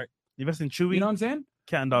 All right. Invest in Chewy. You know what I'm saying?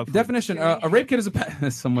 Cat and dog food. Definition: a rape kit is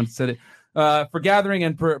a someone said it for gathering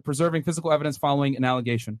and preserving physical evidence following an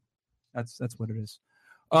allegation. That's what it is.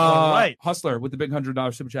 All right. Hustler with the big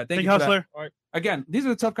 $100 super chat. Thank Big you for that. Hustler. All right. Again, these are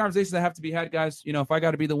the tough conversations that have to be had, guys. If I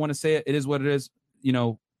got to be the one to say it, it is what it is.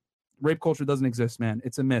 Rape culture doesn't exist, man.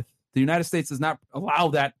 It's a myth. The United States does not allow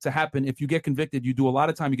that to happen. If you get convicted, you do a lot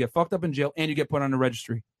of time. You get fucked up in jail, and you get put on a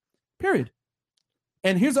registry. Period.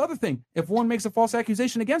 And here's the other thing: if one makes a false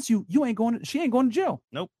accusation against you, she ain't going to jail.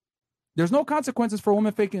 Nope. There's no consequences for a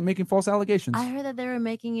woman making false allegations. I heard that they were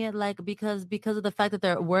making it like because of the fact that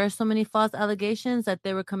there were so many false allegations that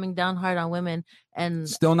they were coming down hard on women and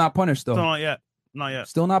Still not punished, though. Still not yet. Not yet.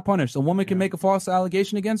 Still not punished. A woman can make a false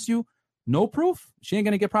allegation against you, no proof. She ain't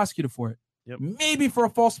gonna get prosecuted for it. Yep. Maybe for a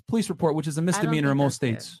false police report, which is a misdemeanor in think most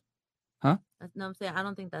that's states. Huh? No, I'm saying I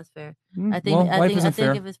don't think that's fair. Mm, I think well, life I isn't think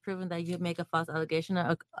fair. if it's proven that you make a false allegation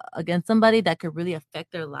against somebody that could really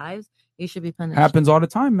affect their lives, you should be punished. Happens all the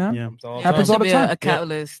time, man. Yeah, happens all the time. A cat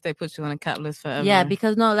list. They put you on a cat list forever. Yeah,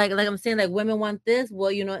 because no, like I'm saying, like women want this,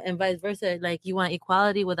 well, and vice versa. Like you want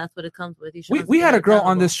equality, well, that's what it comes with. You should We had a girl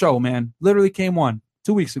on this show, man. Literally came on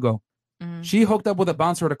 2 weeks ago. Mm-hmm. She hooked up with a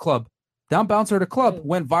bouncer at a club. That bouncer at a club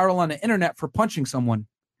went viral on the internet for punching someone,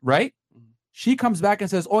 right? She comes back and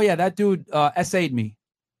says, "Oh yeah, that dude SA'd me,"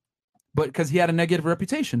 but because he had a negative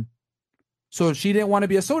reputation, so she didn't want to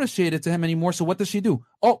be associated to him anymore. So what does she do?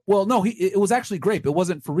 Oh well, no, it was actually grape. It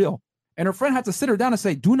wasn't for real. And her friend had to sit her down and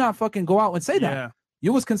say, "Do not fucking go out and say that. Yeah. It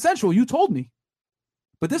was consensual. You told me."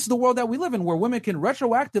 But this is the world that we live in, where women can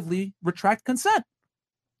retroactively retract consent.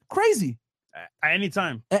 Crazy. At any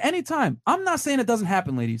time. At any time. I'm not saying it doesn't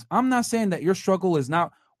happen, ladies. I'm not saying that your struggle is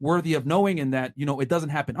not worthy of knowing and that, it doesn't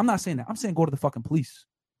happen. I'm not saying that. I'm saying go to the fucking police.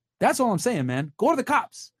 That's all I'm saying, man. Go to the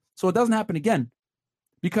cops so it doesn't happen again.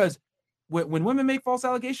 Because when women make false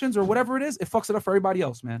allegations or whatever it is, it fucks it up for everybody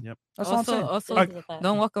else, man. Yep. That's all I'm saying. Also,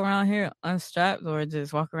 don't walk around here unstrapped or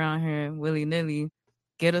just walk around here willy-nilly.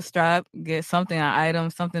 Get a strap, get something, an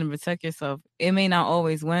item, something to protect yourself. It may not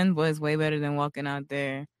always win, but it's way better than walking out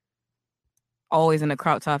there always in a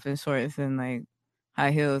crop top and shorts and like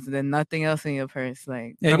high heels, then nothing else in your purse.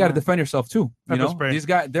 Like, Yeah, you got to defend yourself too. Pepper spray. These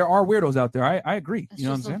guys, there are weirdos out there. I agree. It's You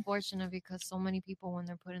know what I'm just saying? unfortunate because so many people, when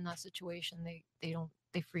they're put in that situation,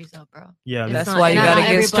 they freeze up, bro. Yeah, that's why you gotta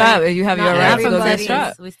get strapped. If you have your right to go get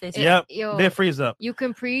strapped. Yep, they freeze up. You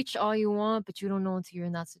can preach all you want, but you don't know until you're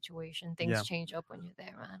in that situation. Things Yeah. change up when you're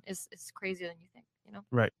there, man. It's crazier than you think, you know?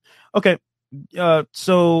 Right. Okay.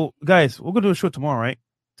 So guys, we're gonna do a show tomorrow, right?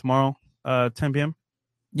 Tomorrow, 10 p.m.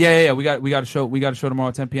 Yeah. We got a show. We got a show tomorrow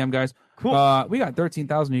at 10 p.m. guys. Cool. We got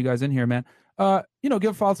 13,000 of you guys in here, man.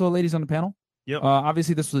 Give a follow to the ladies on the panel. Yep.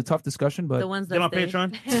 Obviously, this was a tough discussion, but The ones Get that on stay.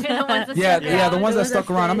 Patreon. the ones that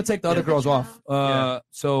stuck around. I'm gonna take the other girls off. Yeah.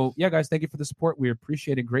 So yeah, guys, thank you for the support. We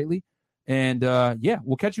appreciate it greatly. And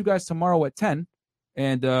we'll catch you guys tomorrow at 10.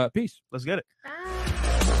 And peace. Let's get it. Bye.